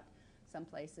you've got some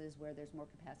places where there's more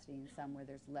capacity and some where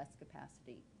there's less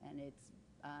capacity. And it's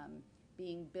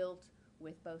being built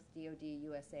with both DoD,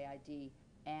 USAID,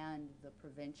 and the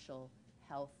provincial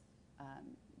health,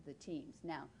 the teams.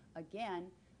 Now, again,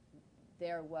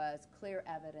 there was clear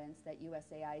evidence that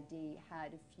USAID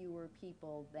had fewer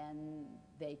people than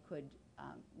they could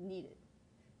needed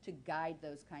to guide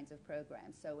those kinds of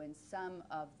programs. So in some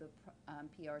of the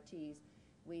PRTs,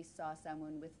 we saw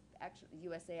someone with actually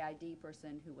USAID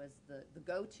person who was the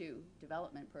go-to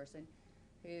development person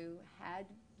who had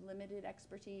limited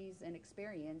expertise and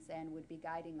experience and would be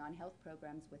guiding on health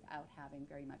programs without having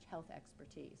very much health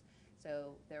expertise.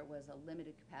 So there was a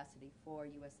limited capacity for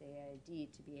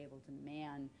USAID to be able to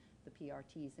man the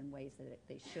PRTs in ways that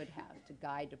they should have to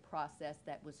guide a process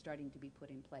that was starting to be put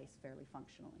in place fairly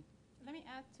functionally. Let me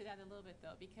add to that a little bit,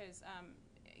 though, because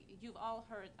you've all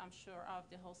heard, I'm sure, of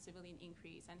the whole civilian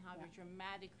increase and how we're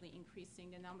dramatically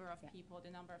increasing the number of people, the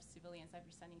number of civilians that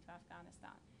we're sending to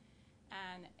Afghanistan.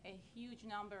 And a huge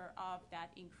number of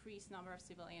that increased number of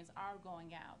civilians are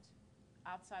going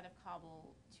outside of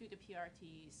Kabul, to the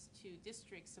PRTs, to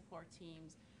district support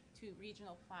teams, to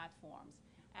regional platforms.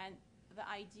 And the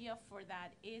idea for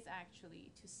that is actually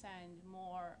to send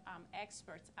more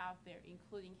experts out there,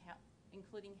 including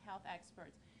health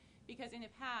experts. Because in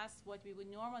the past, what we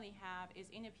would normally have is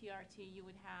in a PRT, you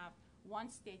would have one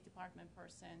State Department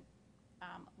person,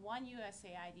 one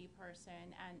USAID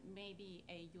person, and maybe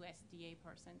a USDA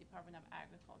person, Department of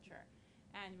Agriculture.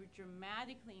 And we're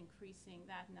dramatically increasing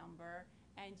that number,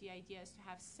 and the idea is to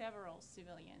have several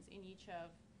civilians in each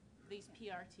of these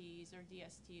PRTs or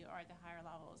DST or at the higher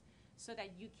levels, so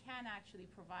that you can actually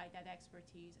provide that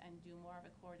expertise and do more of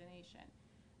a coordination.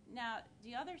 Now,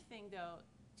 the other thing, though,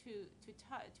 to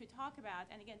talk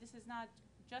about, and again, this is not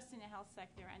just in the health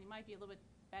sector, and it might be a little bit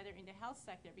better in the health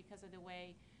sector because of the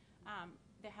way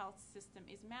the health system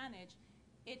is managed,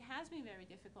 it has been very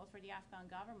difficult for the Afghan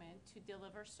government to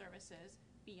deliver services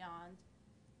beyond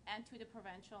and to the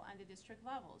provincial and the district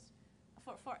levels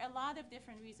for a lot of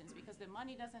different reasons, because the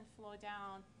money doesn't flow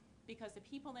down, because the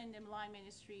people in the line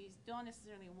ministries don't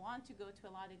necessarily want to go to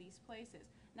a lot of these places.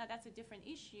 Now, that's a different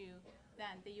issue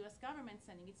than the U.S. government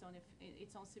sending its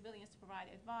own civilians to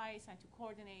provide advice and to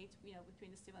coordinate,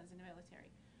 between the civilians and the military.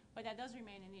 But that does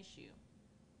remain an issue.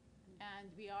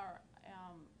 And we are,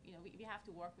 we have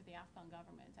to work with the Afghan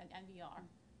government, and we are,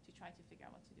 to try to figure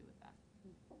out what to do with that.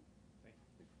 Thank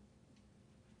you.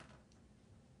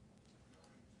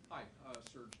 Hi,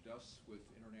 Serge Duss with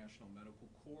International Medical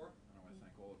Corps, and I want to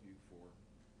thank all of you for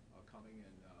coming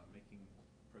and making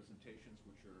presentations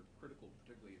which are critical,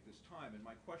 particularly at this time. And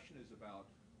my question is about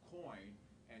COIN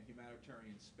and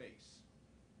humanitarian space.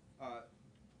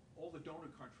 All the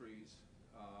donor countries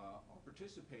are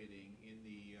participating in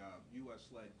the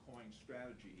U.S.-led COIN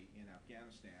strategy in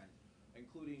Afghanistan,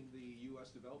 including the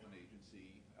U.S. Development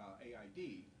Agency,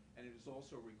 AID, and it is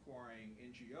also requiring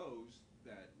NGOs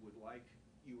that would like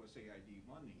USAID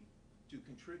money to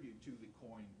contribute to the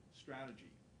COIN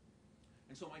strategy.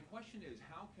 And so my question is,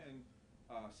 how can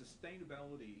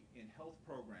sustainability in health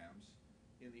programs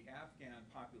in the Afghan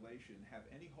population have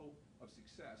any hope of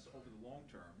success over the long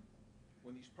term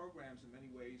when these programs in many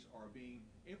ways are being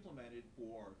implemented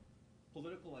for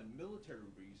political and military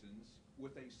reasons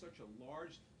with such a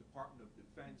large Department of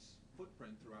Defense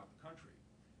footprint throughout the country?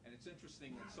 And it's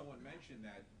interesting that someone mentioned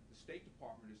that the State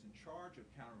Department is in charge of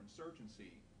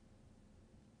counterinsurgency,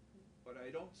 but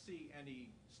I don't see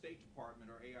any State Department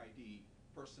or AID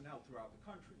personnel throughout the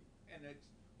country. And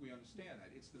we understand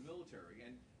that. It's the military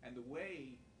and the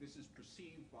way this is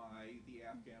perceived by the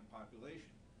Afghan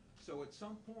population. So at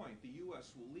some point, the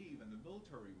U.S. will leave and the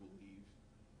military will leave,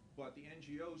 but the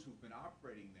NGOs who've been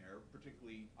operating there,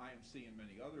 particularly IMC and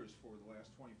many others for the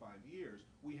last 25 years,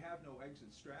 we have no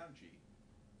exit strategy,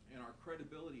 and our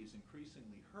credibility is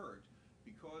increasingly hurt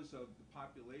because of the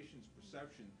population's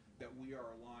perception that we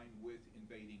are aligned with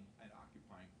invading and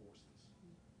occupying forces.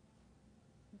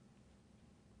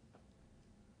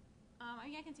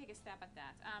 I can take a stab at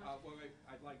that. Well,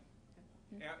 I'd like,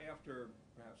 after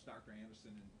perhaps Dr. Anderson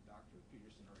and Dr.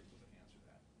 Peterson are able to answer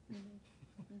that.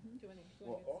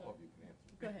 Well, all of you can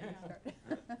answer. Go ahead and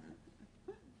start.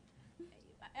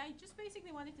 I just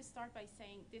basically wanted to start by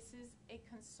saying this is a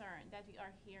concern that we are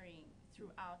hearing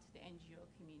throughout the NGO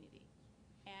community.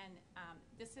 And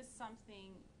this is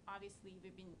something, obviously,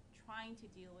 we've been trying to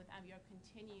deal with and we are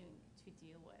continuing to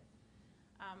deal with.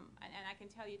 And I can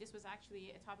tell you this was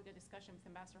actually a topic of discussion with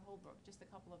Ambassador Holbrook just a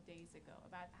couple of days ago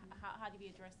about how do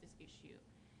we address this issue.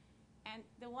 And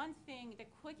the one thing, the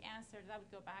quick answer that I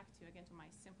would go back to, again, to my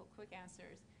simple quick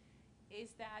answers,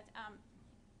 is that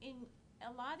in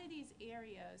a lot of these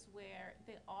areas where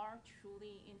they are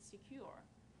truly insecure,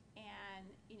 and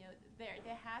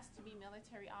there has to be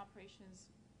military operations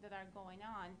that are going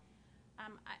on.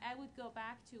 I would go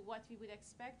back to what we would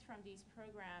expect from these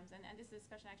programs, and this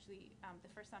discussion actually,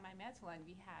 the first time I met Helen,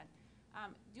 we had.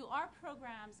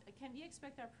 Can we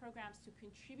expect our programs to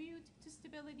contribute to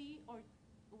stability, or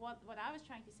what I was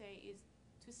trying to say is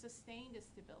to sustain the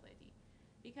stability?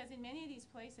 Because in many of these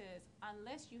places,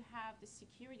 unless you have the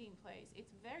security in place,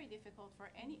 it's very difficult for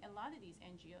a lot of these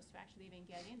NGOs to actually even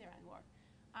get in there and work.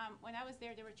 When I was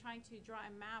there, they were trying to draw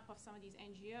a map of some of these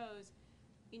NGOs,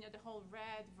 the whole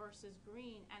red versus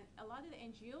green, and a lot of the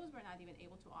NGOs were not even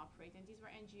able to operate, and these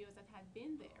were NGOs that had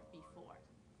been there before.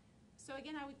 So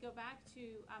again, I would go back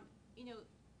to,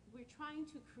 we're trying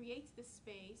to create the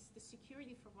space, the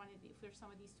security for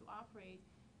some of these to operate,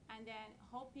 and then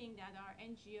hoping that our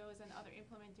NGOs and other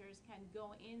implementers can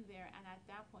go in there and at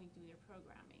that point do their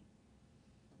programming.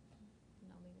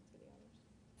 And I'll leave it to the others.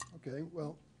 Okay,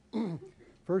 well,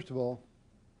 first of all,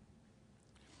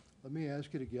 let me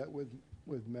ask you to get with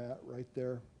Matt right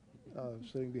there,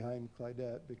 sitting behind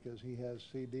Clydette, because he has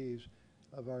CDs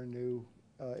of our new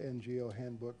NGO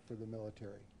handbook for the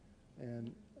military.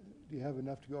 And do you have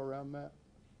enough to go around, Matt?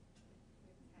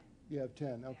 You have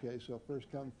 10. Okay, so first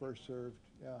come, first served.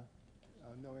 Yeah,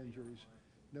 no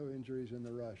injuries in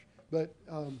the rush. But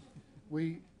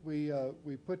we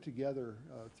put together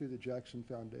through the Jackson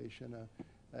Foundation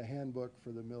a handbook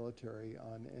for the military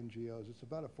on NGOs. It's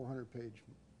about a 400-page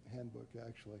handbook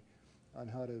actually on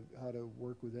how to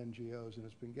work with NGOs, and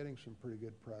it's been getting some pretty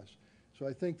good press. So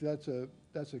I think that's a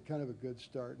kind of a good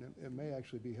start, and it may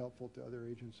actually be helpful to other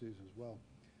agencies as well.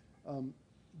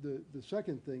 The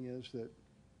second thing is that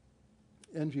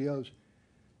NGOs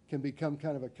can become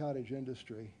kind of a cottage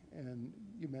industry, and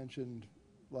you mentioned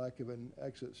lack of an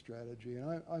exit strategy,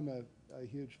 and I'm a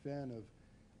huge fan of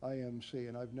IMC,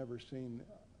 and I've never seen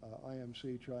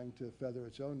IMC trying to feather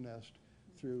its own nest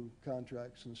through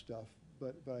contracts and stuff,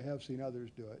 but I have seen others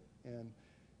do it, and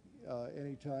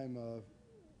anytime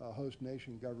a host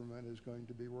nation government is going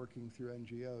to be working through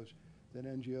NGOs, then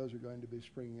NGOs are going to be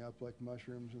springing up like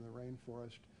mushrooms in the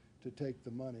rainforest to take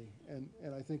the money. And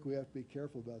I think we have to be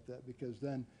careful about that, because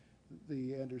then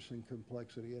the Anderson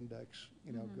Complexity Index,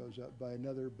 goes up by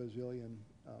another bazillion,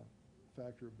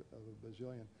 factor of a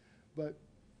bazillion. But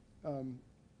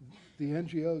the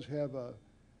NGOs have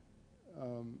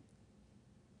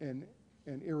an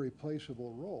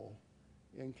irreplaceable role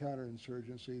in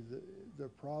counterinsurgency. The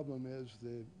problem is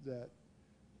that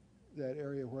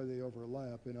area where they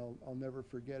overlap, and I'll never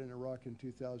forget in Iraq in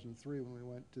 2003 when we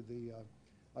went to the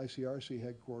ICRC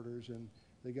headquarters, and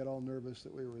they got all nervous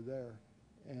that we were there,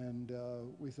 and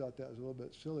we thought that was a little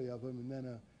bit silly of them, and then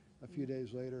a few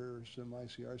days later some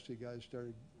ICRC guys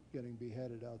started getting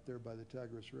beheaded out there by the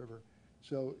Tigris River.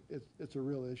 So it's a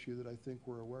real issue that I think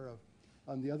we're aware of.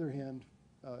 On the other hand,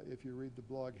 if you read the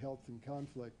blog Health and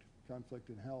Conflict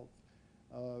and Health,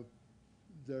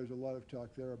 there's a lot of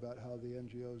talk there about how the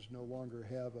NGOs no longer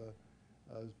have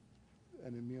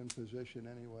an immune position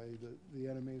anyway. The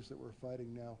enemies that we're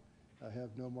fighting now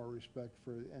have no more respect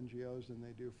for NGOs than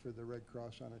they do for the Red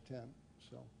Cross on a tent.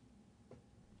 So,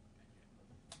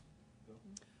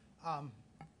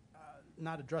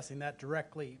 not addressing that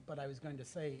directly, but I was going to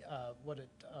say what it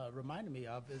reminded me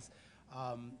of is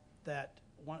that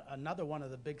another one of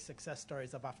the big success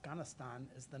stories of Afghanistan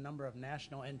is the number of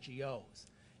national NGOs.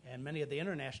 And many of the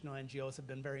international NGOs have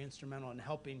been very instrumental in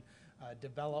helping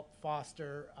develop,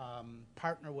 foster,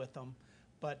 partner with them.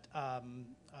 But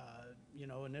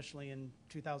initially in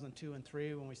 2002 and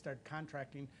 2003, when we started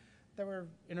contracting, there were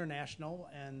international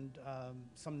and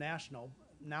some national.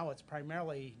 Now it's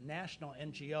primarily national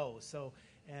NGOs. So,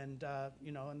 and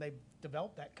they've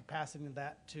developed that capacity in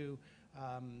that to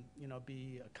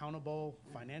be accountable,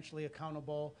 financially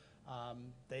accountable.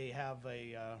 They have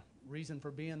a reason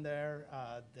for being there.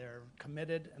 They're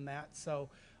committed in that. So,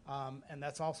 and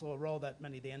that's also a role that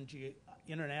many of the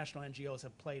international NGOs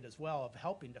have played as well, of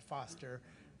helping to foster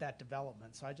that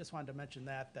development. So I just wanted to mention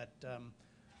that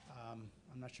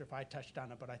I'm not sure if I touched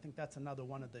on it, but I think that's another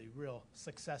one of the real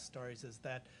success stories, is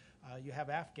that you have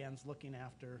Afghans looking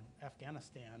after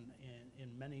Afghanistan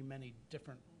in many, many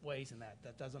different ways in that.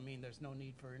 That doesn't mean there's no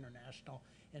need for international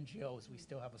NGOs. We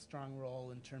still have a strong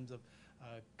role in terms of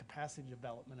capacity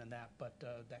development and that, but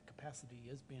that capacity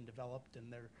is being developed,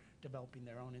 and they're developing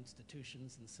their own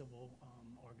institutions and civil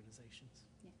organizations.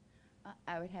 Yeah.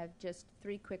 I would have just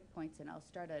 3 quick points, and I'll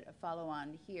start a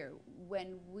follow-on here.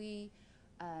 When we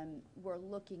were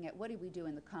looking at what did we do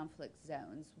in the conflict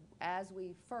zones, as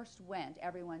we first went,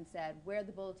 everyone said where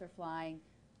the bullets are flying,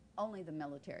 only the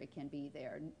military can be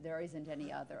there. There isn't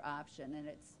any other option, and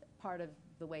it's part of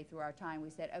the way through our time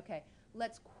we said, okay,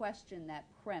 let's question that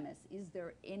premise. Is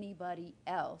there anybody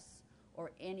else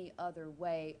or any other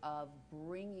way of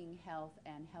bringing health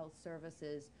and health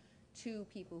services to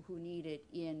people who need it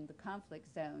in the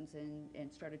conflict zones,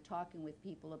 and started talking with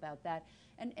people about that.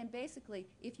 And basically,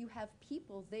 if you have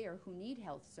people there who need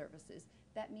health services,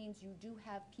 that means you do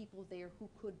have people there who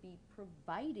could be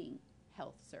providing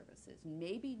health services.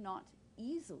 Maybe not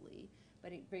easily,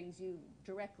 but it brings you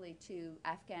directly to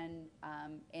Afghan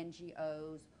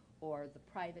NGOs or the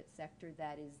private sector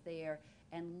that is there,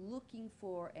 and looking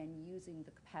for and using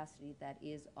the capacity that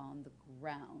is on the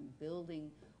ground,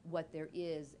 building what there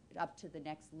is up to the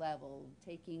next level,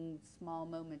 taking small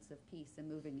moments of peace and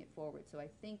moving it forward. So I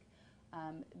think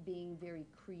being very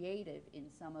creative in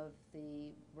some of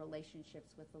the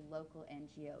relationships with the local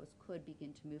NGOs could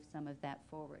begin to move some of that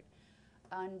forward.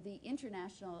 On the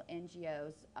international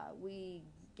NGOs, we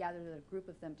gathered a group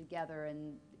of them together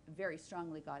and very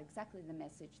strongly got exactly the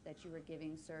message that you were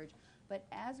giving, Serge. But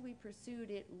as we pursued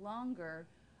it longer,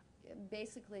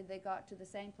 basically they got to the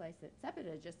same place that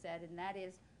Sepida just said, and that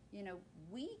is, you know,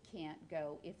 we can't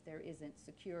go if there isn't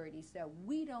security. So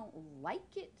we don't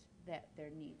like it that there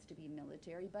needs to be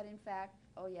military, but in fact,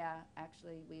 oh yeah,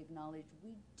 actually we acknowledge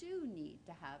we do need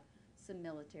to have some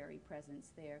military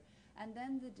presence there. And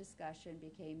then the discussion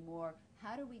became more,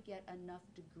 how do we get enough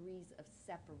degrees of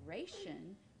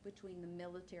separation between the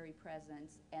military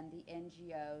presence and the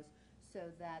NGOs so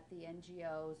that the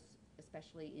NGOs,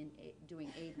 especially in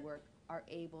doing aid work, are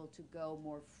able to go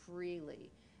more freely.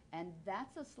 And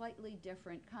that's a slightly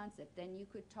different concept. Then you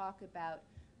could talk about,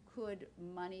 could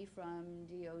money from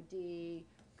DOD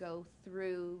go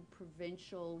through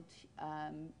provincial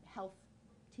health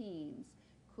teams?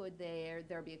 Could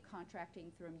there be a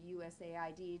contracting from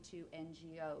USAID to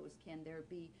NGOs? Can there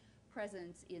be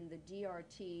presence in the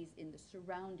DRTs in the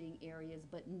surrounding areas,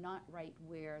 but not right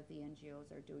where the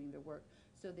NGOs are doing their work?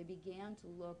 So they began to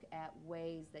look at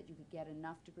ways that you could get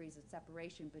enough degrees of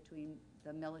separation between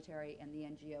the military and the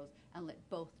NGOs and let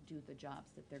both do the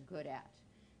jobs that they're good at.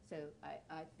 So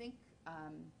I think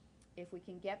if we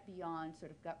can get beyond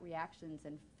sort of gut reactions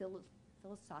and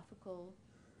philosophical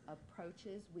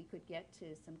approaches, we could get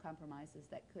to some compromises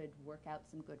that could work out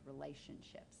some good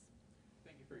relationships.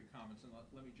 Thank you for your comments, and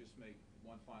let me just make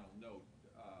one final note.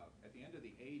 At the end of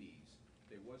the 80s,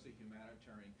 there was a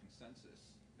humanitarian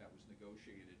consensus that was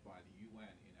negotiated by the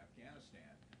UN in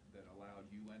Afghanistan that allowed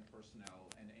UN personnel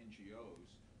and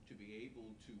NGOs to be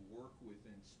able to work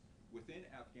within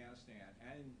Afghanistan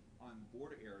and on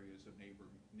border areas of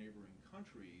neighboring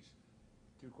countries.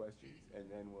 Two questions, and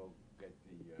then we'll get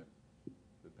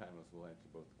the panelists will answer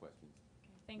both questions.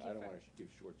 Okay, thank you. I don't want to give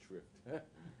short shrift.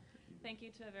 Thank you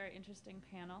to a very interesting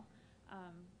panel.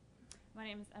 My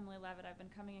name is Emily Levitt. I've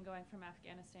been coming and going from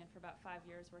Afghanistan for about 5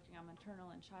 years working on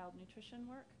maternal and child nutrition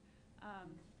work.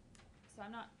 So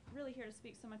I'm not really here to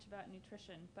speak so much about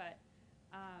nutrition, but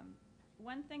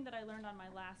one thing that I learned on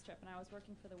my last trip, and I was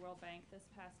working for the World Bank this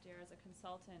past year as a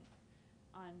consultant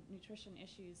on nutrition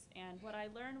issues, and what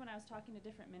I learned when I was talking to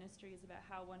different ministries about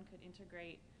how one could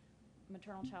integrate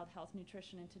maternal child health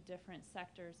nutrition into different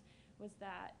sectors was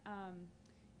that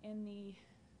in the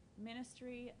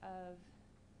Ministry of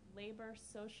Labor,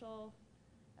 Social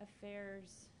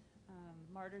Affairs,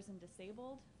 Martyrs and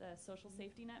Disabled, the Social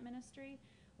Safety Net Ministry,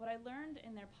 what I learned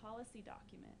in their policy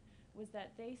document was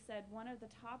that they said one of the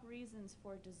top reasons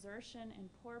for desertion and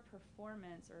poor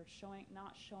performance or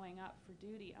not showing up for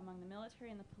duty among the military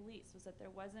and the police was that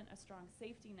there wasn't a strong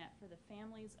safety net for the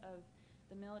families of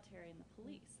the military and the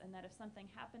police, and that if something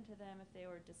happened to them, if they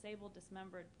were disabled,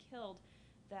 dismembered, killed,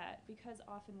 that because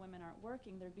often women aren't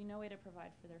working, there'd be no way to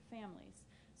provide for their families.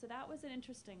 So that was an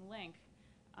interesting link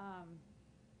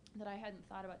that I hadn't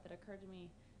thought about that occurred to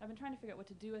me. I've been trying to figure out what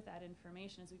to do with that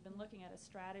information as we've been looking at a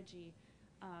strategy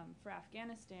for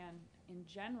Afghanistan in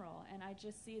general, and I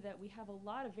just see that we have a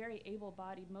lot of very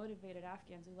able-bodied, motivated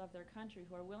Afghans who love their country,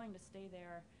 who are willing to stay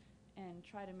there and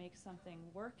try to make something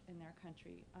work in their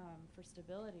country for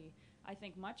stability. I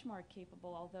think much more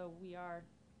capable, although we are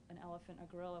an elephant, a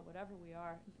gorilla, whatever we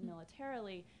are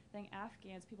militarily, than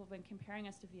Afghans. People have been comparing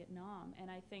us to Vietnam,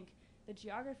 and I think the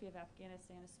geography of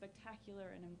Afghanistan is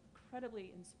spectacular and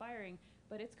incredibly inspiring,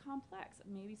 but it's complex,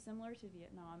 maybe similar to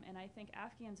Vietnam, and I think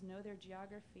Afghans know their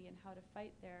geography and how to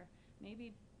fight there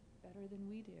maybe better than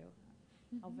we do.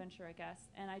 I'll venture a guess.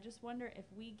 And I just wonder if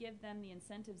we give them the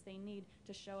incentives they need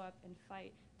to show up and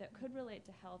fight that could relate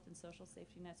to health and social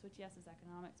safety nets, which yes is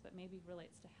economics, but maybe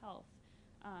relates to health.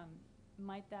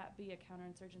 Might that be a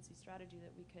counterinsurgency strategy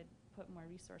that we could put more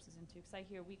resources into? Because I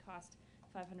hear we cost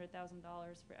 $500,000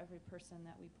 for every person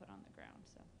that we put on the ground.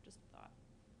 So just a thought.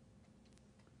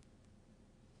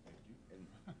 Thank you.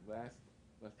 And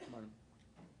last one.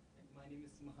 My name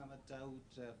is Mohammed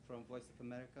Daoud from Voice of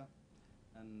America.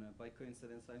 And by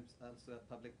coincidence, I'm also a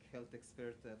public health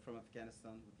expert from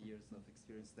Afghanistan with years of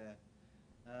experience there.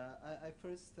 I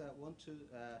first want to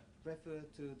refer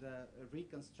to the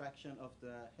reconstruction of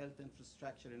the health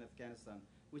infrastructure in Afghanistan,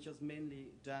 which was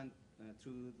mainly done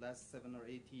through the last 7 or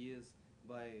 8 years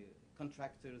by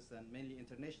contractors and mainly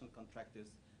international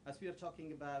contractors. As we are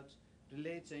talking about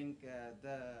relating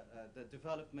the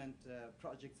development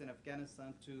projects in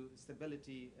Afghanistan to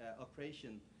stability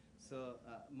operation. So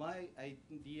my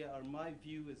idea or my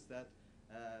view is that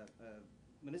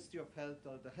Ministry of Health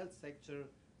or the health sector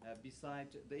beside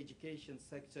the education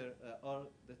sector are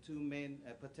the two main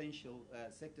potential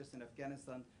sectors in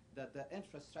Afghanistan, that the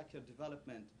infrastructure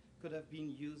development could have been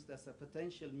used as a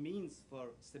potential means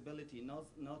for stability,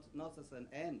 not as an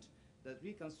end. The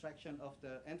reconstruction of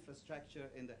the infrastructure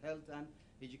in the health and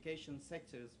education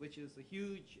sectors, which is a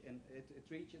huge, and it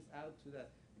reaches out to the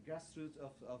grassroots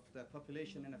of the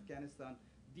population in Afghanistan.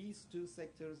 These two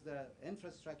sectors, the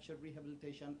infrastructure,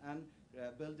 rehabilitation, and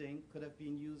building, could have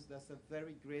been used as a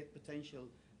very great potential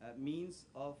means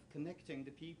of connecting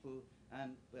the people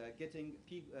and getting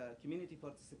community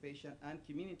participation and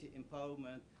community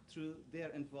empowerment through their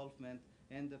involvement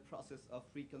in the process of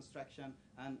reconstruction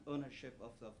and ownership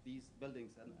of these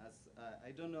buildings. And as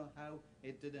I don't know how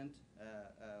it didn't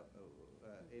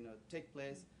take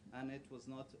place, and it was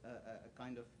not a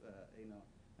kind of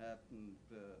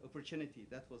opportunity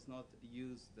that was not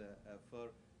used for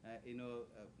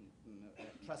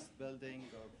trust building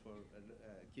or for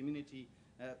community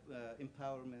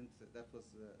empowerment. That was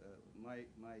my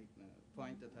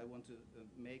point that I want to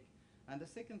make. And the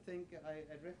second thing, I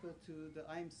refer to the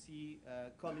IMC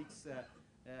colleagues'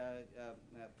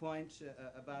 point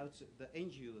about the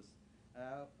NGOs.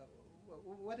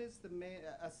 What is the main,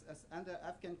 as under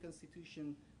Afghan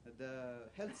constitution, the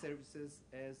health services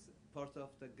is part of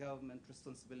the government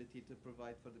responsibility to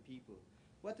provide for the people.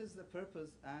 What is the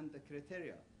purpose and the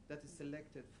criteria that is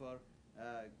selected for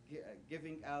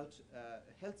giving out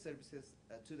health services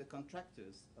to the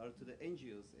contractors or to the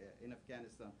NGOs in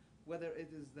Afghanistan? Whether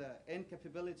it is the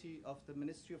incapability of the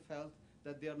Ministry of Health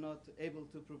that they are not able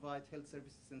to provide health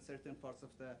services in certain parts of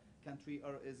the country,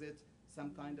 or is it some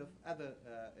kind of other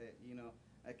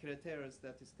criteria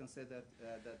that is considered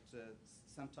that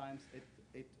sometimes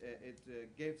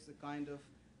it gives a kind of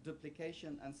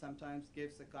duplication and sometimes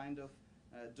gives a kind of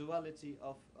duality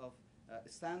of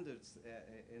standards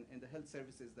in the health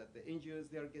services, that the NGOs,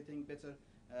 they are getting better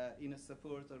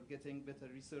support or getting better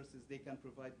resources, they can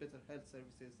provide better health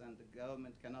services, and the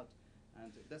government cannot.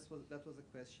 And that was a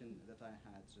question that I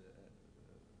had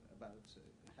about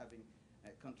having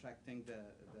contracting the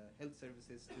health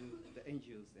services to the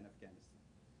NGOs in Afghanistan,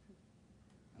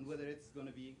 and whether it's going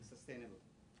to be sustainable.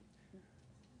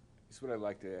 This is what I'd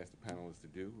like to ask the panelists to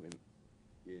do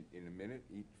in a minute,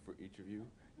 for each of you,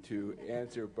 to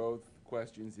answer both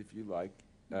questions if you like,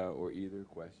 or either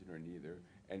question or neither,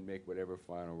 and make whatever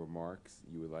final remarks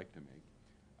you would like to make.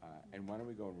 And why don't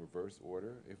we go in reverse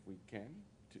order if we can?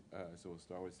 So we'll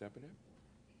start with Sepideh.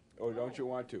 Or don't you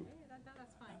want to? Yeah,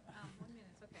 that's fine. 1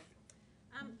 minute, okay.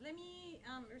 Let me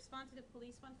respond to the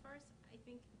police one first. I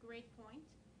think great point.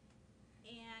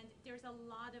 And there's a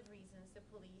lot of reasons the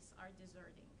police are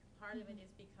deserting. Part of it is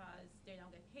because they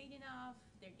don't get paid enough,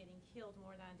 they're getting killed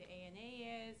more than the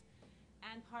ANA is,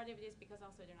 and part of it is because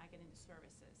also they're not getting the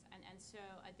services. And so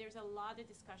there's a lot of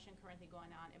discussion currently going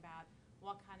on about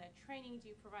what kind of training do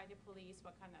you provide the police,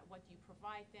 what do you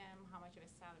provide them, how much of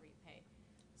a salary pay.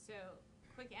 So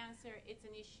quick answer, it's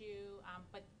an issue,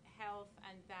 but health,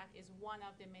 and that is one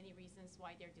of the many reasons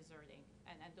why they're deserting,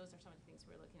 and those are some of the things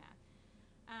we're looking at.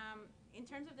 In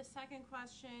terms of the second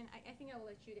question, I think I'll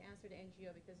let you to answer the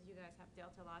NGO because you guys have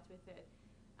dealt a lot with it.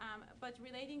 But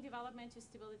relating development to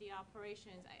stability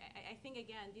operations, I think,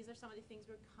 again, these are some of the things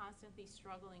we're constantly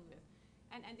struggling with.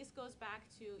 And this goes back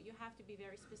to, you have to be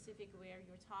very specific where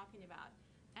you're talking about.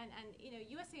 And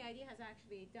USAID has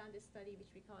actually done this study,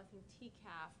 which we call, I think,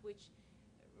 TCAF, which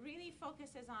really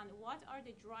focuses on what are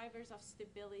the drivers of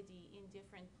stability in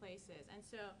different places. And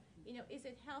so, is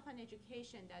it health and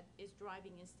education that is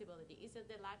driving instability? Is it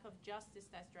the lack of justice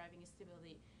that's driving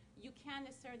instability? You can't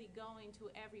necessarily go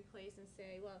into every place and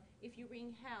say, well, if you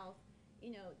bring health,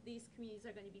 these communities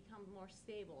are going to become more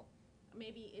stable.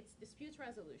 Maybe it's dispute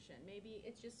resolution. Maybe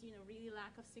it's just, really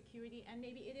lack of security, and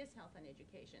maybe it is health and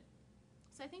education.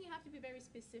 So I think you have to be very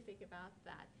specific about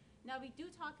that. Now, we do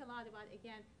talk a lot about,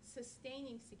 again,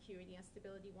 sustaining security and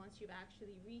stability once you've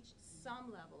actually reached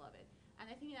some level of it. And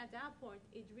I think at that point,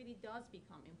 it really does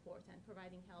become important,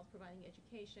 providing health, providing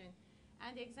education.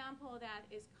 And the example that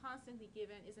is constantly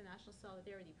given is the National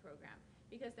Solidarity Program,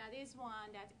 because that is one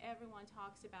that everyone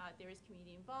talks about. There is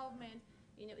community involvement.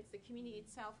 You know, it's the community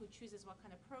itself who chooses what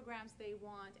kind of programs they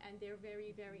want, and they're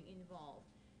very, very involved.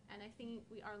 And I think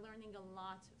we are learning a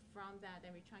lot from that,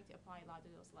 and we're trying to apply a lot of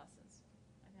those lessons.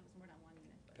 I think it was more than 1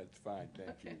 minute. That's fine,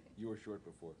 thank you. You were short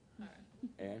before. All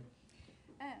right. Anne?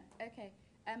 Okay.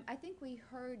 I think we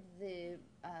heard the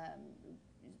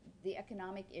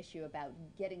economic issue about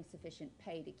getting sufficient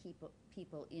pay to keep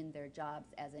people in their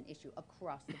jobs as an issue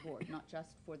across the board, not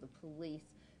just for the police,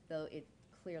 though it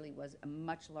clearly was a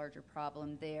much larger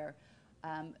problem there.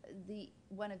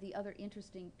 One of the other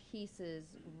interesting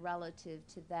pieces relative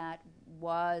to that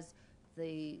was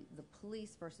the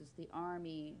police versus the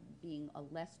Army being a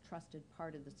less trusted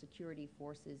part of the security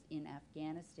forces in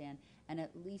Afghanistan, and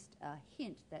at least a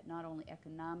hint that not only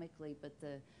economically but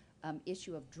the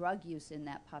issue of drug use in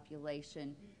that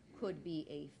population could be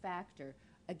a factor.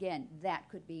 Again, that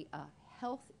could be a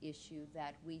health issue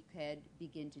that we could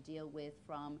begin to deal with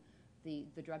from the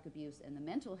drug abuse and the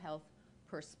mental health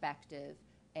perspective,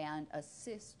 and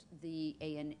assist the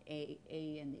ANA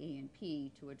and the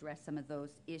ANP to address some of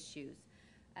those issues.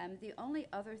 The only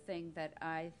other thing that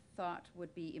I thought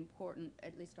would be important,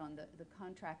 at least on the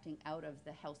contracting out of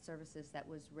the health services that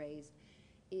was raised,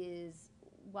 is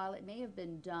while it may have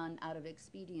been done out of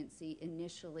expediency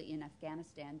initially in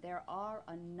Afghanistan, there are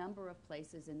a number of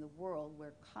places in the world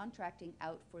where contracting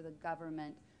out for the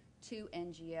government to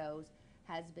NGOs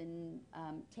has been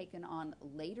taken on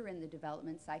later in the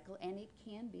development cycle, and it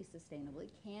can be sustainable.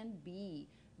 It can be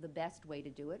the best way to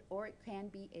do it, or it can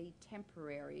be a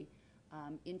temporary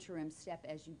interim step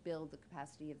as you build the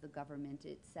capacity of the government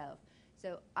itself.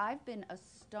 So I've been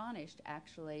astonished,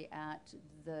 actually, at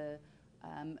the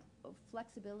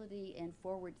flexibility and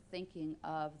forward thinking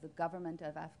of the government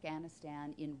of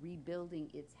Afghanistan in rebuilding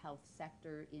its health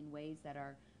sector in ways that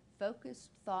are focused,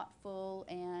 thoughtful,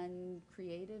 and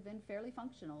creative, and fairly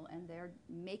functional, and they're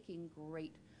making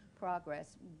great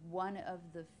progress. One of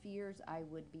the fears I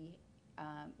would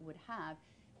have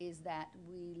is that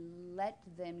we let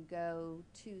them go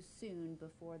too soon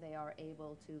before they are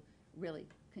able to really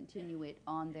continue it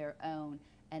on their own,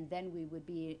 and then we would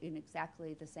be in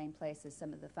exactly the same place as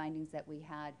some of the findings that we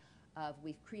had of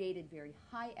we've created very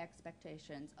high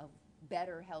expectations of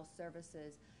better health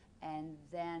services, and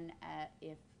then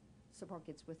if support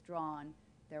gets withdrawn,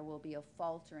 there will be a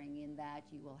faltering in that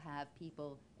you will have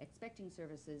people expecting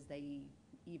services they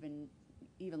even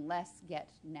less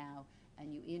get now,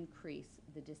 and you increase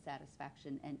the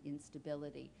dissatisfaction and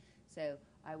instability. So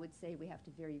I would say we have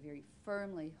to very, very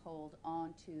firmly hold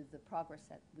on to the progress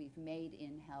that we've made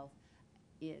in health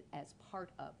as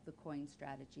part of the COIN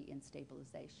strategy in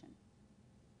stabilization.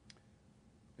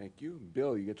 Thank you.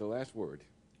 Bill, you get the last word.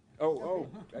 Oh,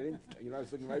 I didn't, I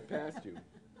was looking right past you.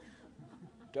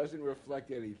 Doesn't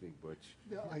reflect anything, Butch.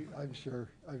 Yeah, I'm sure.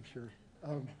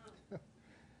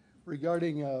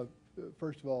 Regarding,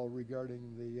 first of all,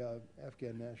 regarding the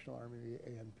Afghan National Army, the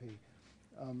ANP,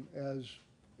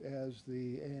 as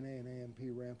the ANA and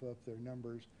ANP ramp up their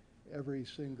numbers, every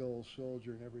single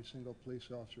soldier and every single police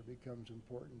officer becomes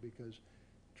important, because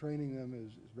training them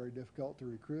is very difficult to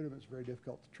recruit them, it's very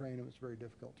difficult to train them, it's very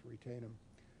difficult to retain them,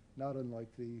 not unlike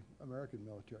the American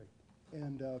military.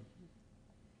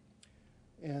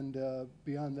 And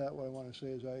beyond that, what I want to say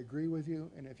is I agree with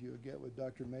you, and if you would get with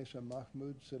Dr. Mesa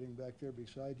Mahmood sitting back there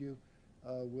beside you,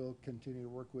 we'll continue to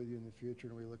work with you in the future,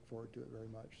 and we look forward to it very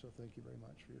much. So thank you very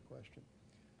much for your question.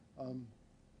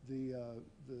 The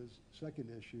second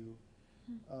issue,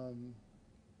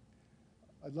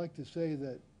 I'd like to say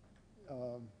that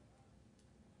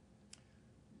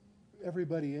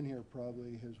everybody in here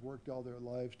probably has worked all their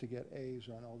lives to get A's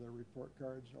on all their report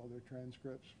cards, all their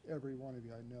transcripts. Every one of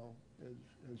you I know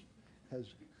has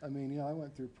I mean, I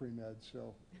went through pre-med,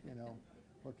 so,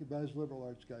 okay, but I was a liberal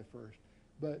arts guy first.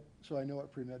 But, so I know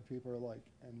what pre-med people are like,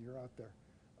 and you're out there.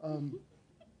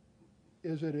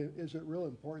 Is it real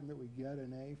important that we get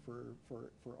an A for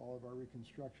all of our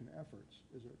reconstruction efforts?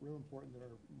 Is it real important that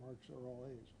our marks are all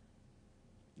A's?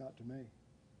 Not to me.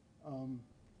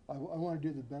 I want to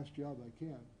do the best job I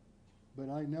can, but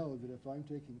I know that if I'm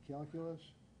taking calculus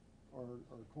or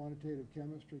quantitative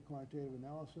chemistry, quantitative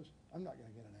analysis, I'm not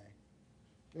going to get an A.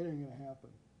 It ain't going to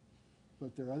happen.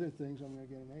 But there are other things I'm going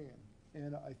to get an A in.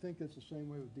 And I think it's the same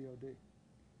way with DOD.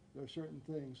 There are certain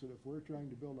things that if we're trying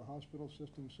to build a hospital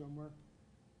system somewhere,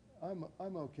 I'm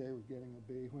okay with getting a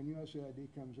B. When USAID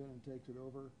comes in and takes it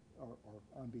over, or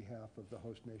on behalf of the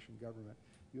host nation government,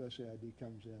 USAID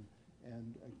comes in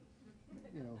and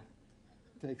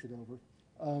takes it over,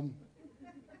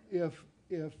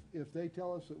 If they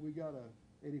tell us that we got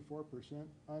a 84%,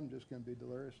 I'm just going to be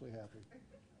deliriously happy.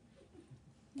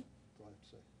 That's all I have to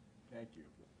say. Thank you.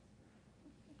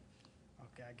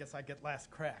 Okay, I guess I get last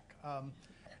crack.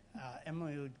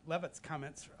 Emily Levitt's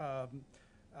comments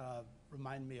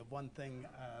remind me of one thing,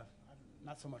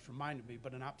 not so much reminded me,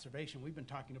 but an observation. We've been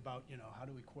talking about, how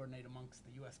do we coordinate amongst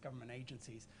the U.S. government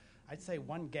agencies? I'd say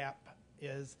one gap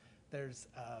is there's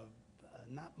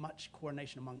not much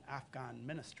coordination among Afghan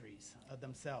ministries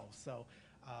themselves. So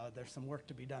there's some work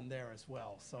to be done there as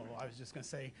well. So I was just going to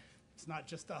say, it's not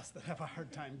just us that have a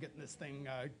hard time getting this thing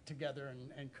together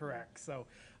and correct. So,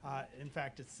 in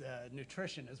fact, it's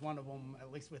nutrition is one of them,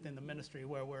 at least within the ministry,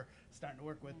 where we're starting to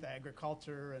work with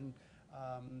agriculture and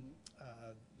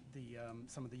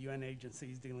some of the UN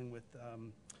agencies dealing with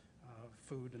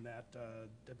food and that,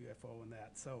 WFO and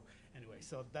that. So, anyway,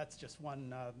 so that's just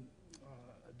one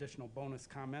additional bonus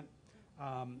comment.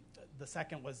 The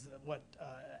second was what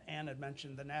Ann had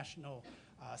mentioned, the National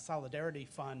Solidarity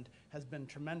Fund has been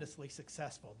tremendously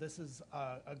successful. This is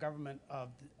a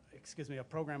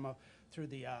program through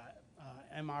the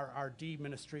MRRD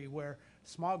ministry where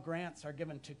small grants are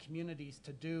given to communities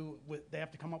to do they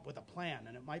have to come up with a plan,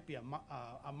 and it might be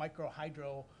a micro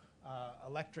hydro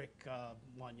electric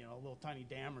one, a little tiny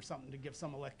dam or something to give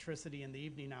some electricity in the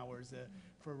evening hours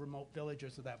for remote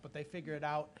villages or that. But they figure it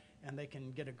out, and they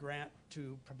can get a grant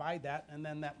to provide that, and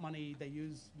then that money they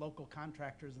use local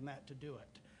contractors and that to do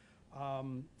it.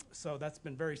 So that's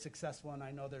been very successful, and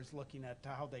I know there's looking at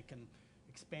how they can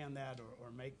expand that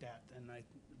or make that,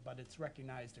 but it's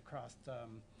recognized across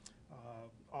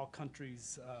all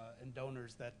countries and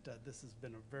donors that this has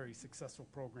been a very successful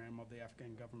program of the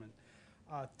Afghan government.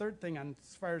 Third thing,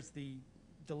 as far as the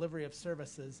delivery of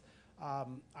services,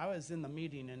 I was in the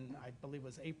meeting in, I believe it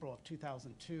was April of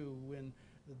 2002, when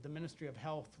the Ministry of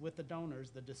Health, with the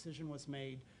donors, the decision was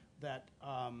made that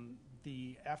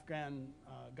the Afghan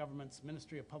government's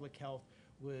Ministry of Public Health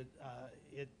would,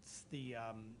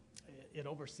 it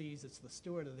oversees, it's the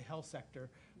steward of the health sector,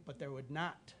 but there would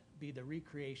not be the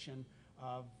recreation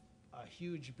of a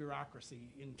huge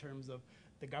bureaucracy in terms of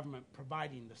the government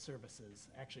providing the services,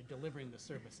 actually delivering the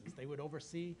services. They would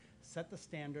oversee, set the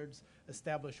standards,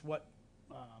 establish what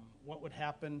would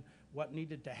happen, what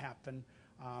needed to happen,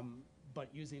 but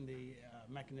using the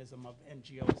mechanism of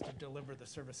NGOs to deliver the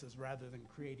services rather than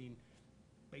creating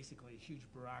basically a huge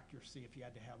bureaucracy if you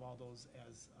had to have all those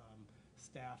as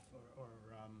staff or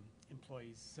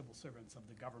employees, civil servants of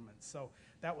the government. So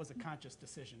that was a conscious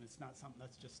decision. It's not something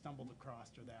that's just stumbled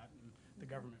across or that, and the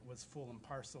government was full and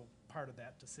parcel part of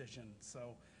that decision.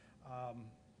 So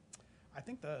I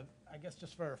think I guess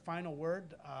just for a final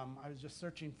word, I was just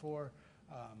searching for,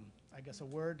 I guess, a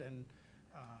word, and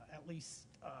at least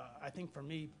I think for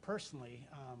me personally,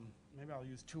 maybe I'll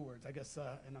use two words, I guess,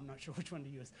 and I'm not sure which one to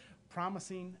use,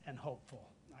 promising and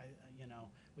hopeful.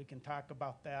 We can talk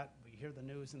about that, we hear the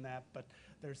news and that, but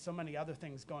there's so many other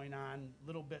things going on,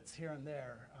 little bits here and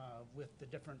there with the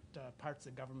different parts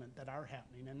of government that are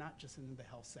happening, and not just in the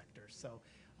health sector. So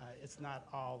it's not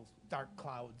all dark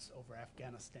clouds over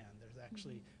Afghanistan. There's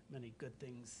actually many good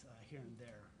things here and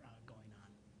there going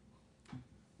on.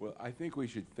 Well, I think we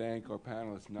should thank our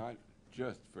panelists not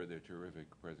just for their terrific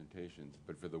presentations,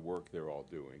 but for the work they're all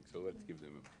doing. So let's give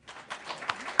them a...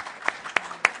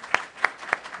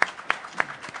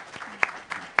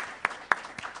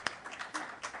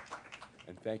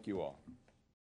 And thank you all.